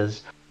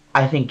areas.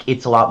 I think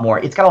it's got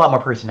a lot more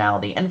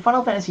personality. And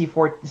Final Fantasy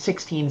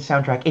 16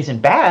 soundtrack isn't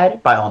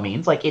bad by all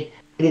means. Like it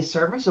is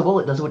serviceable.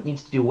 It does what it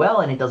needs to do well,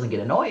 and it doesn't get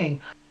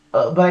annoying.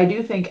 But I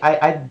do think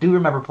I do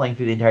remember playing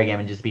through the entire game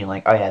and just being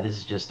like, oh yeah, this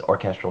is just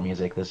orchestral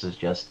music. This is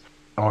just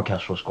an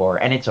orchestral score,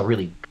 and it's a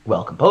really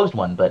well composed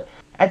one. But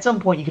at some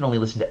point, you can only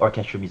listen to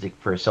orchestral music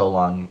for so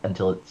long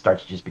until it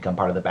starts to just become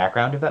part of the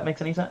background. If that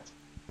makes any sense.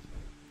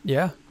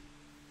 Yeah.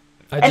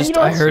 And,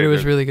 I heard it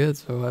was really good,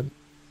 so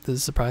this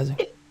is surprising.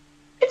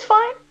 It's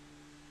fine.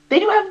 They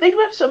do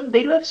have some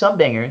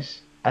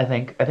bangers. I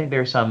think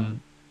there are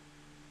some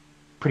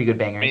pretty good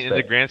bangers. I mean, in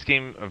the grand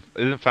scheme of,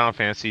 isn't Final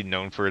Fantasy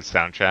known for its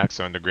soundtrack?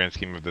 So in the grand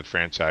scheme of the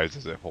franchise,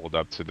 does it hold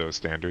up to those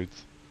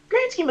standards?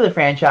 Grand scheme of the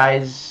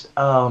franchise,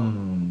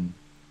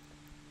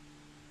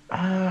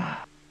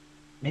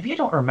 maybe I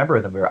don't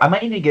remember them. I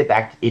might need to get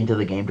back into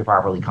the game to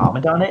properly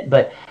comment on it.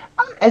 But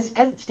as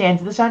it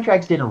stands, the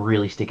soundtracks didn't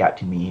really stick out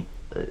to me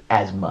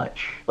as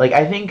much. Like,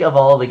 I think of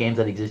all the games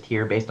that exist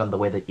here, based on the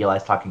way that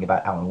Eli's talking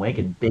about Alan Wake,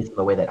 and based on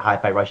the way that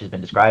Hi-Fi Rush has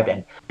been described,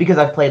 and because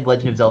I've played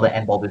Legend of Zelda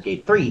and Baldur's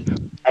Gate 3,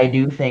 I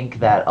do think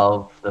that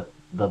of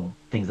the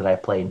things that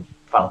I've played,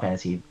 Final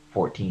Fantasy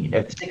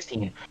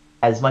 16,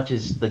 as much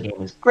as the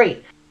game is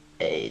great,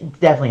 it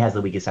definitely has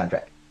the weakest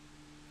soundtrack.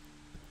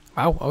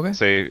 Wow, okay.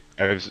 Say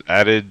I've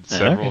added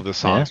several of the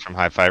songs from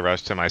Hi-Fi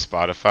Rush to my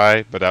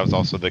Spotify, but that was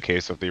also the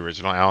case with the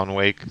original Alan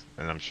Wake,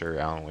 and I'm sure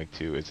Alan Wake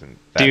 2 isn't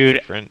that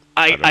different.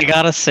 I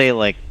gotta say,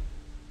 like,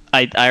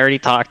 I already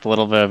talked a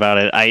little bit about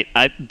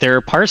it. There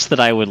are parts that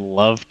I would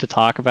love to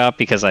talk about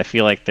because I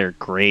feel like they're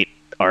great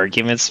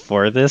arguments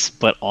for this,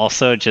 but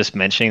also just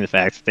mentioning the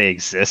fact that they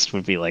exist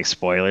would be like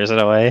spoilers in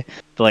a way.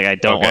 But like, I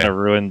don't want to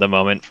ruin the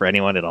moment for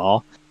anyone at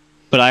all.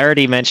 But I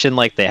already mentioned,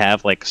 like, they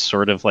have like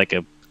sort of like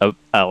a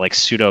like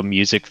pseudo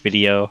music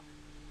video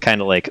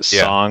kind of like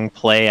song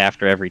play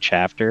after every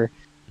chapter,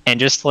 and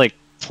just to, like,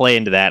 play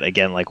into that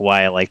again, like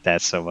why I like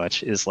that so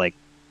much is like,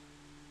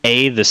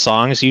 the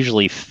songs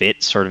usually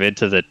fit sort of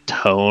into the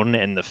tone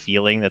and the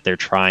feeling that they're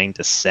trying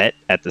to set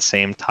at the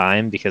same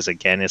time, because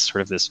again, it's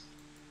sort of this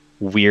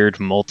weird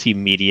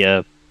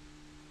multimedia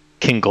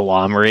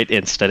conglomerate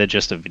instead of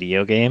just a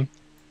video game.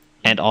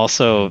 And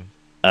also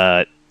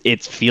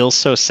it feels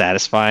so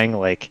satisfying,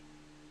 like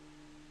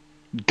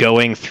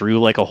going through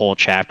like a whole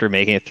chapter,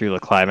 making it through the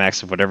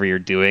climax of whatever you're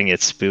doing.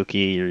 It's spooky,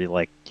 you're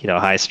like, you know,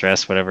 high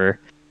stress, whatever.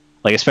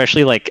 Like,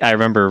 especially like, I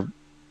remember,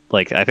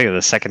 like, I think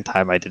the second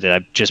time I did it,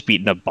 I've just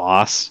beaten a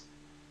boss,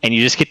 and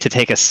you just get to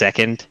take a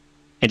second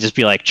and just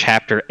be like,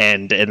 chapter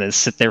end, and then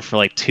sit there for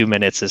like 2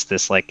 minutes as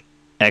this like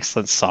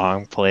excellent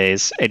song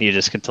plays, and you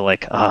just get to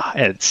like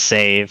and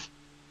save,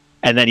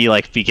 and then you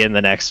like begin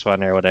the next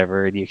one or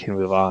whatever, and you can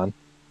move on.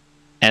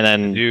 And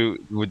then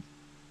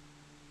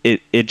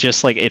it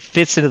just like, it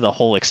fits into the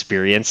whole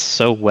experience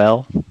so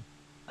well,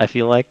 I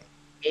feel like.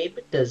 Gabe,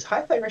 does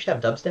Hi-Fi Rush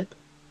have dubstep?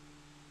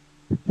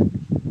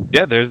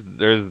 Yeah, there's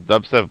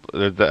dubstep.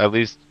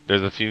 There's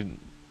there's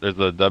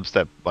a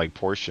dubstep like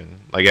portion.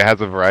 Like, it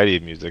has a variety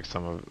of music.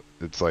 Some of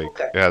it's like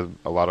it has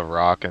a lot of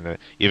rock, and it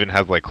even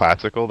has like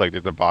classical. Like,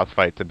 there's a boss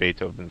fight to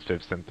Beethoven's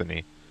Fifth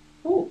Symphony.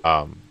 Ooh.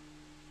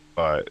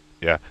 But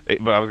yeah,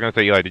 but I was gonna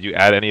say, Eli, did you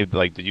add any of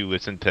did you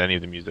listen to any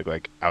of the music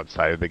like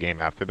outside of the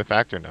game after the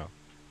fact, or no?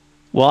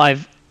 Well,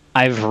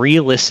 I've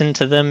re-listened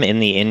to them in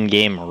the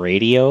in-game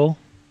radio,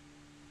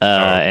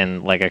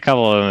 and like a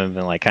couple of them have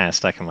been like kind of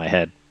stuck in my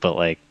head. But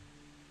like,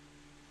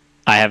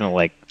 I haven't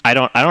like, I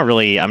don't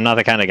really, I'm not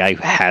the kind of guy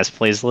who has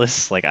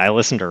playlists. Like, I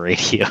listen to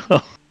radio.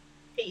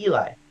 Hey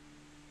Eli,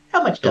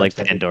 how much like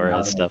dubstep Pandora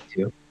and stuff.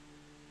 To?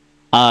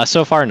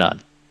 So far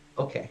none.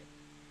 Okay.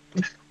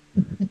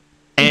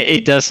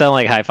 It does sound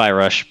like Hi-Fi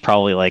Rush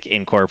probably like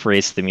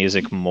incorporates the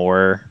music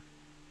more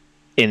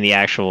in the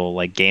actual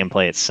like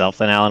gameplay itself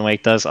than Alan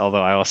Wake does,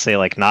 although I will say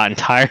like not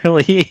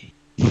entirely.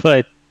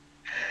 But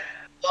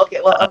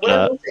okay, well, what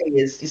I will say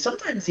is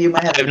sometimes you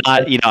might have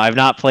I've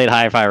not played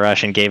Hi-Fi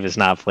Rush, and Gabe has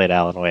not played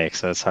Alan Wake,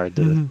 so it's hard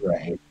to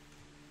right.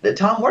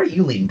 Tom, what are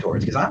you leaning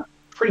towards? Because I'm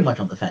pretty much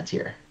on the fence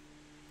here.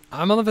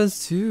 I'm on the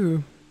fence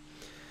too.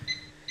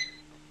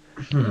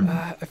 I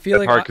feel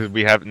That's like hard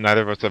because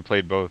neither of us have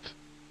played both.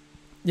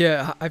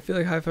 Yeah, I feel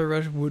like Hi-Fi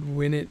Rush would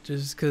win it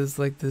just because,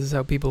 like, this is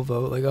how people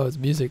vote. Like, oh, it's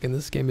music, and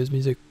this game is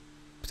music,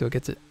 so it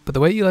gets it. But the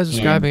way Eli's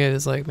describing it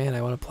is like, man,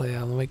 I want to play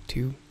Alan Wake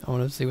 2. I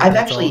want to see what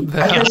that's all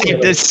about.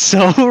 I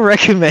so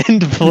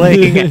recommend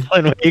playing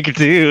Alan Wake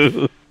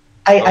 2.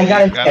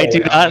 I do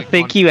not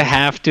think you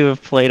have to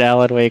have played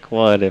Alan Wake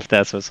 1 if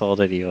that's what's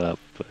holding you up.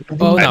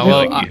 Oh, no,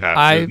 well,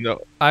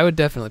 I would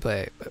definitely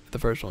play the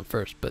first one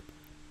first, but...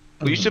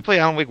 Well, you should play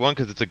Alan Wake 1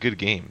 because it's a good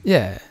game.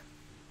 Yeah.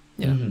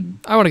 Yeah.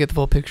 I want to get the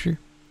full picture.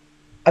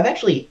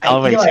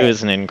 Alan Wake 2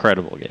 is an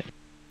incredible game.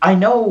 I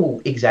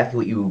know exactly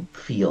what you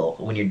feel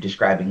when you're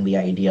describing the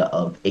idea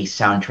of a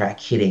soundtrack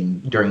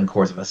hitting during the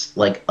course of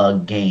a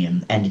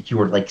game, and you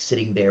were like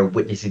sitting there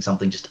witnessing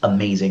something just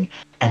amazing.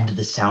 and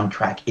the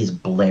soundtrack is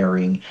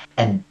blaring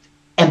and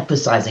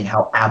emphasizing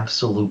how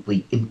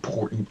absolutely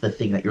important the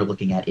thing that you're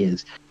looking at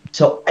is.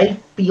 So I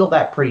feel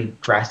that pretty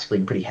drastically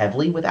and pretty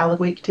heavily with Alan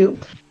Wake 2.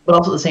 But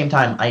also at the same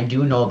time, I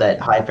do know that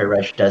Hi-Fi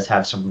Rush does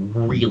have some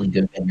really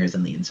good bangers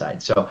on the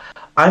inside. So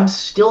I'm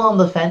still on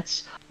the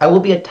fence. I will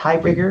be a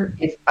tiebreaker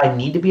if I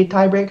need to be a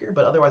tiebreaker,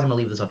 but otherwise I'm going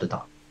to leave this up to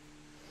Tom.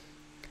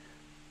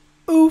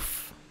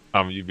 Oof.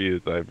 You be the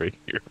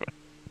tiebreaker.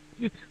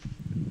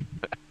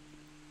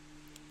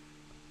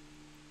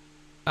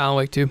 Alan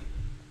Wake 2.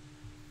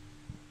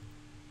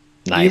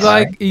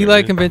 Nice.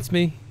 Eli convinced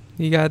me.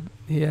 He had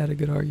a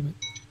good argument.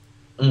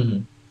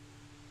 Mm-hmm.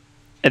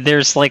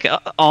 There's like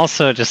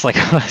also just like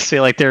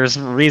honestly, like there's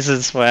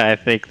reasons why I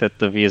think that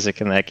the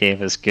music in that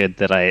game is good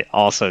that I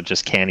also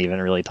just can't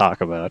even really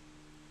talk about.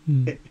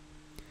 Mm.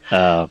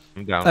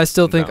 I'm down. I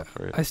still think if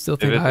it's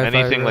Hi-Fi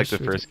anything like Rush the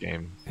first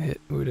game.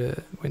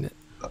 would win it.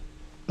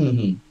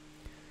 Mm-hmm.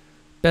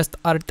 Best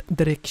art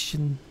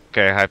direction.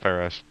 Okay, Hi-Fi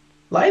Rush.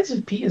 Lions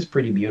of P is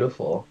pretty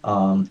beautiful.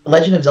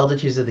 Legend of Zelda: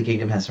 Tears of the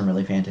Kingdom has some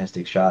really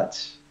fantastic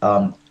shots.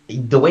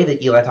 The way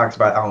that Eli talks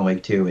about Alan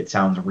Wake 2, it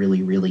sounds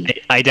really, really.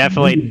 I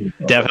definitely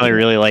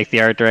really like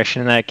the art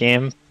direction in that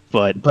game,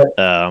 but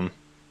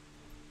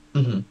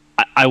mm-hmm.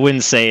 I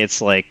wouldn't say it's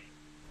like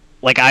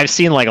I've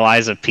seen like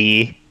Lies of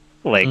P,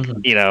 like Mm-hmm.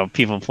 you know,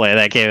 people play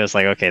that game. It's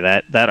like, okay,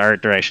 that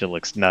art direction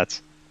looks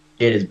nuts.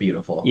 It is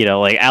beautiful. You know,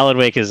 like Alan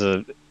Wake is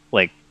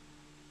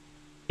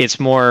it's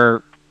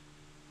more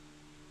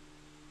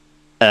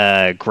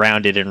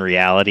grounded in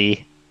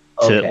reality.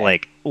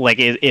 To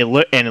Okay. it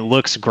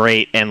looks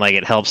great, and like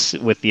it helps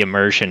with the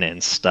immersion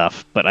and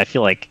stuff. But I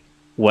feel like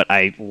what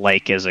I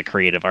like as a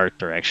creative art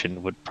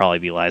direction would probably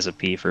be Lies of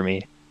P for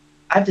me.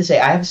 I have to say,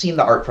 I have seen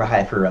the art for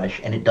Hi-Fi Rush,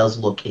 and it does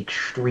look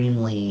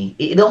extremely.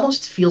 It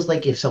almost feels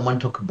like if someone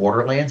took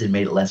Borderlands and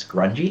made it less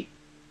grungy,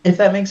 if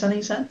that makes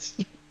any sense.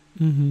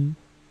 Mm-hmm.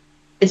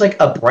 It's like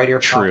a brighter,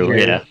 True,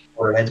 poppier yeah.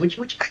 Borderlands,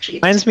 which actually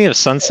Reminds me of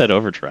Sunset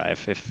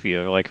Overdrive, if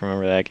you like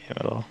remember that game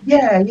at all.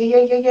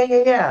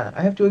 Yeah.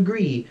 I have to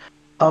agree.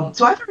 So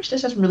Hi-Fi Rush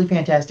does have some really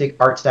fantastic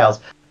art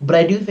styles, but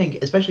I do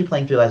think, especially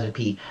playing through Lies of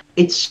P,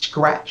 it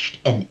scratched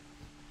an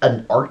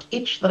art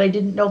itch that I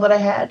didn't know that I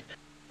had.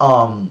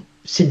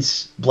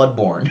 Since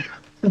Bloodborne.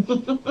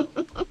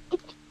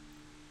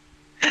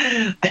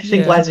 I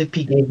think Lies of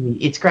P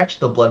it scratched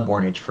the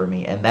Bloodborne itch for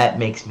me, and that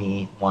makes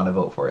me want to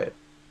vote for it.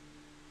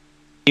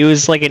 It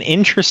was like an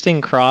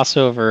interesting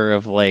crossover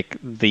of like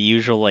the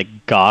usual like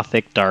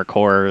gothic dark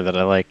horror that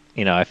I like,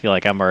 you know, I feel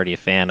like I'm already a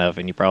fan of,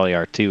 and you probably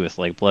are too with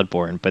like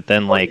Bloodborne, but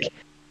then like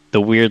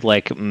the weird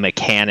like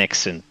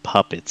mechanics and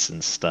puppets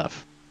and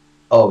stuff.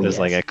 Oh, There's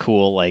like a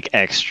cool like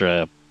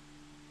extra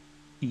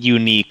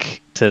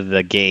unique to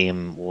the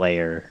game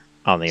layer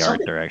on the art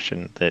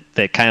direction that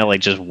kind of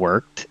like just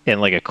worked in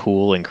like a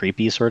cool and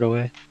creepy sort of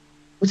way.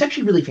 What's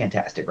actually really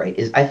fantastic, right,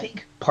 is I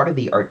think part of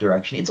the art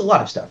direction, it's a lot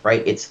of stuff,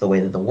 right? It's the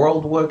way that the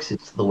world works,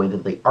 it's the way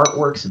that the art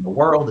works in the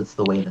world, it's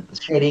the way that the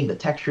shading, the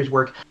textures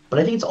work, but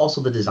I think it's also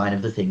the design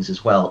of the things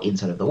as well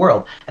inside of the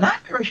world. And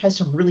Hi-Fi Rush has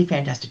some really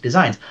fantastic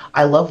designs.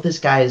 I love this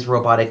guy's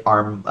robotic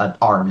arm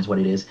is what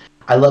it is.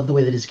 I love the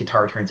way that his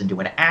guitar turns into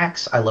an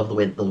axe. I love the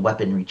way that the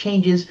weaponry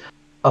changes.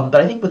 But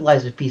I think with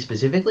Lies of P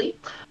specifically,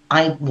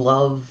 I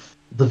love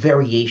the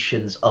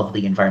variations of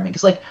the environment.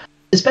 Because, like,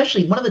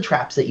 especially one of the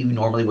traps that you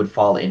normally would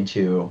fall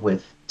into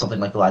with something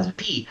like the Lies of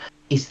P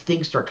is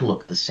things start to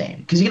look the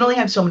same. Because you can only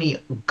have so many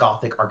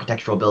gothic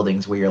architectural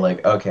buildings where you're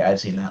like, okay, I've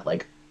seen that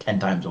like 10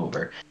 times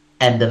over.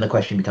 And then the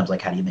question becomes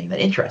like, how do you make that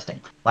interesting?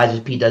 Lies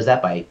of P does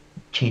that by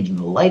changing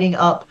the lighting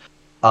up.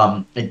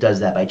 It does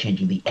that by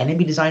changing the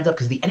enemy designs up,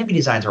 because the enemy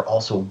designs are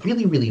also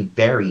really, really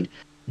varied,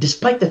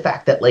 despite the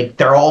fact that like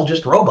they're all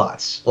just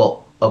robots.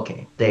 Well,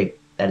 okay, that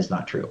is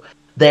not true.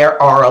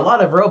 There are a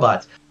lot of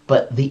robots,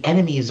 but the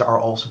enemies are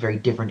also very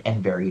different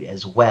and varied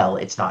as well.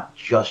 It's not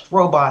just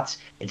robots.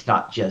 It's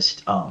not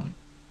just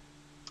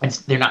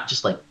they're not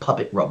just like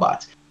puppet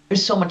robots.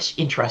 There's so much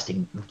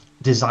interesting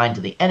design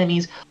to the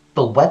enemies.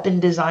 The weapon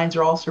designs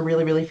are also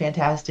really, really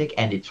fantastic,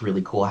 and it's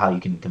really cool how you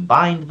can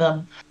combine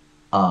them.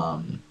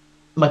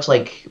 Much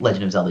like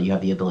Legend of Zelda, you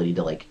have the ability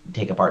to like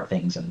take apart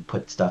things and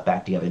put stuff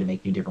back together to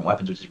make new different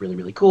weapons, which is really,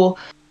 really cool.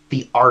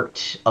 The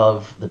art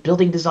of the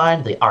building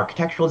design, the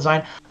architectural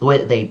design, the way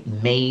that they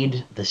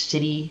made the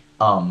city,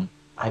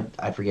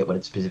 I forget what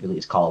it specifically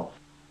is called.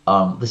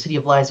 The city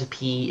of Lies of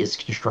P is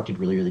constructed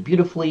really, really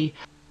beautifully.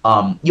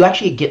 You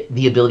actually get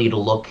the ability to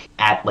look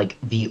at like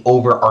the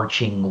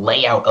overarching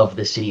layout of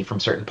the city from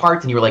certain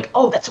parts, and you're like,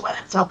 oh, that's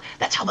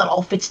how that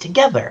all fits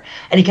together.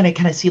 And you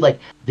kind of see like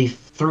the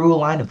through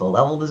line of the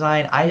level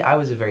design. I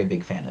was a very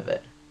big fan of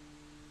it.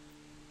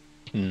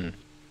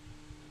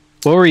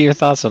 What were your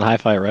thoughts on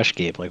Hi-Fi Rush,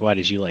 Gabe? Like, why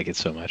did you like it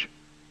so much?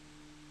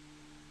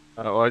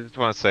 Well, I just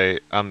want to say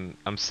I'm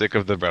sick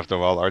of the Breath of the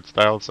Wild art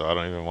style, so I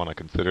don't even want to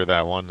consider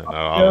that one. And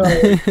I don't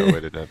think I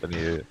would have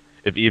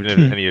if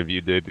any of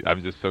you did.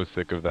 I'm just so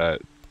sick of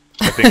that.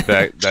 I think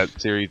that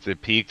series,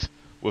 it peaked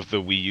with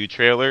the Wii U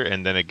trailer,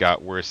 and then it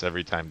got worse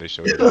every time they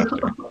showed it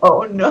after.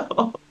 Oh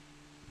no!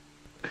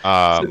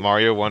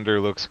 Mario Wonder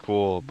looks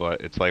cool,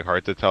 but it's like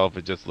hard to tell if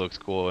it just looks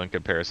cool in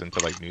comparison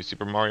to like New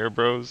Super Mario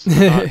Bros. Or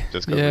not,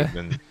 just because Yeah. we've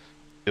been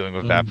dealing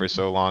with that for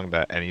so long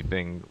that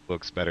anything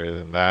looks better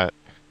than that.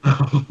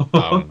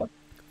 From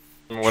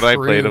what I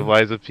played of True.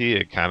 Lies of P,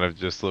 it kind of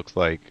just looks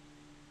like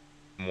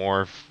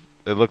more.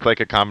 It looked like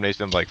a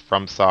combination of like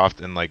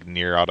FromSoft and like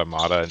Near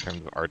Automata in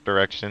terms of art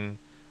direction,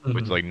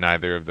 which like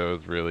neither of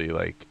those really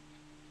like.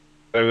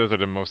 Those are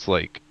the most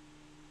like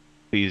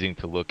pleasing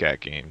to look at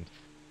games,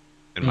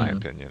 in my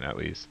opinion, at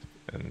least.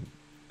 And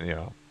you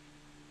know,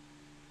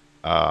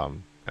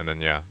 and then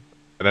yeah,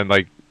 and then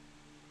like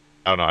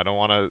I don't know. I don't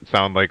want to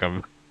sound like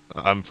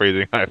I'm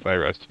praising Hi-Fi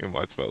Rush too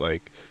much, but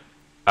like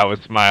I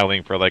was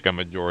smiling for like a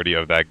majority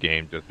of that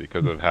game just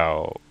because of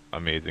how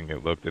amazing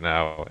it looked and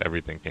how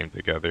everything came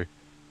together.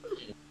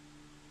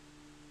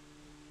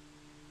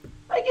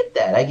 I get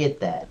that. I get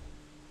that.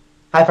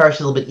 Hi-Fi Rush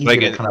is a little bit easier Like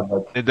to kind of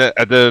like.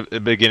 at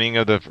the beginning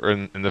of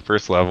in the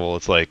first level,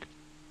 it's like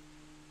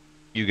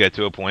you get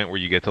to a point where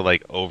you get to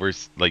like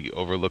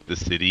overlook the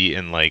city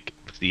and like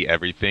see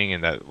everything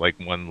in that like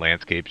one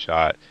landscape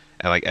shot,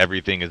 and like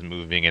everything is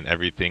moving and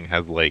everything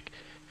has like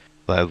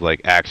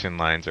action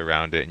lines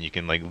around it, and you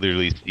can like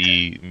literally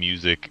see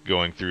music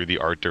going through the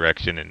art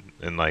direction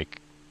and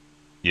like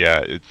yeah,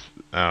 it's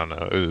I don't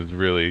know, it was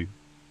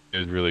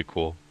really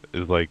cool.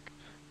 It's like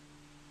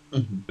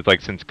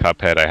since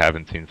Cuphead I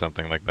haven't seen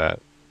something like that.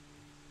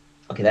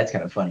 Okay, that's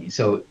kind of funny.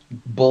 So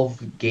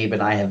both Gabe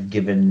and I have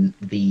given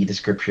the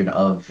description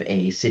of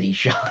a city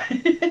shot.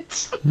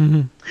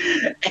 Mhm. Well,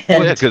 yeah,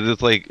 And because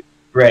it's like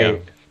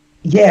right.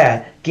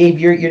 Yeah, Gabe,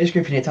 your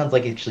description, it sounds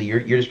like actually your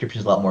description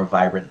is a lot more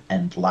vibrant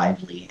and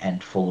lively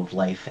and full of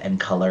life and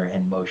color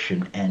and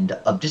motion and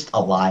just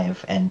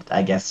alive. And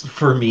I guess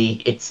for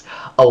me, it's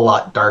a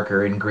lot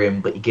darker and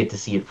grim, but you get to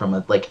see it from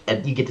a like,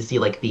 and you get to see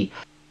like the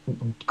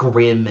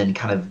grim and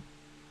kind of,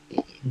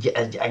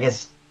 I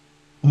guess,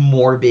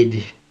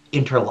 morbid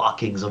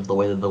interlockings of the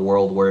way that the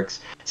world works.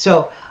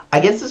 So I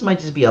guess this might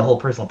just be a whole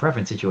personal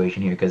preference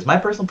situation here, because my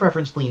personal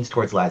preference leans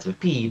towards Lies of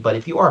P, but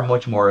if you are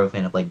much more of a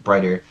fan of like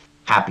brighter,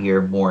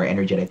 happier, more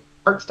energetic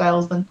art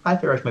styles, then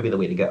Hi-Fi Rush might be the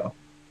way to go.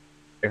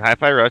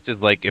 Hi-Fi Rush is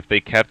like if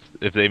the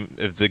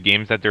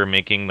games that they're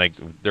making like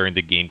during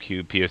the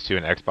GameCube, PS2,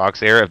 and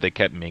Xbox era, if they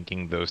kept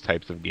making those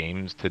types of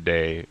games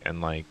today, and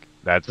like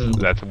that's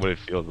what it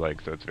feels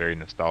like. So it's very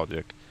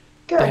nostalgic.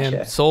 Gotcha.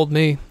 Damn, sold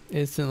me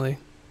instantly.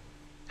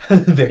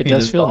 Very It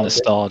does feel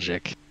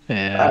nostalgic. nostalgic.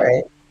 Yeah. All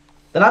right,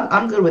 then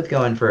I'm good with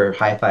going for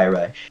Hi-Fi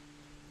Rush.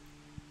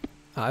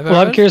 Well,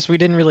 I'm curious. We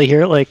didn't really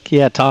hear it. Like,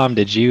 yeah, Tom,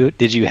 did you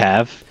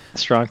have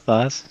strong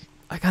thoughts?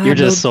 I kind You're of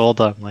just sold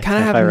on like kind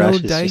of have Hi-Fi no Rush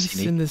is just dice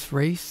unique. in this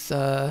race.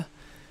 Have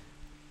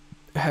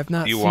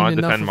not. Do you seen want to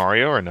enough defend of-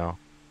 Mario or no?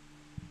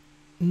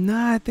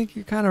 Nah, I think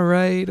you're kind of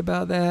right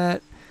about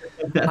that.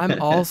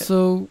 I'm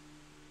also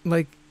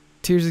like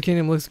Tears of the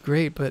Kingdom looks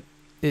great, but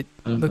it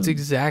looks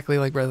exactly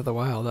like Breath of the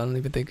Wild. I don't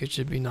even think it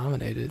should be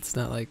nominated. It's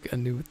not like a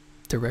new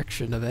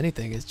direction of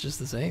anything. It's just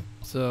the same.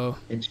 So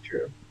It's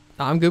true.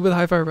 I'm good with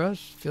Hi-Fi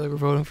Rush. I feel like we're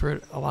voting for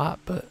it a lot,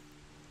 but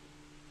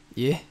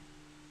yeah.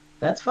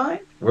 That's fine.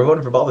 We're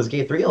voting for Baldur's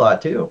Gate 3 a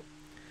lot too.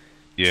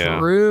 Yeah.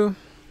 True.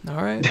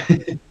 All right.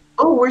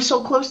 Oh, we're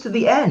so close to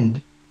the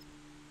end.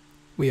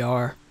 We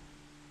are.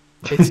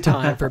 It's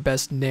time for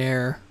Best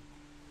Nair.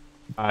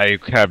 I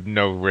have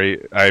no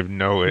rate. I have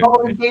no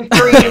Baldur's Gate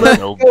 3, let's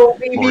no go,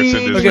 force in baby!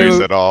 this Okay, race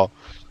well- at all.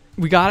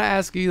 We gotta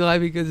ask Eli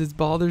because it's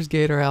Baldur's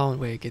Gate or Alan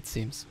Wake, it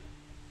seems.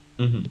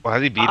 Well,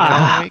 has he beaten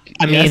Alan Wake?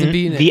 I He hasn't mean,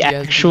 beaten it. the He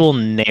hasn't actual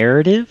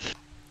narrative,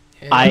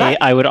 Yeah.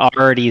 I would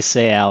already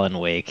say Alan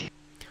Wake.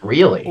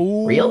 Really?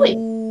 Really?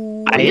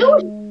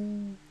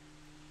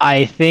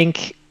 I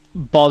think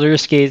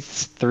Baldur's Gate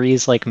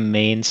 3's like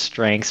main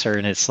strengths are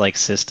in its like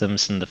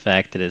systems and the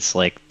fact that it's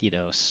like, you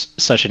know,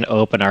 such an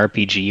open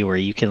RPG where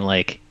you can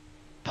like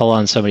pull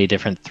on so many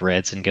different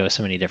threads and go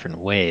so many different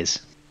ways.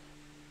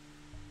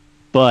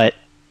 But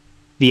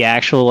the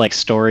actual like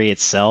story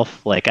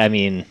itself, like I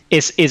mean,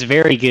 it's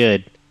very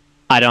good.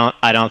 I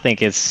don't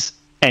think it's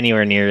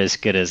anywhere near as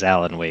good as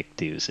Alan Wake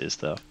 2's is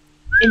though.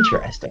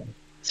 Interesting.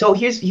 So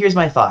here's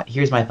my thought.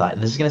 Here's my thought,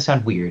 and this is gonna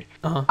sound weird.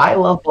 I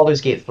love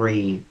Baldur's Gate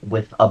 3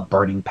 with a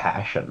burning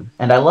passion,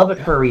 and I love it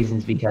for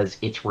reasons because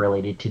it's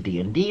related to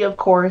D&D, of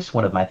course,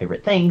 one of my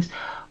favorite things.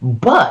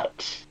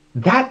 But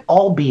that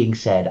all being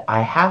said,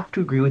 I have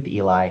to agree with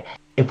Eli.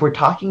 If we're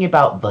talking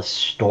about the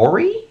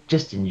story,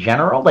 just in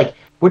general, like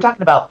we're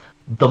talking about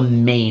the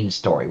main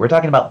story, we're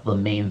talking about the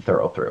main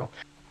thorough.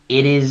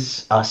 It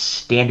is a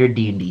standard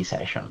D&D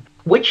session,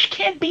 which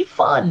can be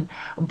fun,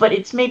 but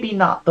it's maybe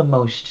not the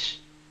most.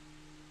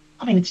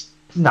 I mean, it's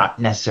not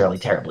necessarily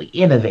terribly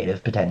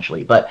innovative,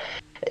 potentially, but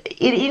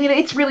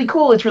it's really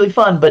cool. It's really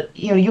fun. But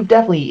you know, you've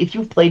definitely, if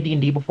you've played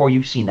D&D before,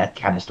 you've seen that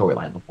kind of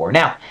storyline before.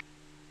 Now,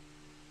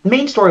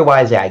 main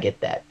story-wise, yeah, I get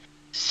that.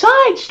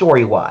 Side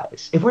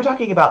story-wise, if we're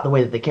talking about the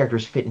way that the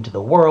characters fit into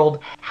the world,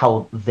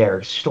 how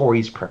their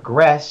stories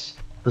progress,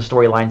 the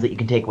storylines that you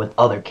can take with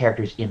other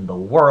characters in the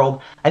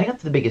world. I think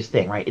that's the biggest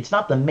thing, right? It's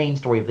not the main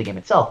story of the game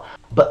itself,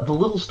 but the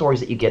little stories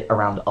that you get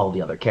around all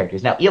the other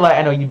characters. Now, Eli,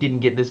 I know you didn't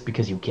get this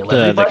because you kill The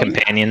everybody.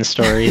 companion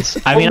stories.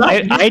 I Well, mean,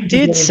 not just I the did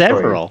companion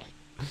several.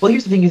 stories. Well,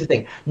 here's the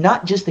thing.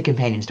 Not just the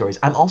companion stories.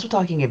 I'm also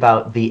talking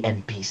about the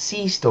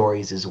NPC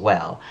stories as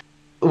well.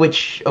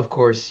 Which, of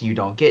course, you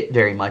don't get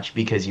very much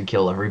because you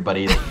kill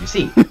everybody that you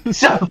see.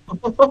 So,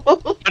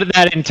 But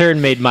that in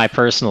turn made my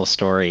personal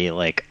story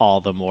like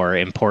all the more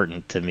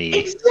important to me.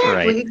 exactly,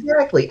 Right?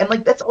 exactly, and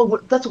like that's all.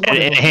 That's one.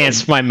 It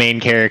enhanced my main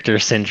character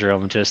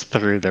syndrome just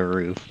through the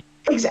roof.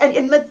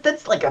 And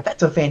that's like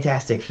that's a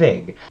fantastic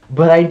thing.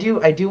 But I do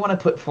want to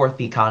put forth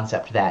the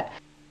concept that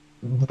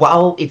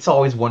while it's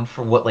always one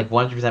for what like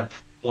 100%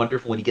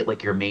 wonderful when you get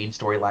like your main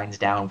storylines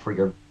down for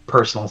your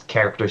personal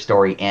character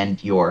story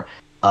and your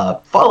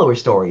follower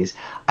stories,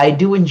 I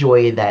do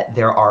enjoy that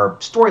there are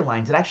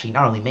storylines that actually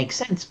not only make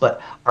sense but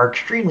are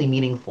extremely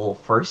meaningful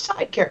for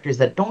side characters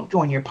that don't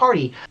join your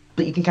party,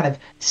 but you can kind of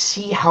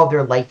see how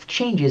their life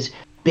changes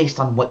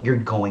based on what you're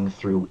going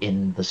through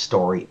in the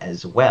story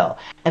as well.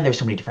 And there's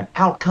so many different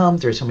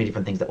outcomes, there's so many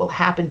different things that will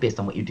happen based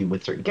on what you do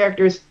with certain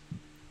characters.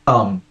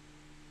 And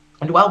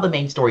while the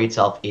main story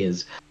itself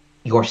is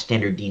your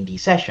standard D&D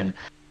session,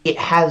 it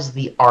has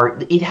the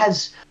art, it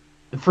has,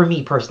 for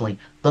me personally,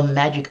 the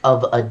magic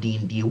of a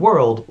D&D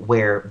world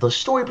where the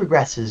story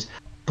progresses,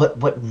 but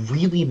what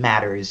really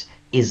matters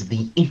is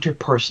the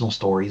interpersonal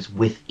stories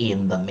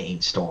within the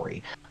main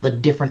story. The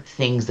different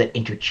things that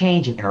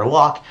interchange and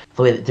interlock,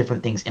 the way that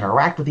different things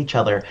interact with each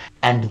other,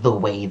 and the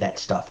way that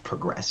stuff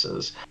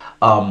progresses.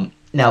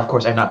 Now, of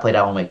course, I've not played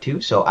Alan Wake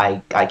 2, so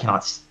I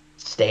cannot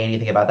say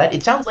anything about that.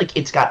 It sounds like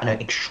it's got an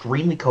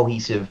extremely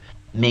cohesive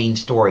main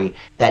story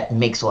that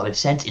makes a lot of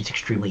sense. It's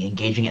extremely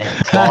engaging and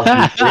it draws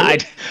you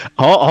through.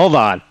 Hold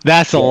on.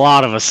 That's a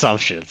lot of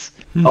assumptions.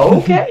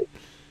 Okay.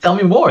 Tell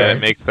me more. Yeah, it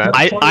makes sense.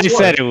 I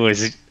said it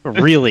was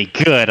really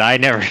good. I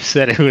never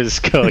said it was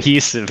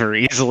cohesive or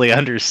easily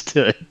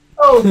understood.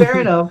 Oh,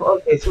 fair enough.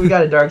 Okay, so we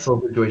got a Dark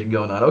Souls situation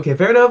going on. Okay,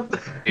 fair enough.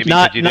 Maybe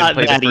Not you didn't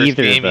play the that first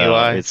either, game, though.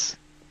 Eli. It's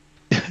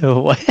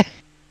what?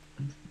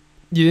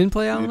 You didn't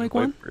play You Alan didn't Wake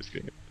play 1? the first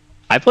game.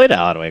 I played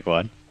Alan Wake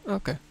 1.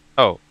 Okay.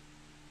 Oh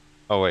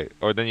wait,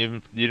 or then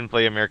you didn't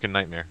play American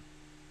Nightmare.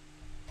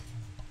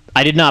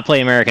 I did not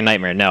play American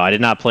Nightmare. No, I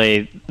did not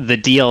play the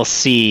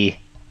DLC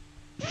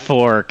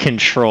for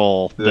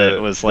Control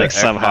that was like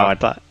somehow I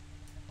thought.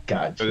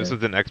 Gotcha. So this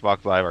was an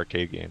Xbox Live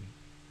arcade game.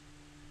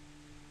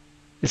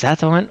 Is that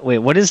the one? Wait,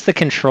 what is the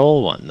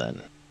Control one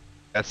then?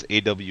 That's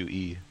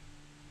AWE.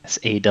 That's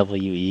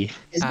AWE.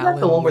 Isn't that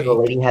the one where the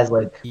Alan lady has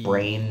like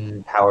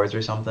brain powers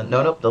or something?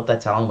 Nope,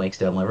 that's Alan Wake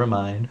still. Never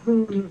mind.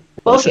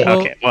 Okay.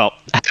 Okay, well,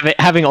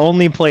 having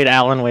only played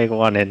Alan Wake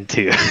 1 and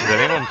 2. Has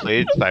anyone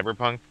played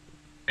Cyberpunk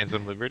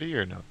Phantom Liberty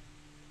or no?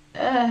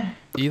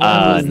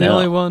 Eli was the no.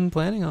 only one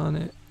planning on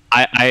it.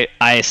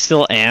 I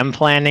still am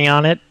planning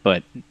on it,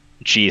 but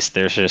geez,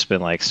 there's just been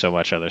like so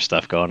much other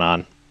stuff going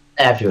on.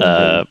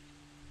 Absolutely.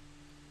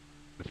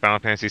 Final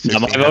Fantasy No,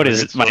 16.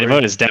 my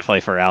vote is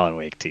definitely for Alan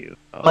Wake 2.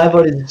 My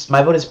vote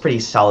is pretty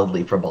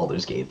solidly for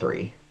Baldur's Gate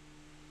 3.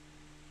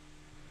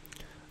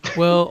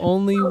 Well,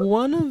 only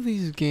one of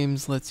these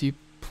games lets you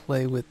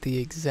play with the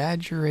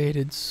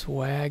exaggerated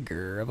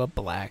swagger of a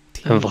black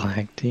team.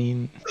 Black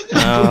Team.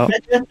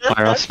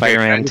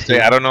 Spider-Man 2.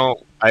 I don't know.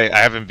 I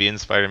haven't been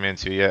Spider-Man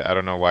 2 yet. I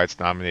don't know why it's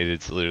nominated.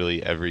 It's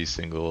literally every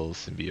single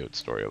symbiote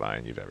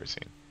storyline you've ever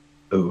seen.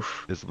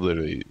 Oof. It's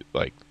literally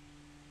like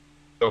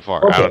so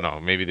far. Okay. I don't know.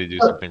 Maybe they do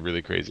something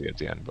really crazy at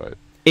the end, but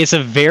It's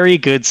a very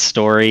good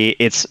story.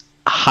 It's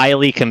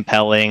highly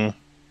compelling.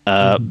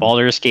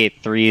 Baldur's Gate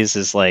 3's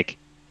is like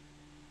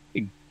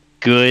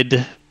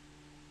good.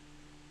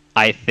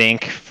 I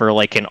think for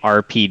like an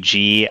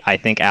RPG, I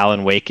think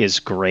Alan Wake is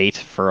great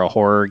for a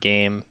horror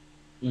game.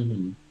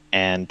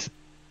 And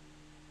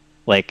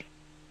like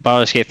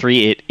Baldur's Gate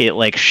 3, it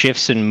like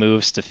shifts and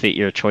moves to fit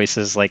your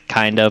choices, like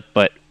kind of,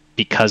 but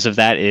because of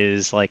that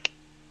is like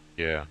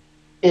yeah.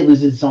 It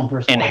loses its own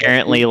personality.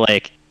 inherently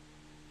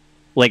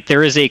like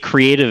there is a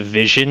creative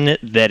vision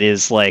that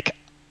is like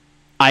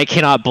I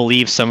cannot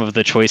believe some of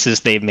the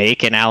choices they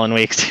make in Alan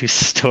Wake 2's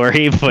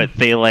story, but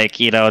they like,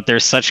 you know,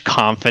 there's such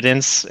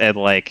confidence and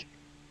like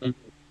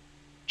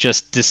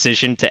just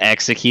decision to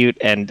execute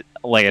and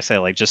like I said,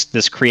 like just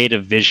this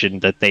creative vision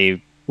that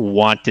they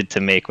wanted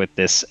to make with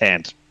this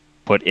and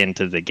put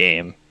into the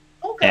game.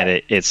 Okay.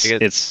 And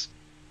it's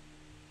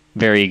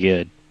very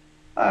good.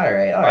 All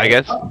right. I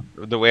guess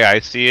the way I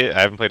see it,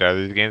 I haven't played either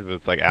of these games, but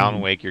it's like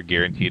Alan Wake, you're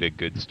guaranteed a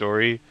good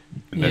story,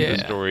 and then the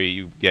Yeah. story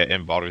you get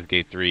in Baldur's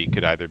Gate 3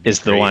 could either be Is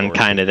the great one or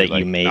kinda it could that be,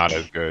 you make. not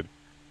as good.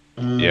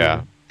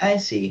 Yeah, I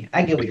see.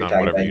 I get what it's you're on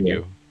talking whatever about you here.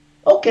 do.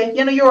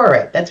 Okay, you're all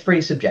right. That's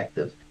pretty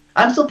subjective.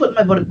 I'm still putting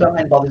my vote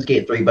behind Baldur's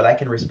Gate 3, but I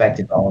can respect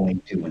if Alan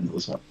Wake 2 wins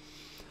this one.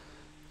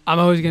 I'm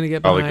always going to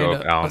get Probably behind go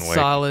with Alan a Wake.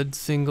 solid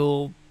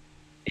single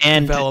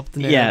And developed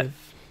yeah,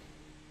 narrative.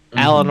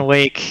 Alan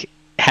Wake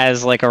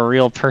has like a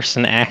real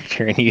person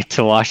actor and you get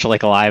to watch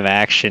like live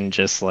action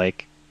just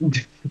like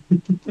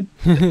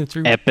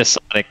True.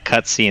 episodic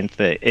cutscene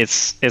thing.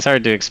 It's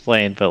hard to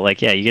explain, but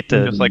like, yeah, you get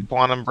to. Just like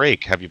Quantum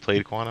Break. Have you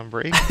played Quantum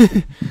Break?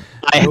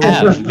 I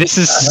have. This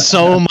is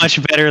so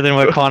much better than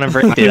what Quantum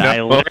Break did.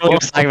 I literally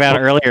was talking about it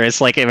earlier. It's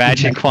like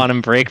imagine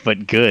Quantum Break,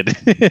 but good.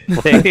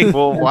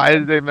 Well, why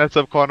did they mess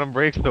up Quantum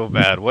Break so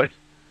bad? What?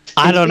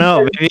 I don't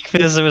know. Maybe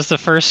because it was the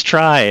first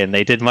try and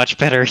they did much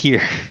better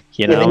here.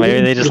 You know,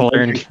 maybe they just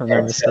learned from their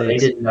They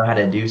mistakes. didn't know how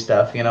to do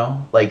stuff, you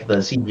know? Like, the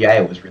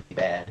CGI was really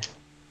bad.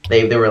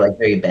 They were, like,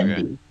 very bendy.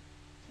 Okay.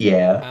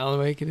 Yeah. Alan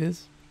Wake it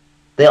is.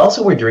 They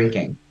also were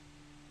drinking.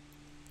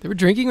 They were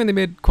drinking when they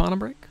made Quantum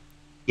Break?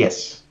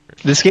 Yes.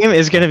 This game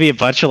is going to be a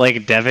bunch of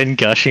like Devin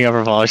gushing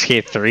over Baldur's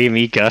Gate 3,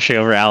 me gushing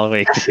over Alan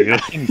Wake 2,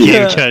 and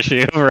Gabe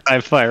gushing over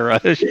Hi-Fi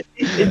Rush.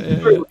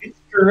 It's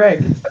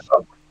correct.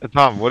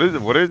 Tom, what is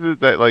it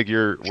that like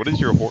what is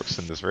your horse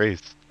in this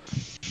race?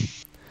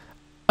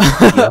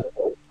 I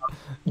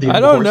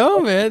don't know,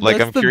 man. Like,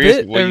 That's I'm the curious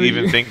bit what you every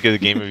even year. think the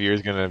game of the year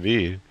is gonna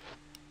be.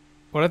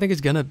 What I think it's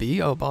gonna be?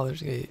 Oh,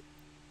 Baldur's Gate.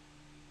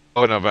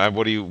 Oh no, but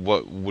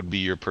what would be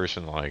your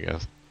personal, I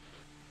guess.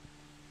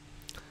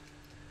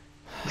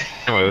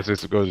 Anyway, let's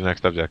just go to the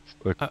next subject.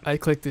 Look. I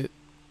clicked it.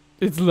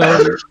 It's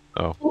loading.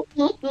 Oh.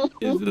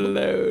 It's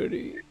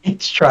loading.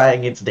 It's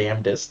trying its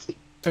damnedest.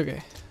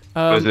 Okay.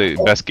 What is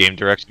it? Best game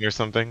direction or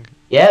something?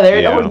 Yeah, there.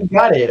 Yeah. Oh, you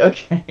got it.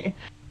 Okay.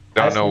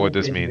 Don't know what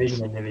this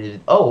means.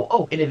 Innovation.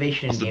 Oh,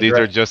 innovation. Also, game these are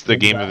direction. just the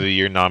Game of the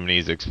Year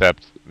nominees,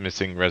 except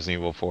missing Resident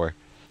Evil 4.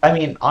 I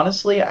mean,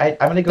 honestly, I'm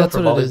gonna go That's for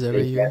what it Baldur's is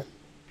every Gate year. again.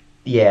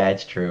 Yeah,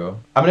 it's true.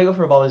 I'm gonna go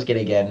for Baldur's Gate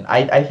again.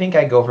 I think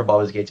I go for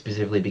Baldur's Gate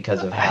specifically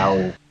because of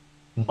how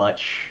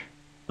much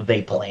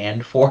they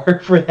planned for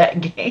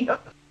that game.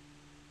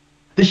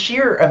 The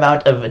sheer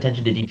amount of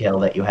attention to detail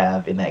that you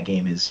have in that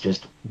game is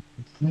just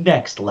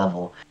next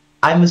level.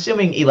 I'm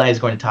assuming Eli is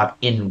going to talk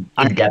in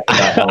depth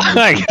about Alan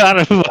Wake. I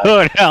gotta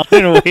vote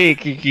Alan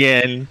Wake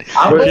again.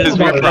 I'm We're going just-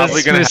 to we're vote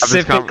probably gonna have this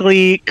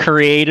Specifically,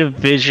 creative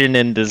vision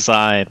and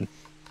design.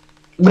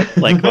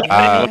 Like what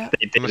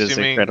they did I'm is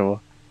assuming-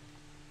 incredible.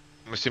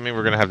 I'm assuming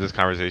we're gonna have this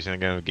conversation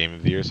again with Game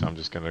of the Year, so I'm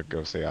just gonna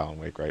go say Alan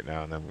Wake right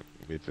now, and then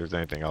if there's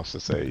anything else to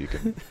say, you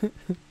can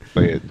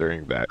play it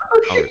during that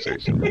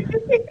conversation.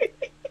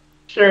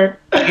 Sure.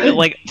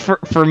 Like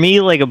for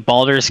me, like a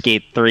Baldur's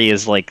Gate 3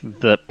 is like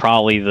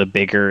probably the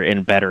bigger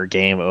and better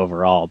game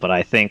overall. But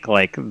I think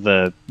like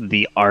the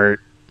art,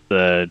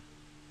 the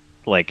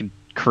like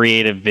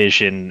creative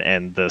vision,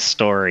 and the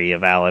story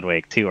of Alan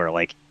Wake 2 are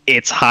like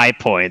its high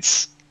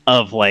points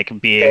of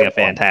like being a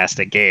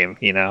fantastic game.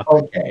 You know.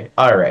 Okay.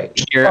 All right.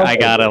 Here Okay. I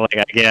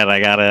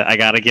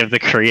gotta give the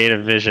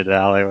creative vision to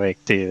Alan Wake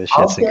 2. This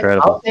shit's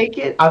incredible. I'll take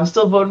it. I'm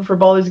still voting for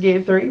Baldur's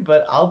Gate 3,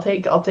 but I'll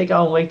take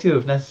Alan Wake 2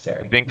 if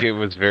necessary. I think it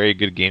was very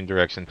good game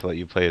direction to let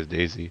you play as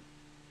Daisy.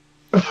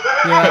 Yeah,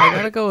 I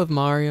gotta go with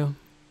Mario.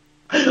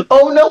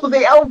 Oh no,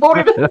 they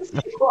outvoted us.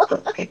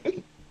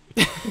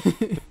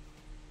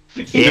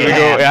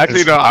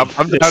 Actually, no, I'm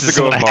down This to is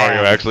go with what Mario.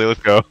 happened. Actually,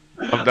 let's go.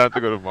 I'm down to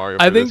go to Mario.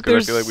 I for this, think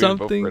 'cause there's I feel like we didn't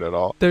vote something. for it at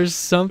all. There's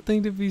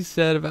something to be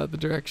said about the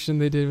direction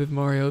they did with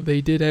Mario.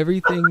 They did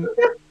everything.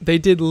 They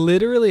did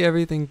literally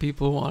everything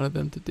people wanted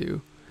them to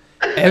do.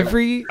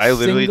 Every I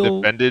literally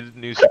single defended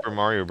New Super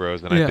Mario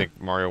Bros. And Yeah. I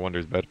think Mario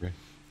Wonder's better.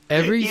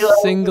 every Eli,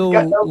 single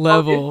got no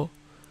level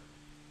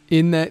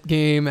in that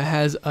game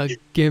has a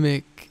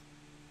gimmick.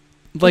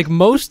 Like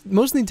most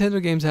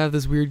Nintendo games have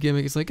this weird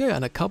gimmick. It's like, yeah,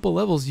 on a couple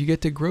levels you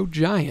get to grow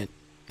giant,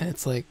 and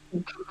it's like,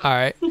 all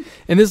right.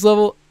 In this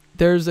level,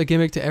 there's a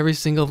gimmick to every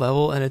single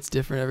level, and it's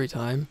different every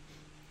time.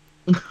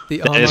 The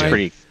That is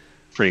online,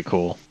 pretty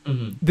cool.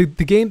 the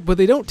game, what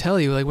they don't tell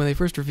you, like when they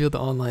first revealed the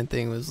online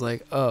thing, was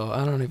like, oh,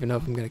 I don't even know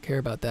if I'm gonna care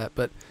about that.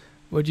 But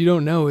what you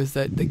don't know is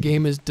that the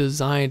game is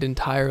designed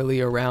entirely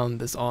around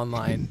this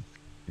online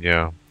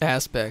Yeah.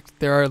 aspect.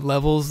 There are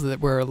levels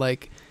where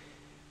like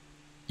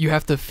you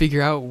have to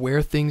figure out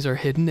where things are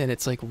hidden, and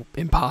it's like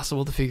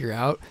impossible to figure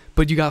out.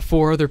 But you got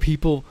 4 other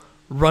people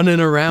running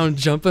around,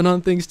 jumping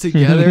on things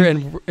together,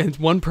 and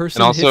one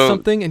person And hits also-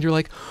 something, and you're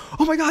like,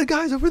 "Oh my god,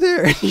 guys, over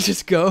there!" And you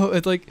just go.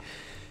 It's like,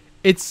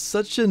 it's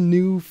such a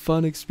new,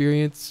 fun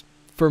experience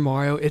for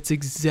Mario. It's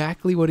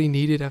exactly what he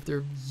needed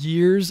after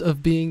years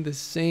of being the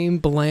same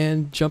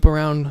bland jump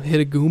around, hit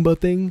a Goomba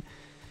thing.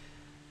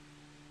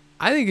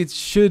 I think it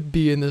should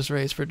be in this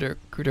race for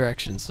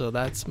direction. So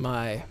that's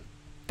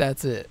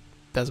it.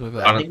 That's my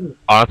vote.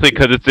 Honestly,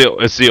 because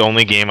it's the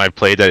only game I've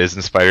played that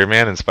isn't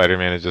Spider-Man, and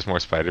Spider-Man is just more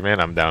Spider-Man.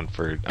 I'm down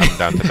to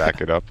back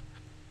it up.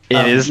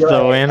 It is the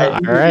Eli, win. I All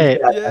think right.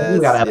 we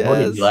got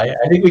outvoted, Eli.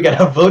 I think we got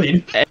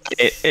outvoted.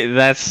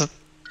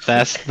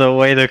 That's the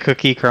way the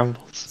cookie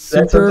crumbles.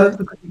 That's Super sometimes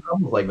the cookie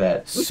crumbles like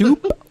that.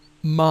 Soup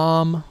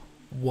Mom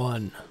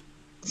 1.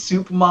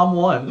 Super Mom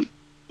won.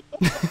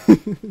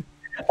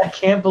 I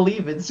can't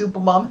believe it. Super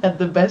Mom had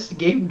the best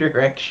game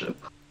direction.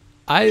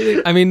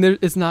 I mean,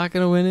 it's not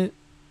gonna win it,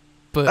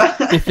 but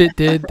if it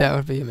did, that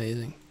would be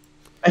amazing.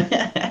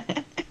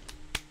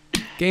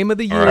 Game of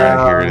the year.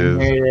 Alright. Here it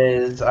is. Here it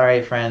is. All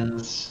right,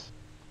 friends.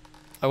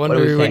 I What do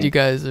wonder we what think? you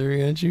guys are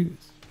gonna choose.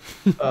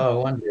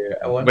 Oh,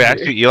 I wonder. Wait,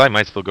 actually, Eli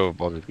might still go with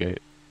Baldur's Gate.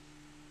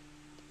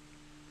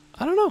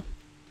 I don't know.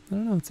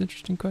 It's an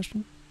interesting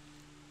question.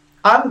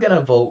 I'm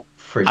gonna vote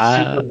for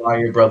Uh, Super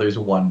Mario Brothers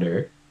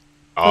Wonder.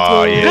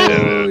 Oh yeah,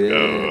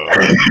 go,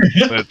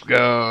 let's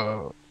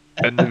go.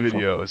 End the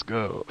video. Let's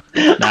go.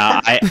 now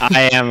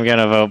I am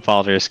gonna vote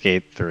Baldur's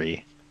Gate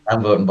 3.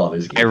 I'm voting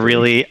Baldur's Gate.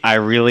 I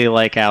really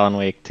like Alan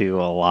Wake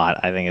 2 a lot.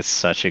 I think it's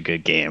such a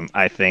good game.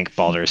 I think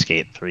Baldur's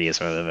Gate 3 is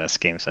one of the best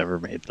games ever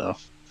made, though.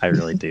 I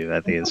really do. I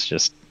think it's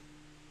just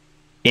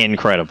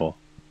incredible.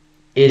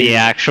 The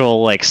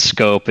actual like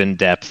scope and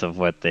depth of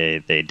what they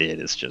did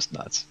is just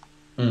nuts.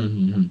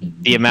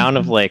 Mm-hmm. The amount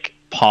of like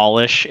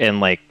polish and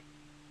like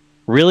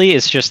really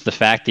it's just the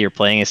fact that you're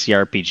playing a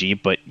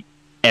CRPG, but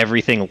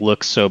everything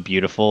looks so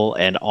beautiful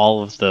and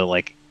all of the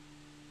like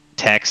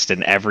text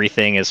and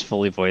everything is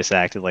fully voice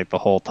acted like the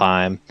whole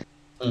time.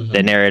 Mm-hmm.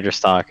 The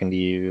narrator's talking to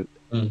you.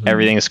 Mm-hmm.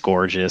 Everything is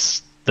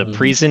gorgeous. The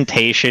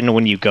presentation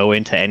when you go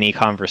into any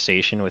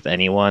conversation with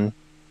anyone,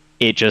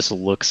 it just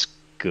looks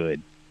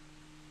good.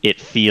 It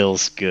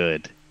feels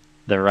good.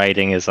 The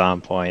writing is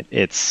on point.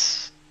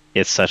 It's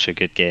such a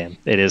good game.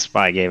 It is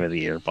my game of the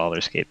year,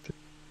 Baldur's Gate 3.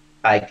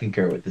 I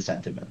concur with the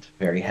sentiment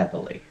very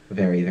heavily.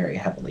 Very, very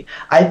heavily.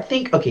 I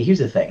think, okay, here's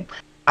the thing.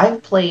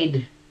 I've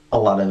played a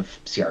lot of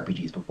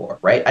CRPGs before,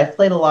 right? I've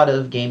played a lot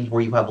of games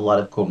where you have a lot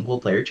of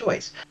quote-unquote player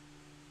choice.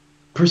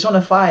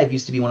 Persona 5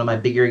 used to be one of my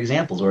bigger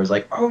examples where it's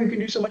like, oh, you can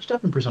do so much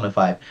stuff in Persona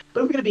 5. But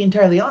if we're going to be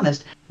entirely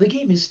honest, the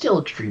game is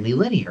still extremely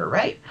linear,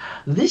 right?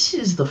 This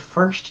is the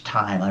first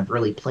time I've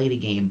really played a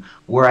game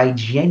where I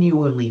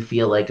genuinely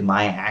feel like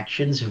my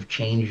actions have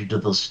changed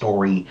the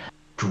story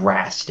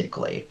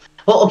drastically.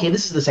 Well, okay,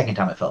 this is the second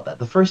time I felt that.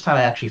 The first time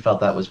I actually felt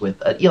that was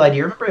with... Eli, do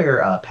you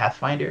remember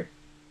Pathfinder?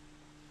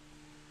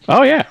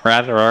 Oh yeah,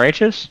 rather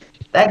righteous.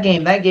 That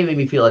game made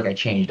me feel like I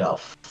changed a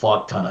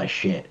fuck ton of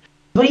shit.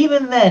 But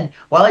even then,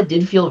 while it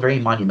did feel very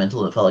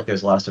monumental, it felt like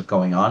there's a lot of stuff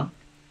going on.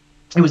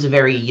 It was a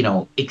very,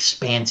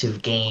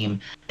 expansive game,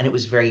 and it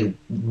was very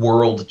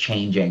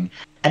world-changing.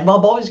 And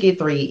while Baldur's Gate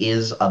 3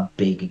 is a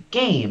big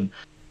game,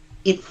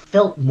 it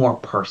felt more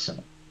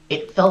personal.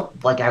 It felt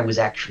like I was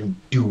actually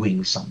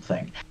doing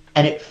something.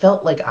 And it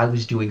felt like I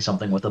was doing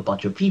something with a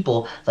bunch of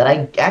people that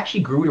I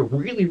actually grew to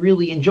really,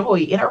 really enjoy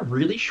in a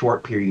really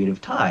short period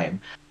of time.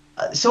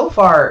 So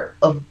far,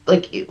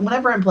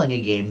 whenever I'm playing a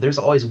game, there's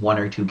always one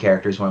or two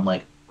characters where I'm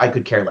like, I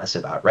could care less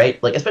about,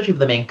 right? Like, especially for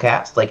the main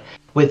cast. Like,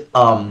 with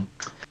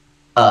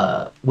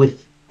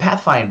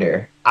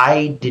Pathfinder,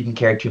 I didn't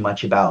care too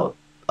much about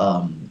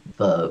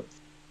the...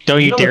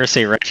 Don't you dare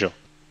say Rachel.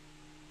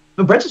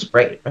 But Regel's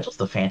great. Regel's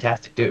the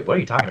fantastic dude. What are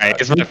you talking about?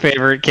 He's my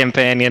favorite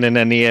companion in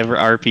any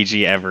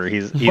RPG ever.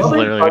 He's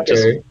literally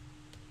just...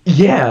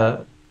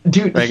 Yeah.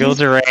 Dude, Regil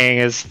Durang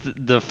is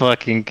the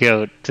fucking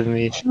goat to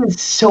me. He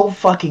is so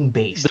fucking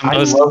based. The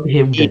most love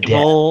him to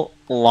evil,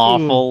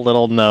 lawful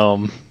little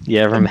gnome you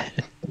ever met.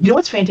 You know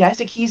what's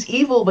fantastic? He's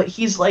evil, but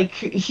you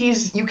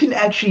can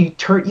actually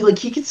turn,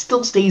 he can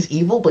still stays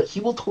evil, but he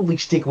will totally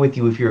stick with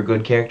you if you're a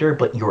good character,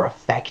 but you're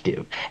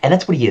effective. And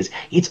that's what he is.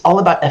 It's all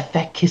about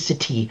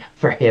efficacity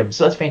for him.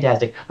 So that's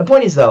fantastic. The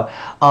point is, though,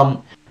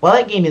 while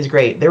that game is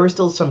great, there were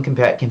still some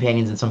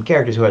companions and some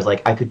characters who I was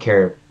like, I could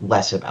care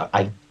less about.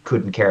 I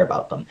couldn't care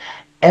about them.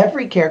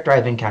 Every character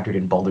I've encountered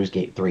in Baldur's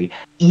Gate 3,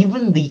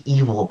 even the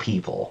evil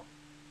people,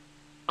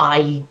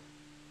 I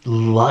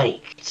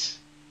liked.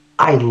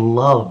 I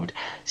loved.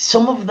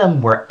 Some of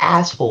them were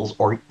assholes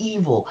or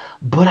evil,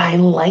 but I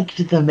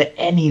liked them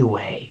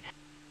anyway.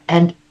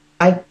 And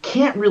I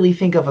can't really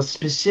think of a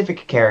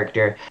specific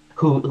character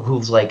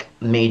who's like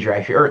major,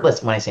 actually, or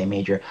when I say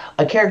major,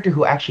 a character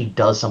who actually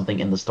does something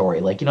in the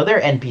story. Like, there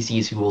are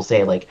NPCs who will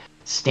say like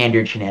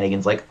standard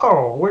shenanigans like,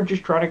 oh, we're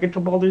just trying to get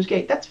to Baldur's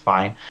Gate. That's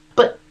fine.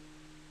 But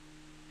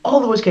all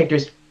those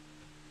characters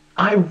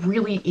I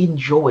really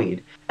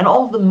enjoyed. And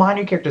all of the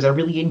minor characters I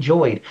really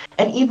enjoyed.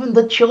 And even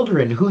the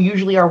children, who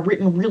usually are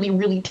written really,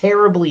 really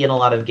terribly in a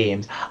lot of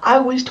games, I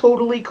was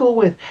totally cool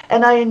with.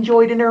 And I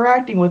enjoyed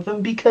interacting with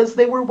them because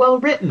they were well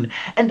written.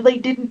 And they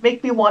didn't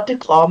make me want to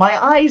claw my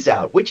eyes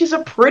out, which is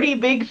a pretty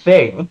big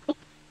thing.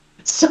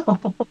 So,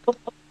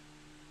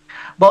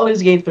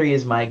 Baldur's Gate 3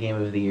 is my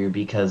game of the year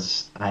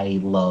because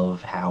I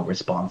love how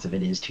responsive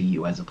it is to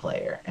you as a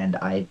player. And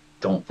I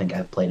don't think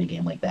I've played a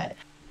game like that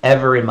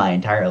ever in my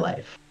entire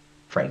life.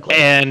 Frankly.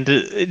 And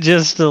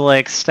just to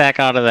like stack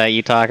onto that,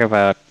 you talk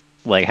about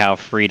like how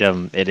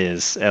freedom it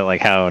is, and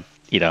like how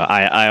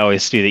I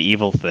always do the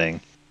evil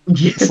thing.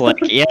 Yeah. It's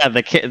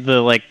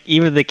like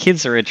even the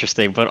kids are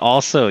interesting, but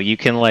also you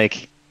can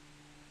like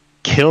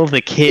kill the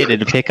kid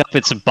and pick up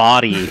its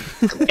body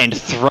and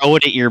throw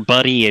it at your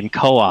buddy in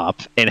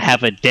co-op and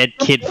have a dead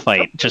kid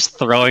fight, just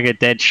throwing a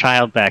dead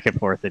child back and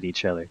forth at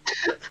each other.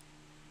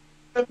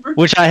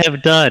 Which I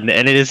have done,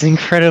 and it is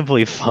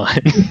incredibly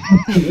fun.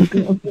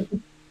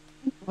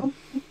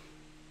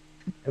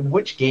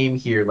 Which game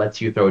here lets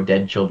you throw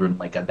dead children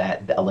like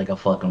a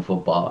fucking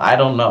football? I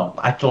don't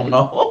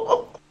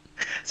know.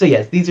 So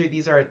yes, this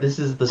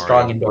is the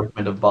strong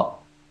endorsement of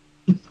ball.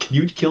 Can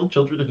you kill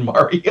children in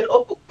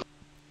Mario?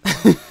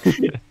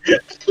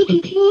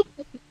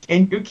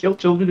 Can you kill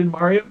children in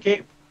Mario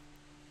game?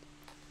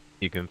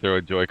 You can throw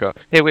a Joy-Con.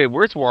 Hey, wait,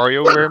 where's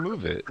WarioWare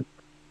Move It?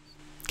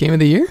 Game of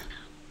the year?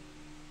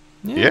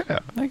 Yeah.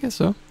 I guess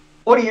so.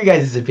 What are your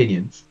guys'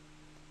 opinions?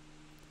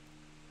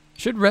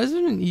 Should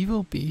Resident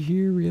Evil be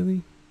here,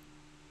 really?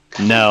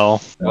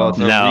 No. Well, it's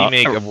a No.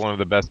 remake of one of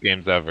the best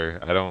games ever.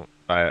 I don't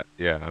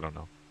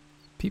know.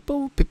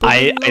 People.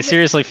 I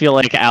seriously feel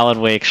like Alan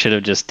Wake should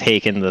have just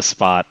taken the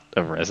spot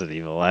of Resident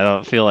Evil. I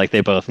don't feel like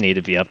they both need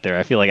to be up there.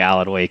 I feel like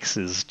Alan Wake's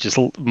is just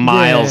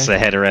miles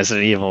ahead of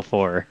Resident Evil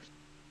 4.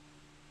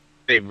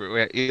 Hey,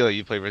 Eli,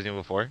 you played Resident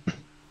Evil 4?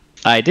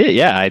 I did,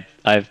 yeah.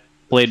 I've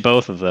played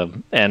both of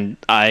them, and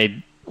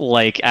I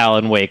like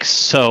Alan Wake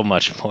so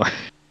much more.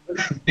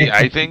 See,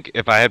 I think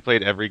if I had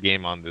played every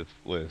game on this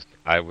list,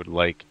 I would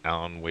like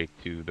Alan Wake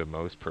 2 the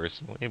most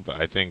personally,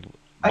 but I think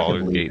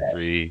Baldur's Gate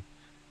 3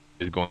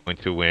 is going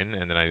to win,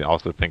 and then I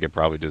also think it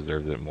probably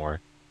deserves it more.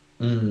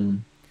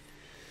 Because,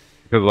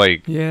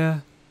 like,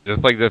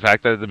 just like the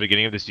fact that at the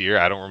beginning of this year,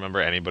 I don't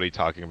remember anybody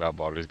talking about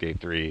Baldur's Gate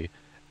 3,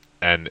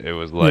 and it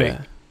was like,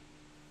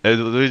 it was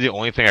literally the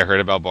only thing I heard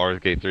about Baldur's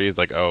Gate 3 is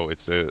like, oh,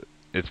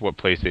 it's what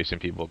PlayStation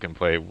people can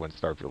play when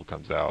Starfield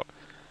comes out.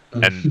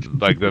 And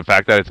like the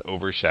fact that it's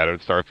overshadowed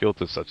Starfield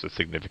to such a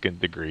significant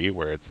degree,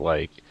 where it's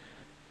like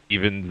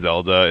even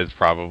Zelda,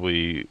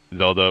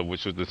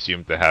 which was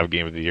assumed to have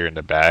Game of the Year in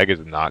the bag, is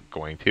not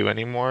going to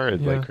anymore.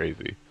 It's like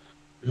crazy.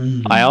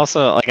 I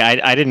also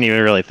I didn't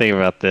even really think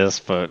about this,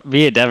 but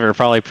me and Dev are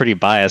probably pretty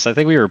biased. I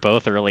think we were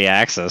both early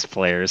access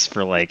players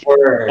for like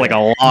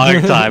a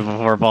long time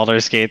before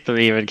Baldur's Gate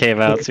 3 even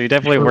came out. So we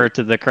definitely were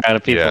to the crowd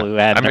of people who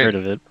hadn't heard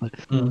of it.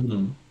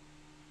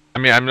 I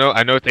mean, I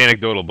know it's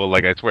anecdotal, but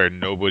like I swear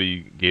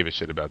nobody gave a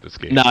shit about this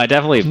game. No, I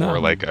definitely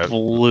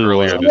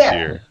earlier this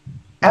year.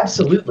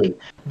 Absolutely.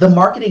 The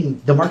marketing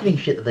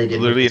shit that they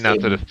did Literally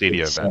announced at a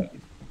Stadia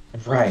event.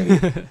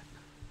 Right.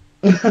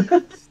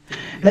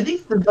 And I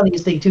think the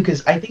funniest thing too,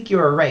 because I think you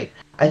were right.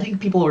 I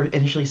think people were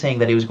initially saying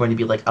that it was going to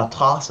be like a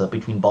toss-up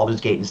between Baldur's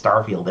Gate and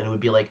Starfield, and it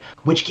would be like,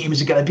 which game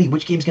is it going to be?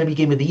 Which game's going to be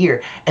Game of the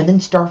Year? And then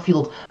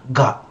Starfield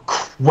got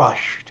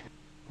crushed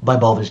by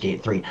Baldur's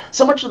Gate 3.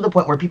 So much to the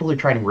point where people are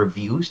trying to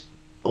review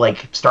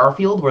like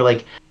Starfield, where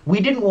like, we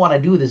didn't want to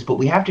do this, but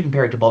we have to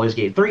compare it to Baldur's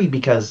Gate 3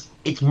 because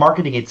it's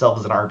marketing itself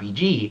as an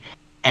RPG.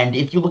 And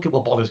if you look at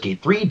what Baldur's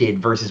Gate 3 did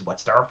versus what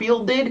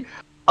Starfield did,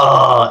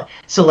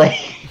 so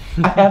like,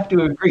 I have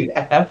to agree.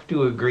 I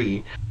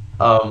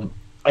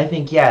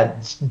think,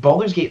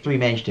 Baldur's Gate 3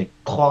 managed to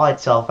claw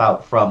itself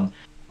out from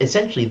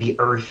essentially the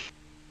Earth.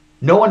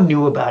 No one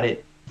knew about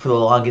it for the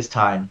longest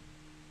time.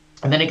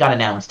 And then it got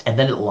announced, and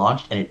then it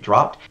launched, and it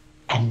dropped,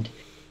 and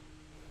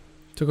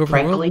took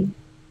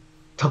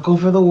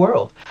over the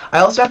world. I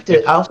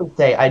also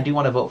say I do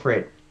want to vote for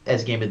it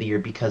as Game of the Year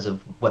because of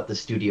what the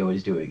studio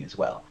is doing as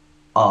well.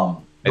 I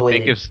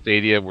think if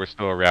Stadia were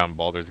still around,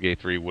 Baldur's Gate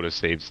 3 would have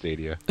saved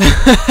Stadia.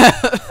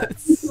 I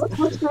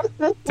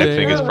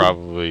think it's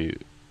probably...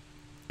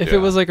 If it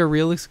was like a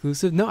real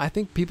exclusive, no, I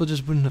think people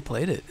just wouldn't have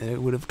played it, and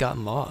it would have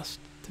gotten lost,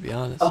 to be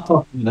honest.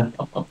 Oh, no.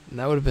 And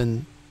that would have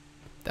been...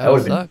 That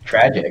would have been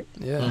tragic.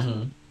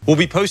 Yeah. We'll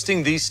be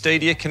posting these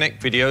Stadia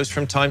Connect videos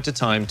from time to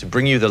time to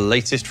bring you the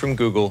latest from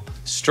Google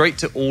straight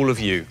to all of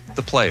you,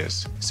 the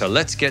players. So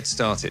let's get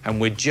started.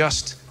 And we're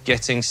just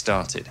getting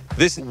started.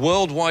 This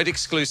worldwide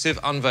exclusive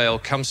unveil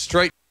comes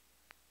straight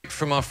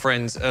from our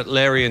friends at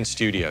Larian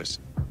Studios.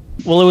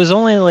 Well, it was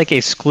only like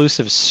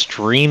exclusive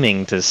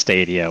streaming to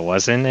Stadia,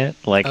 wasn't it?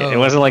 Like it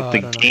wasn't like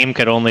the game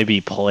could only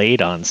be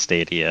played on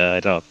Stadia. I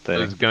don't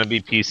think. It's going to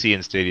be PC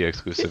and Stadia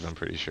exclusive, I'm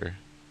pretty sure.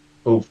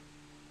 Oh.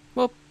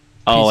 Well,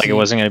 oh, like it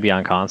wasn't going to be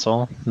on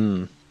console?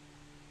 I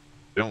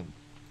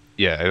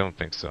don't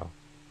think so.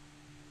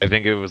 I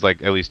think it was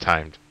like at least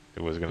timed.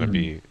 It was going to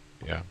be,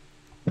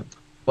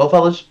 Well,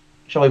 fellas,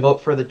 shall we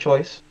vote for the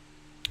choice?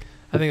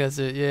 I think that's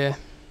it, yeah.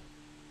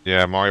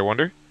 Yeah, Mario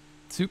Wonder?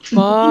 Super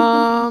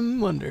Mom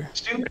Wonder.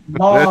 Super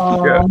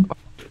Mom.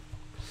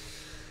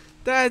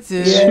 That's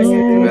it.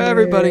 Yeah.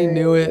 Everybody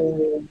knew it.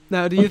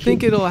 Now, do you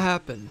think it'll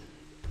happen?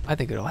 I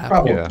think it'll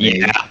happen. Probably.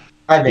 Yeah.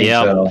 I think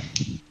so.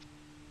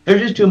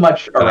 There's just too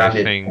much around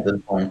it at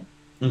this point.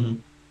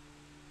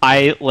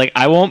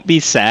 I won't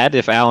be sad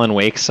if Alan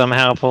Wake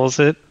somehow pulls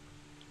it,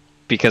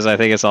 because I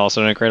think it's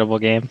also an incredible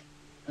game.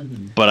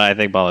 But I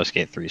think Baldur's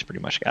Gate 3's pretty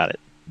much got it.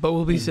 But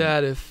we'll be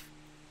sad if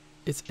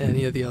it's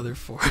any of the other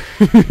four.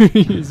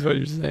 Is what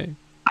you're saying.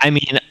 I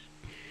mean,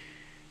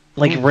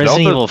 like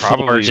Resident Evil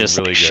 4 just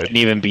really shouldn't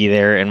even be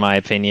there, in my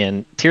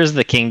opinion. Tears of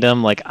the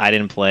Kingdom, like I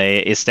didn't play.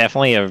 It's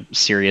definitely a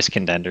serious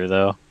contender,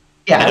 though.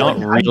 Yeah, I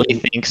don't really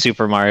think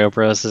Super Mario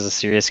Bros. Is a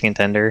serious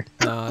contender.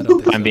 No, I don't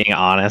think if I'm being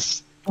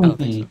honest. I don't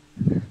think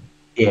so.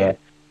 Yeah.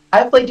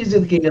 I've played Tears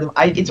of the Kingdom.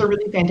 It's a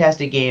really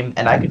fantastic game,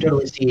 and I could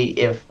totally see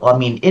if... Well, I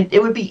mean,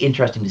 it would be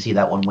interesting to see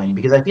that one win,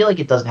 because I feel like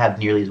it doesn't have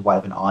nearly as wide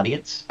of an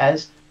audience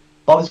as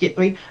Baldur's Gate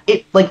 3.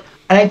 And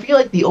I feel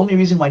like the only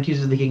reason why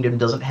Tears of the Kingdom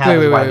doesn't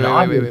have as wide of an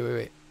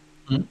audience...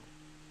 Wait.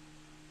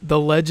 The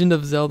Legend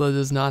of Zelda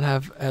does not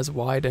have as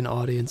wide an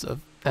audience as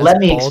Let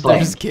me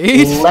Baldur's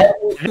explain.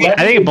 Gate.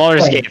 I think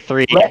Baldur's Gate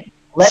 3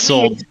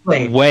 sold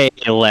way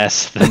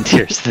less than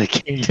Tears of the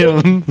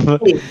Kingdom.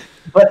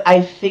 But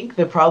I think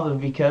the problem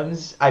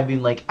becomes, I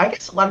mean, like, I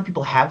guess a lot of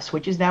people have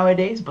Switches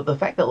nowadays, but the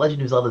fact that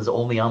Legend of Zelda is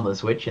only on the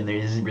Switch and there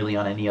isn't really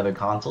on any other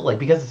console, like,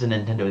 because it's a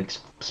Nintendo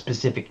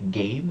specific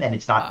game and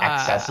it's not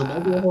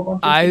accessible to a whole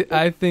bunch of people.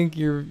 I think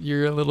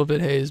you're a little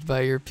bit hazed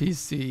by your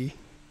PC.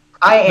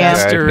 I am.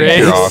 Master I think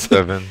you're race. off,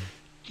 Devin.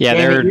 Yeah,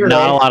 Damn there it, are you're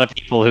not a right. lot of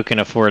people who can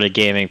afford a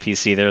gaming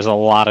PC. There's a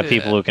lot of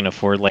people Yeah. who can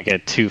afford like a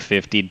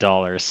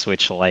 $250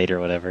 Switch Lite or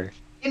whatever.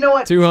 You know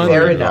what? 200.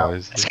 Fair enough.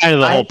 It's kind of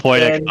the I whole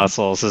point of stand-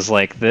 consoles is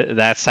like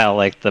that's how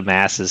like the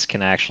masses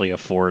can actually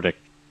afford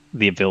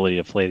the ability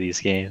to play these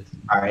games.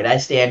 All right, I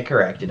stand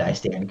corrected. I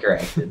stand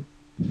corrected.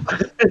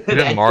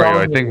 Even Mario,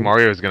 I think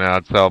Mario is gonna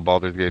outsell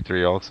Baldur's Gate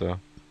 3 also.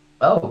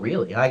 Oh,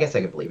 really? I guess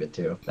I could believe it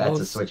too. That's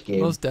a Switch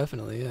game. Most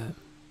definitely, yeah.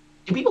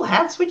 Do people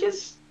have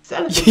Switches? Is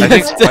that a Yes, thing? I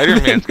think definitely.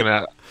 Spider-Man's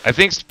gonna. I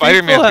think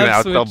Spider-Man's gonna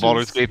have outsell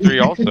Baldur's Switches. Gate 3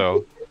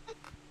 also.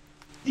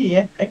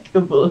 Yeah, I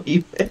can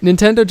believe it.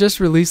 Nintendo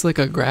just released like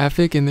a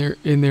graphic in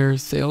their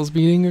sales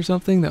meeting or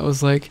something that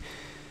was like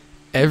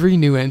every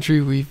new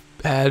entry we've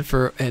had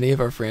for any of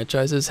our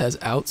franchises has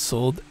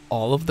outsold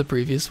all of the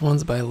previous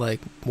ones by like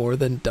more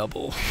than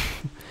double.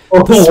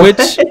 The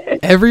Switch,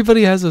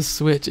 everybody has a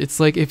Switch. It's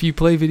like if you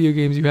play video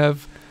games, you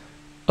have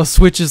a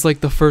Switch is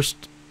like the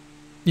first,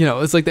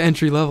 it's like the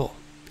entry level.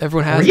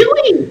 Everyone has it.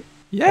 Really?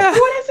 Yeah.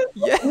 Everyone has it?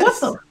 Yes. What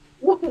the?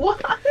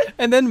 What?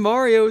 And then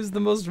Mario is the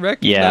most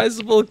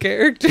recognizable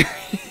character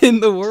in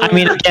the world. I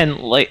mean, again,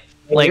 like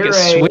You're a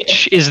right.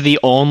 Switch is the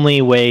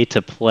only way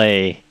to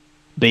play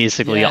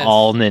basically Yes,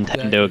 all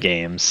Nintendo exactly.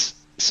 games.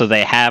 So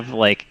they have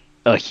like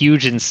a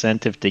huge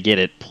incentive to get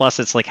it. Plus,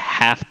 it's like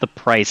half the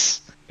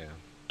price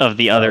of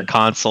the other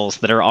consoles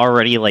that are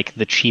already like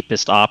the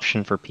cheapest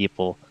option for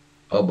people.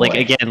 Oh, boy. Like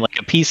again, like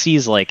a PC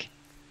is like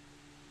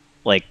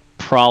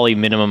probably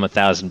minimum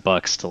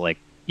 $1,000 to like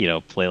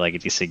play like a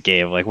decent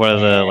game. Like one of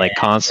the like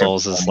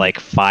consoles is like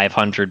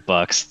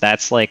 $500.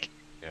 That's like,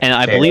 and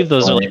I Fair believe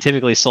those are like point.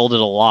 typically sold at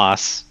a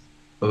loss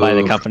by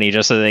the Oof. company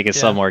just so they can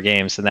sell Yeah. more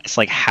games, and that's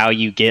like how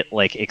you get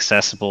like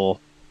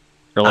accessible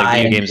or like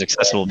video games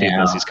accessible to people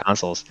now. as these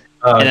consoles.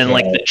 And then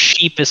like Okay. the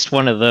cheapest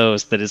one of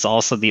those that is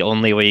also the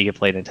only way you can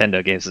play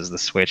Nintendo games is the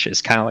Switch.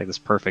 Is kind of like this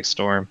perfect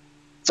storm.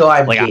 So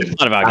I'm Like I've kidding.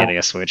 thought about getting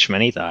a Switch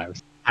many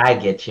times. I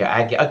get you.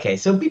 Okay,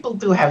 so people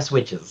do have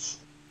Switches.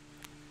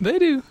 They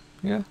do.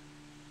 Yeah.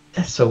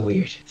 That's so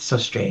weird. It's so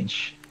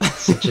strange. It's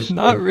such a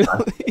Not strange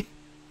really.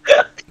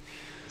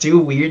 too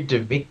weird to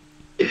me.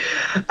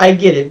 I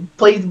get it.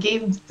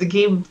 The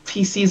game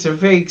PCs are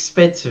very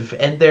expensive,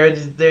 and they're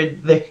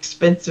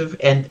expensive,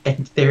 and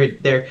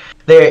they're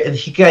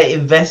you gotta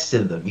invest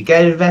in them.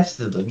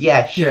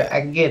 Yeah, sure, Yeah.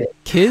 I get it.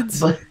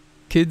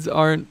 Kids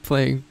aren't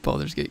playing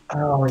Baldur's Gate.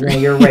 Oh yeah,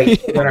 you're right.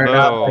 Children are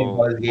not playing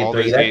Although Baldur's Gate 3.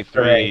 Baldur's That's Gate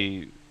correct.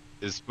 3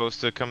 is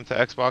supposed to come to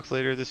Xbox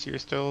later this year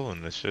still,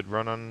 and this should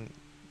run on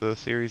the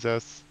Series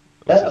S,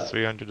 which Oh. is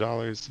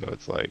 $300. So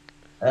it's like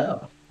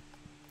Oh,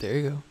 There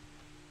you go.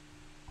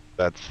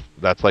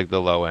 that's like the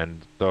low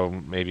end. So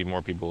maybe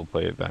more people will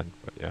play it then.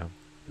 But yeah.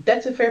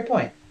 that's a fair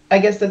point. I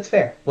guess that's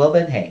fair. Well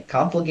then, hey,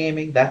 console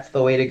gaming, that's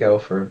the way to go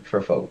for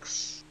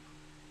folks.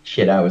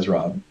 Shit, I was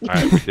wrong. All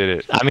right, we did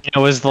it. I mean, it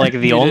was like the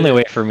We only did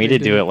way it. for me We to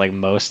did do it. it like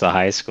most of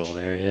high school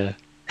there. Yeah.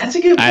 That's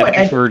a good I point.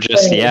 think for should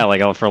just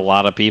say- for a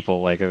lot of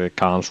people, like the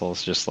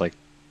consoles, just like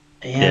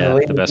Yeah,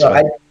 way the to best go.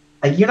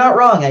 way. You're not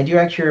wrong. I do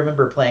actually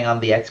remember playing on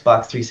the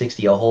Xbox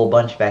 360 a whole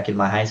bunch back in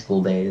my high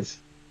school days.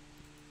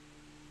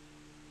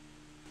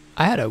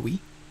 I had a Wii.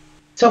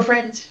 So,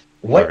 friends,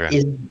 what Okay.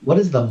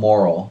 is the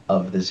moral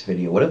of this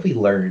video? What have we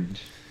learned?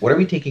 What are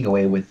we taking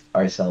away with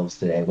ourselves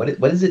today? What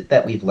is it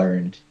that we've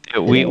learned?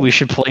 we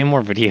should play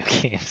more video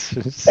games.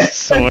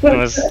 So it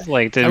was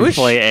like I didn't wish-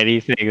 play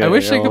anything. I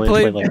wish I could only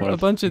play played, like, one a of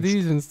bunch of these.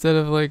 these instead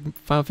of like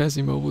Final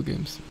Fantasy mobile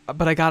games.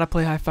 But I gotta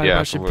play Hi-Fi Yeah,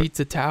 Rush for and what-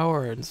 Pizza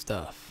Tower and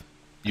stuff.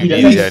 He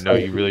does. No,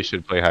 you really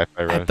should play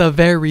Hi-Fi Rush. At the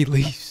very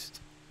least.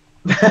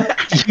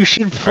 You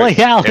should play Right,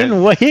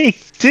 Alan Wake,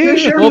 dude.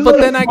 sure Well, but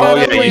would. then I Oh,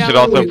 gotta yeah, play you should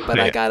Alan also Wake. But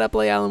play I it. gotta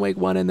play Alan Wake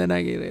 1 and then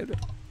I get it.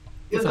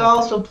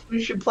 You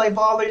should play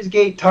Baldur's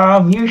Gate,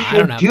 Tom. You I don't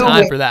should have do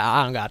time it. for that.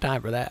 I don't got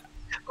time for that.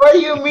 What do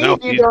you mean No,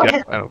 you he's don't got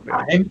have Final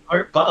Fantasy. time for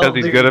Because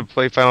Baldur's he's gonna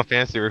play Final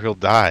Fantasy or he'll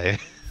die.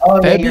 Oh,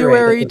 yeah, you're right.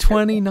 February That's a fair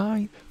point.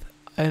 29th,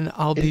 and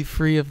I'll be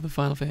free of the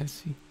Final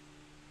Fantasy.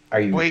 Are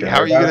you Wait, sure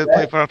how are you about gonna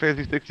play that? Final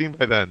Fantasy 16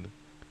 by then?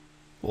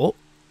 Well,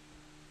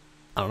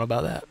 I don't know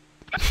about that.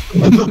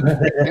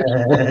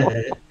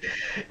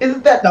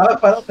 Isn't that not a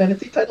Final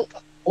Fantasy title?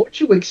 Won't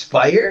you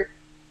expire?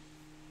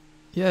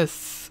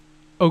 Yes.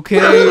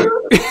 Okay.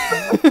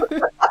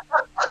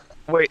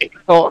 Wait,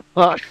 hold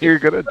on, you're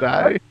gonna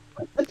die.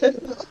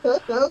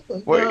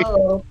 Wait.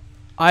 No.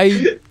 I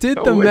did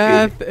the No way.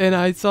 math, and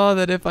I saw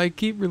that if I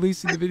keep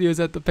releasing the videos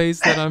at the pace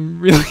that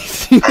I'm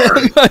releasing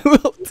them, I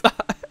will die.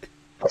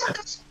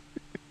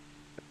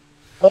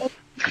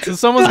 So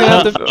someone's gonna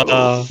have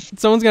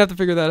to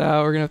figure that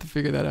out. We're gonna have to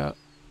figure that out.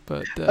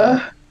 But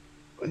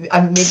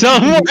I'm making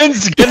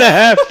Someone's gonna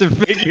have to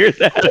figure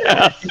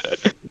that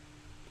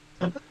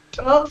out.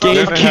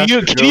 Gabe, can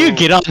you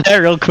get on that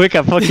real quick?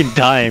 I'm fucking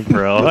dying,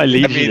 bro. I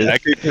need you to... I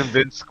could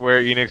convince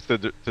Square Enix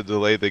to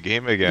delay the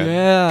game again.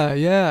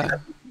 Yeah.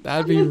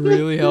 That'd be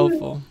really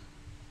helpful.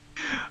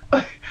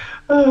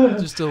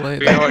 Just delay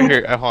You know what? that.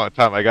 Here, hold on,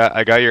 Tom. I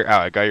got your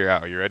out.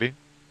 Are you ready?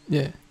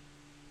 Yeah.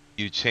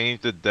 You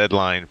changed the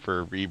deadline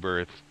for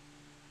Rebirth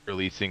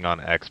releasing on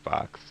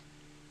Xbox.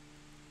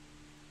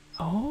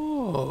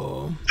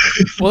 Oh.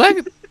 Well,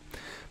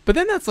 but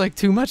then that's like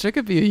too much. That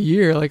could be a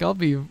year. Like I'll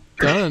be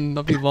done.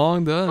 I'll be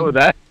long done. Oh,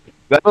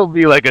 that'll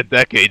be like a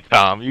decade,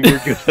 Tom. You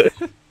were good.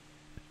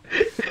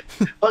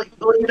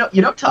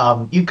 Well,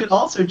 Tom, you could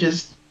also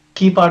just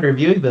keep on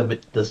reviewing them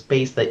at the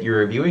space that you're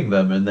reviewing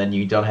them, and then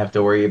you don't have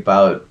to worry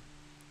about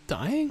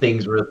dying.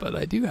 Things were. But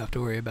I do have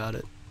to worry about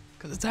it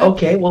because it's happening.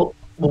 Okay. Well,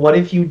 what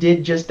if you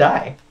did just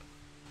die?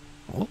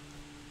 Well,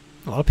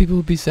 a lot of people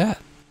would be sad.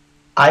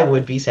 I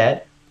would be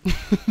sad.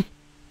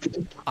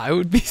 I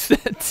would be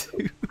sad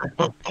too.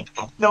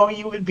 No,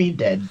 you would be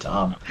dead,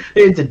 Tom.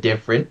 It's a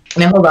different.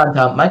 Now hold on,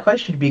 Tom. My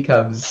question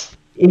becomes: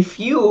 if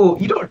you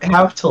don't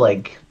have to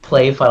like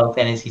play Final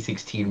Fantasy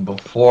 16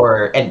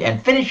 before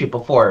and finish it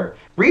before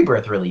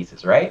Rebirth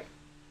releases, right?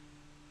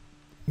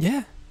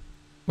 Yeah.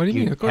 What do you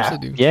mean? Of course I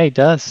do. Yeah, he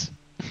does.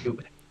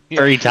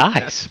 Or he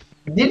dies.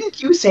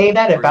 Didn't you say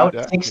that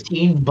about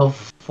 16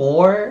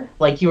 before?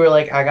 Like you were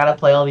like, I gotta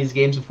play all these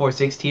games before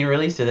 16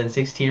 released, and then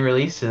 16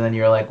 released, and then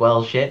you're like,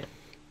 well, shit.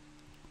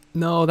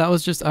 No, that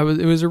was just it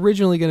was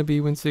originally going to be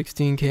when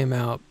 16 came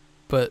out,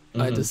 but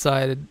I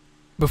decided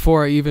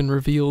before I even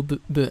revealed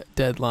the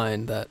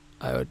deadline that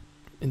I would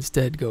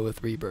instead go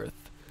with Rebirth,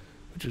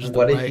 which was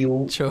what the if right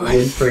you choice.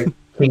 went for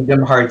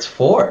Kingdom Hearts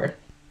 4?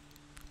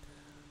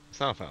 It's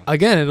not fun.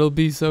 Again, it'll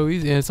be so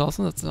easy, and it's not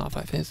a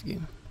Final Fantasy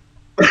game.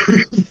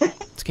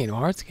 It's a Kingdom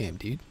Hearts game,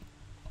 dude.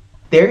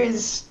 There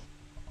is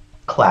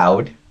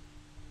Cloud.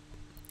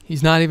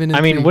 He's not even in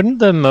I mean, 3. wouldn't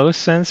the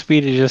most sense be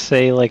to just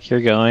say, like,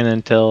 you're going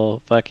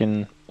until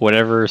fucking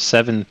whatever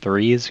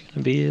 7-3 is going to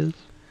be is?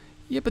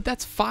 Yeah, but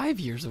that's 5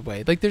 years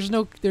away. Like, there's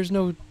no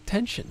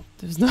tension.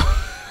 There's no...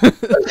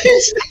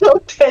 There's no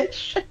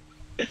tension.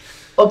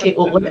 Okay,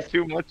 well, There's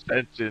too much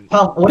tension.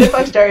 Tom, what if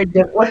I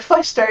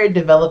started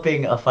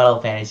developing a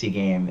Final Fantasy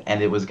game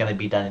and it was going to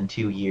be done in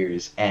 2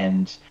 years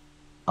and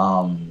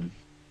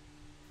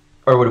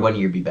or would 1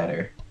 year be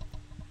better?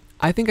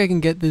 I think I can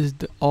get this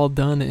all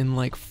done in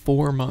like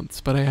 4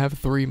 months, but I have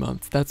 3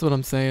 months. That's what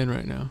I'm saying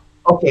right now.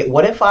 Okay,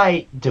 what if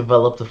I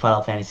developed a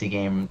Final Fantasy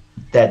game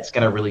that's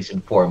going to release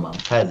in 4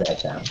 months? How does that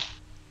sound?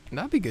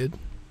 That'd be good.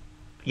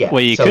 Yeah.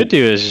 What you could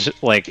do is,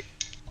 like,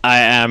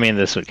 I mean,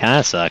 this would kind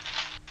of suck,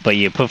 but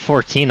you put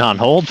 14 on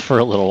hold for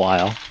a little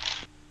while.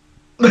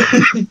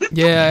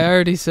 Yeah, I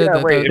already said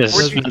that. Wait, that if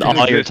 14 all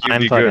your exists, you'd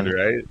time be fucking... good,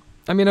 right?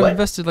 I mean, I've What?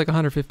 invested like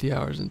 150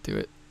 hours into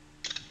it.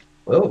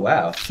 Oh,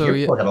 wow. So You're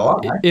yeah, plugging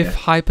along, aren't if you?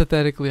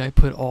 hypothetically I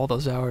put all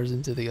those hours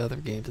into the other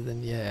games,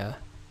 then yeah.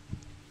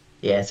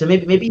 Yeah, so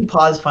maybe you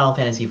pause Final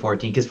Fantasy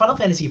 14, because Final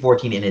Fantasy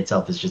 14 in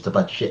itself is just a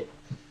bunch of shit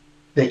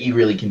that you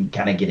really can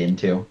kind of get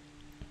into.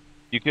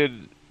 You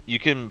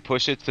can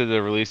push it to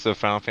the release of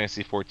Final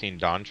Fantasy 14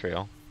 Dawn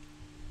Trail.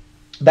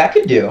 That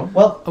could do.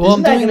 Well, Well, I'm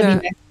isn't that doing gonna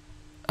that. be next?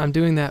 I'm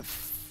doing that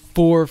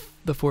for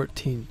the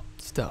 14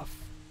 stuff,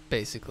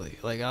 basically.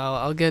 Like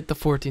I'll get the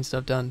 14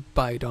 stuff done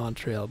by Dawn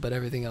Trail, but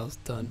everything else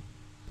done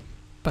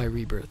by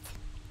Rebirth.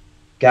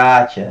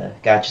 Gotcha.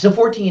 So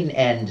 14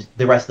 and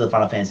the rest of the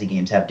Final Fantasy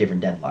games have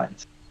different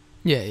deadlines.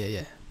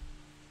 Yeah.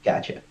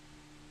 Gotcha.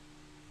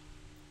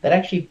 That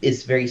actually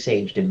is very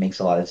saged and makes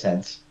a lot of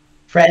sense.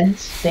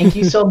 Friends, thank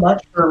you so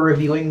much for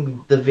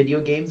reviewing the video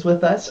games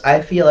with us.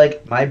 I feel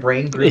like my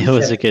brain grew. It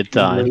was a good 17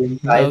 time. million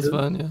That was sizes.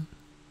 fun,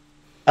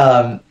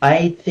 yeah.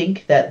 I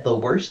think that the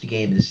worst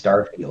game is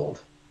Starfield.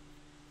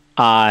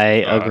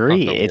 I Oh, it's not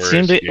agree. the It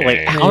seemed worst to, like,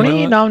 game. how You know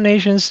many what?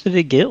 nominations did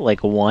it get?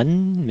 Like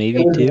one,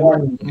 maybe It was two?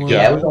 one,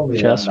 yeah, it was only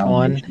Just one,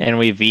 nomination. and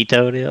we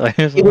vetoed it. Like,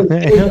 It was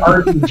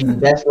RPG,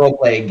 best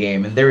role-playing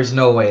game, and there was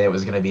no way it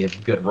was going to be a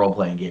good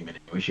role-playing game in any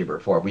way, shape, or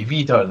form. We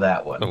vetoed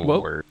that one. The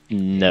What? worst.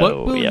 no.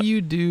 What will Yep.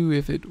 you do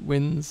if it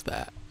wins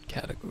that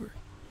category?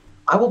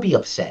 I will be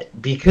upset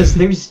because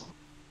there's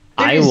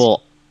I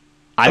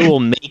will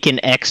make an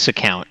X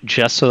account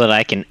just so that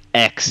I can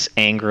X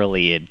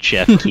angrily at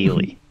Jeff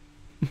Keighley.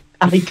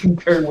 I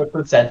concur with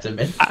the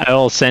sentiment. I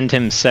will send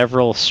him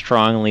several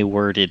strongly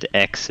worded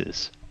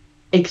X's.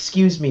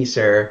 Excuse me,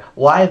 sir.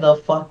 Why the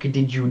fuck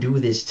did you do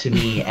this to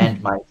me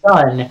and my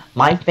son?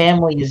 My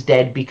family is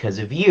dead because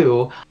of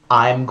you.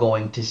 I'm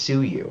going to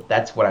sue you.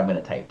 That's what I'm going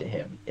to type to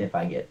him if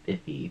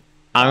he.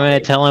 I'm going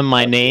to tell him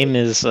my name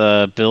is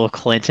Bill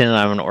Clinton.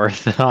 I'm an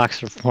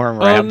Orthodox Reform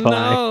Oh rabbi.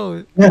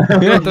 no!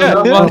 You have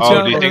to watch Oh,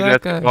 out do you for think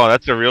that that's? guy. Oh,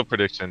 that's a real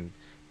prediction.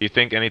 Do you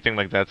think anything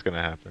like that's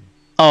gonna happen?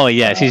 Oh,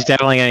 yes, he's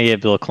definitely going to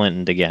get Bill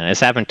Clinton again.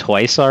 It's happened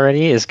twice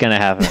already. It's going to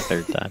happen a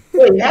third time.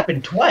 Wait, it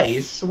happened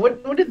twice.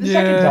 What did the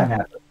second Yeah. time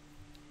happen?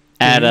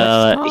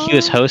 At he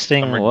was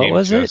hosting, Summer what Games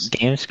was it? Fest.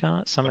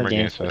 Gamescom? Summer Summer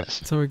Games Games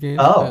Fest. Summer Games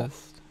Oh.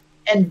 Fest.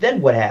 And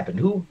then what happened?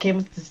 Who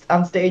came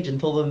on stage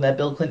and told them that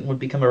Bill Clinton would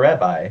become a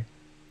rabbi?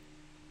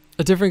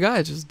 A different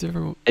guy, just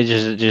different. It's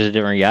just a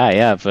different guy,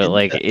 yeah. But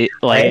like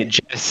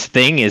Jeff's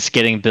thing is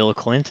getting Bill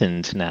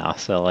Clinton now.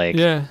 So like,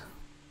 yeah,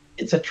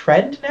 it's a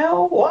trend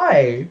now.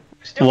 Why?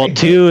 Well,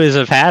 2 is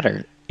a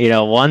pattern. You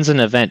know, 1's an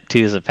event, 2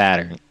 is a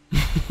pattern.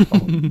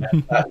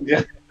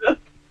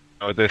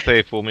 What they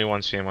say, fool me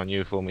once, shame on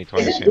you. Fool me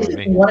twice, shame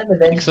on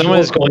me. Someone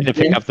is going to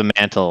pick up the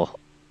mantle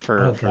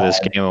for this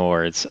Game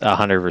Awards.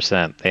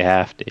 100%. They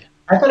have to.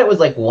 I thought it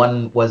was like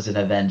 1 was an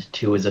event,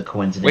 2 is a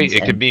coincidence. Wait,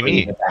 it could be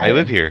me. I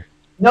live here.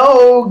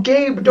 No,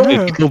 Gabe,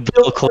 don't.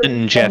 Bill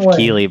Clinton, Jeff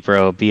Keighley,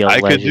 bro. Be a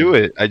legend. I could do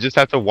it. I just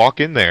have to walk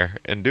in there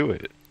and do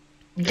it.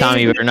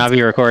 Tommy, you better not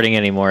be recording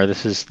anymore.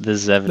 This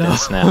is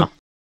evidence now.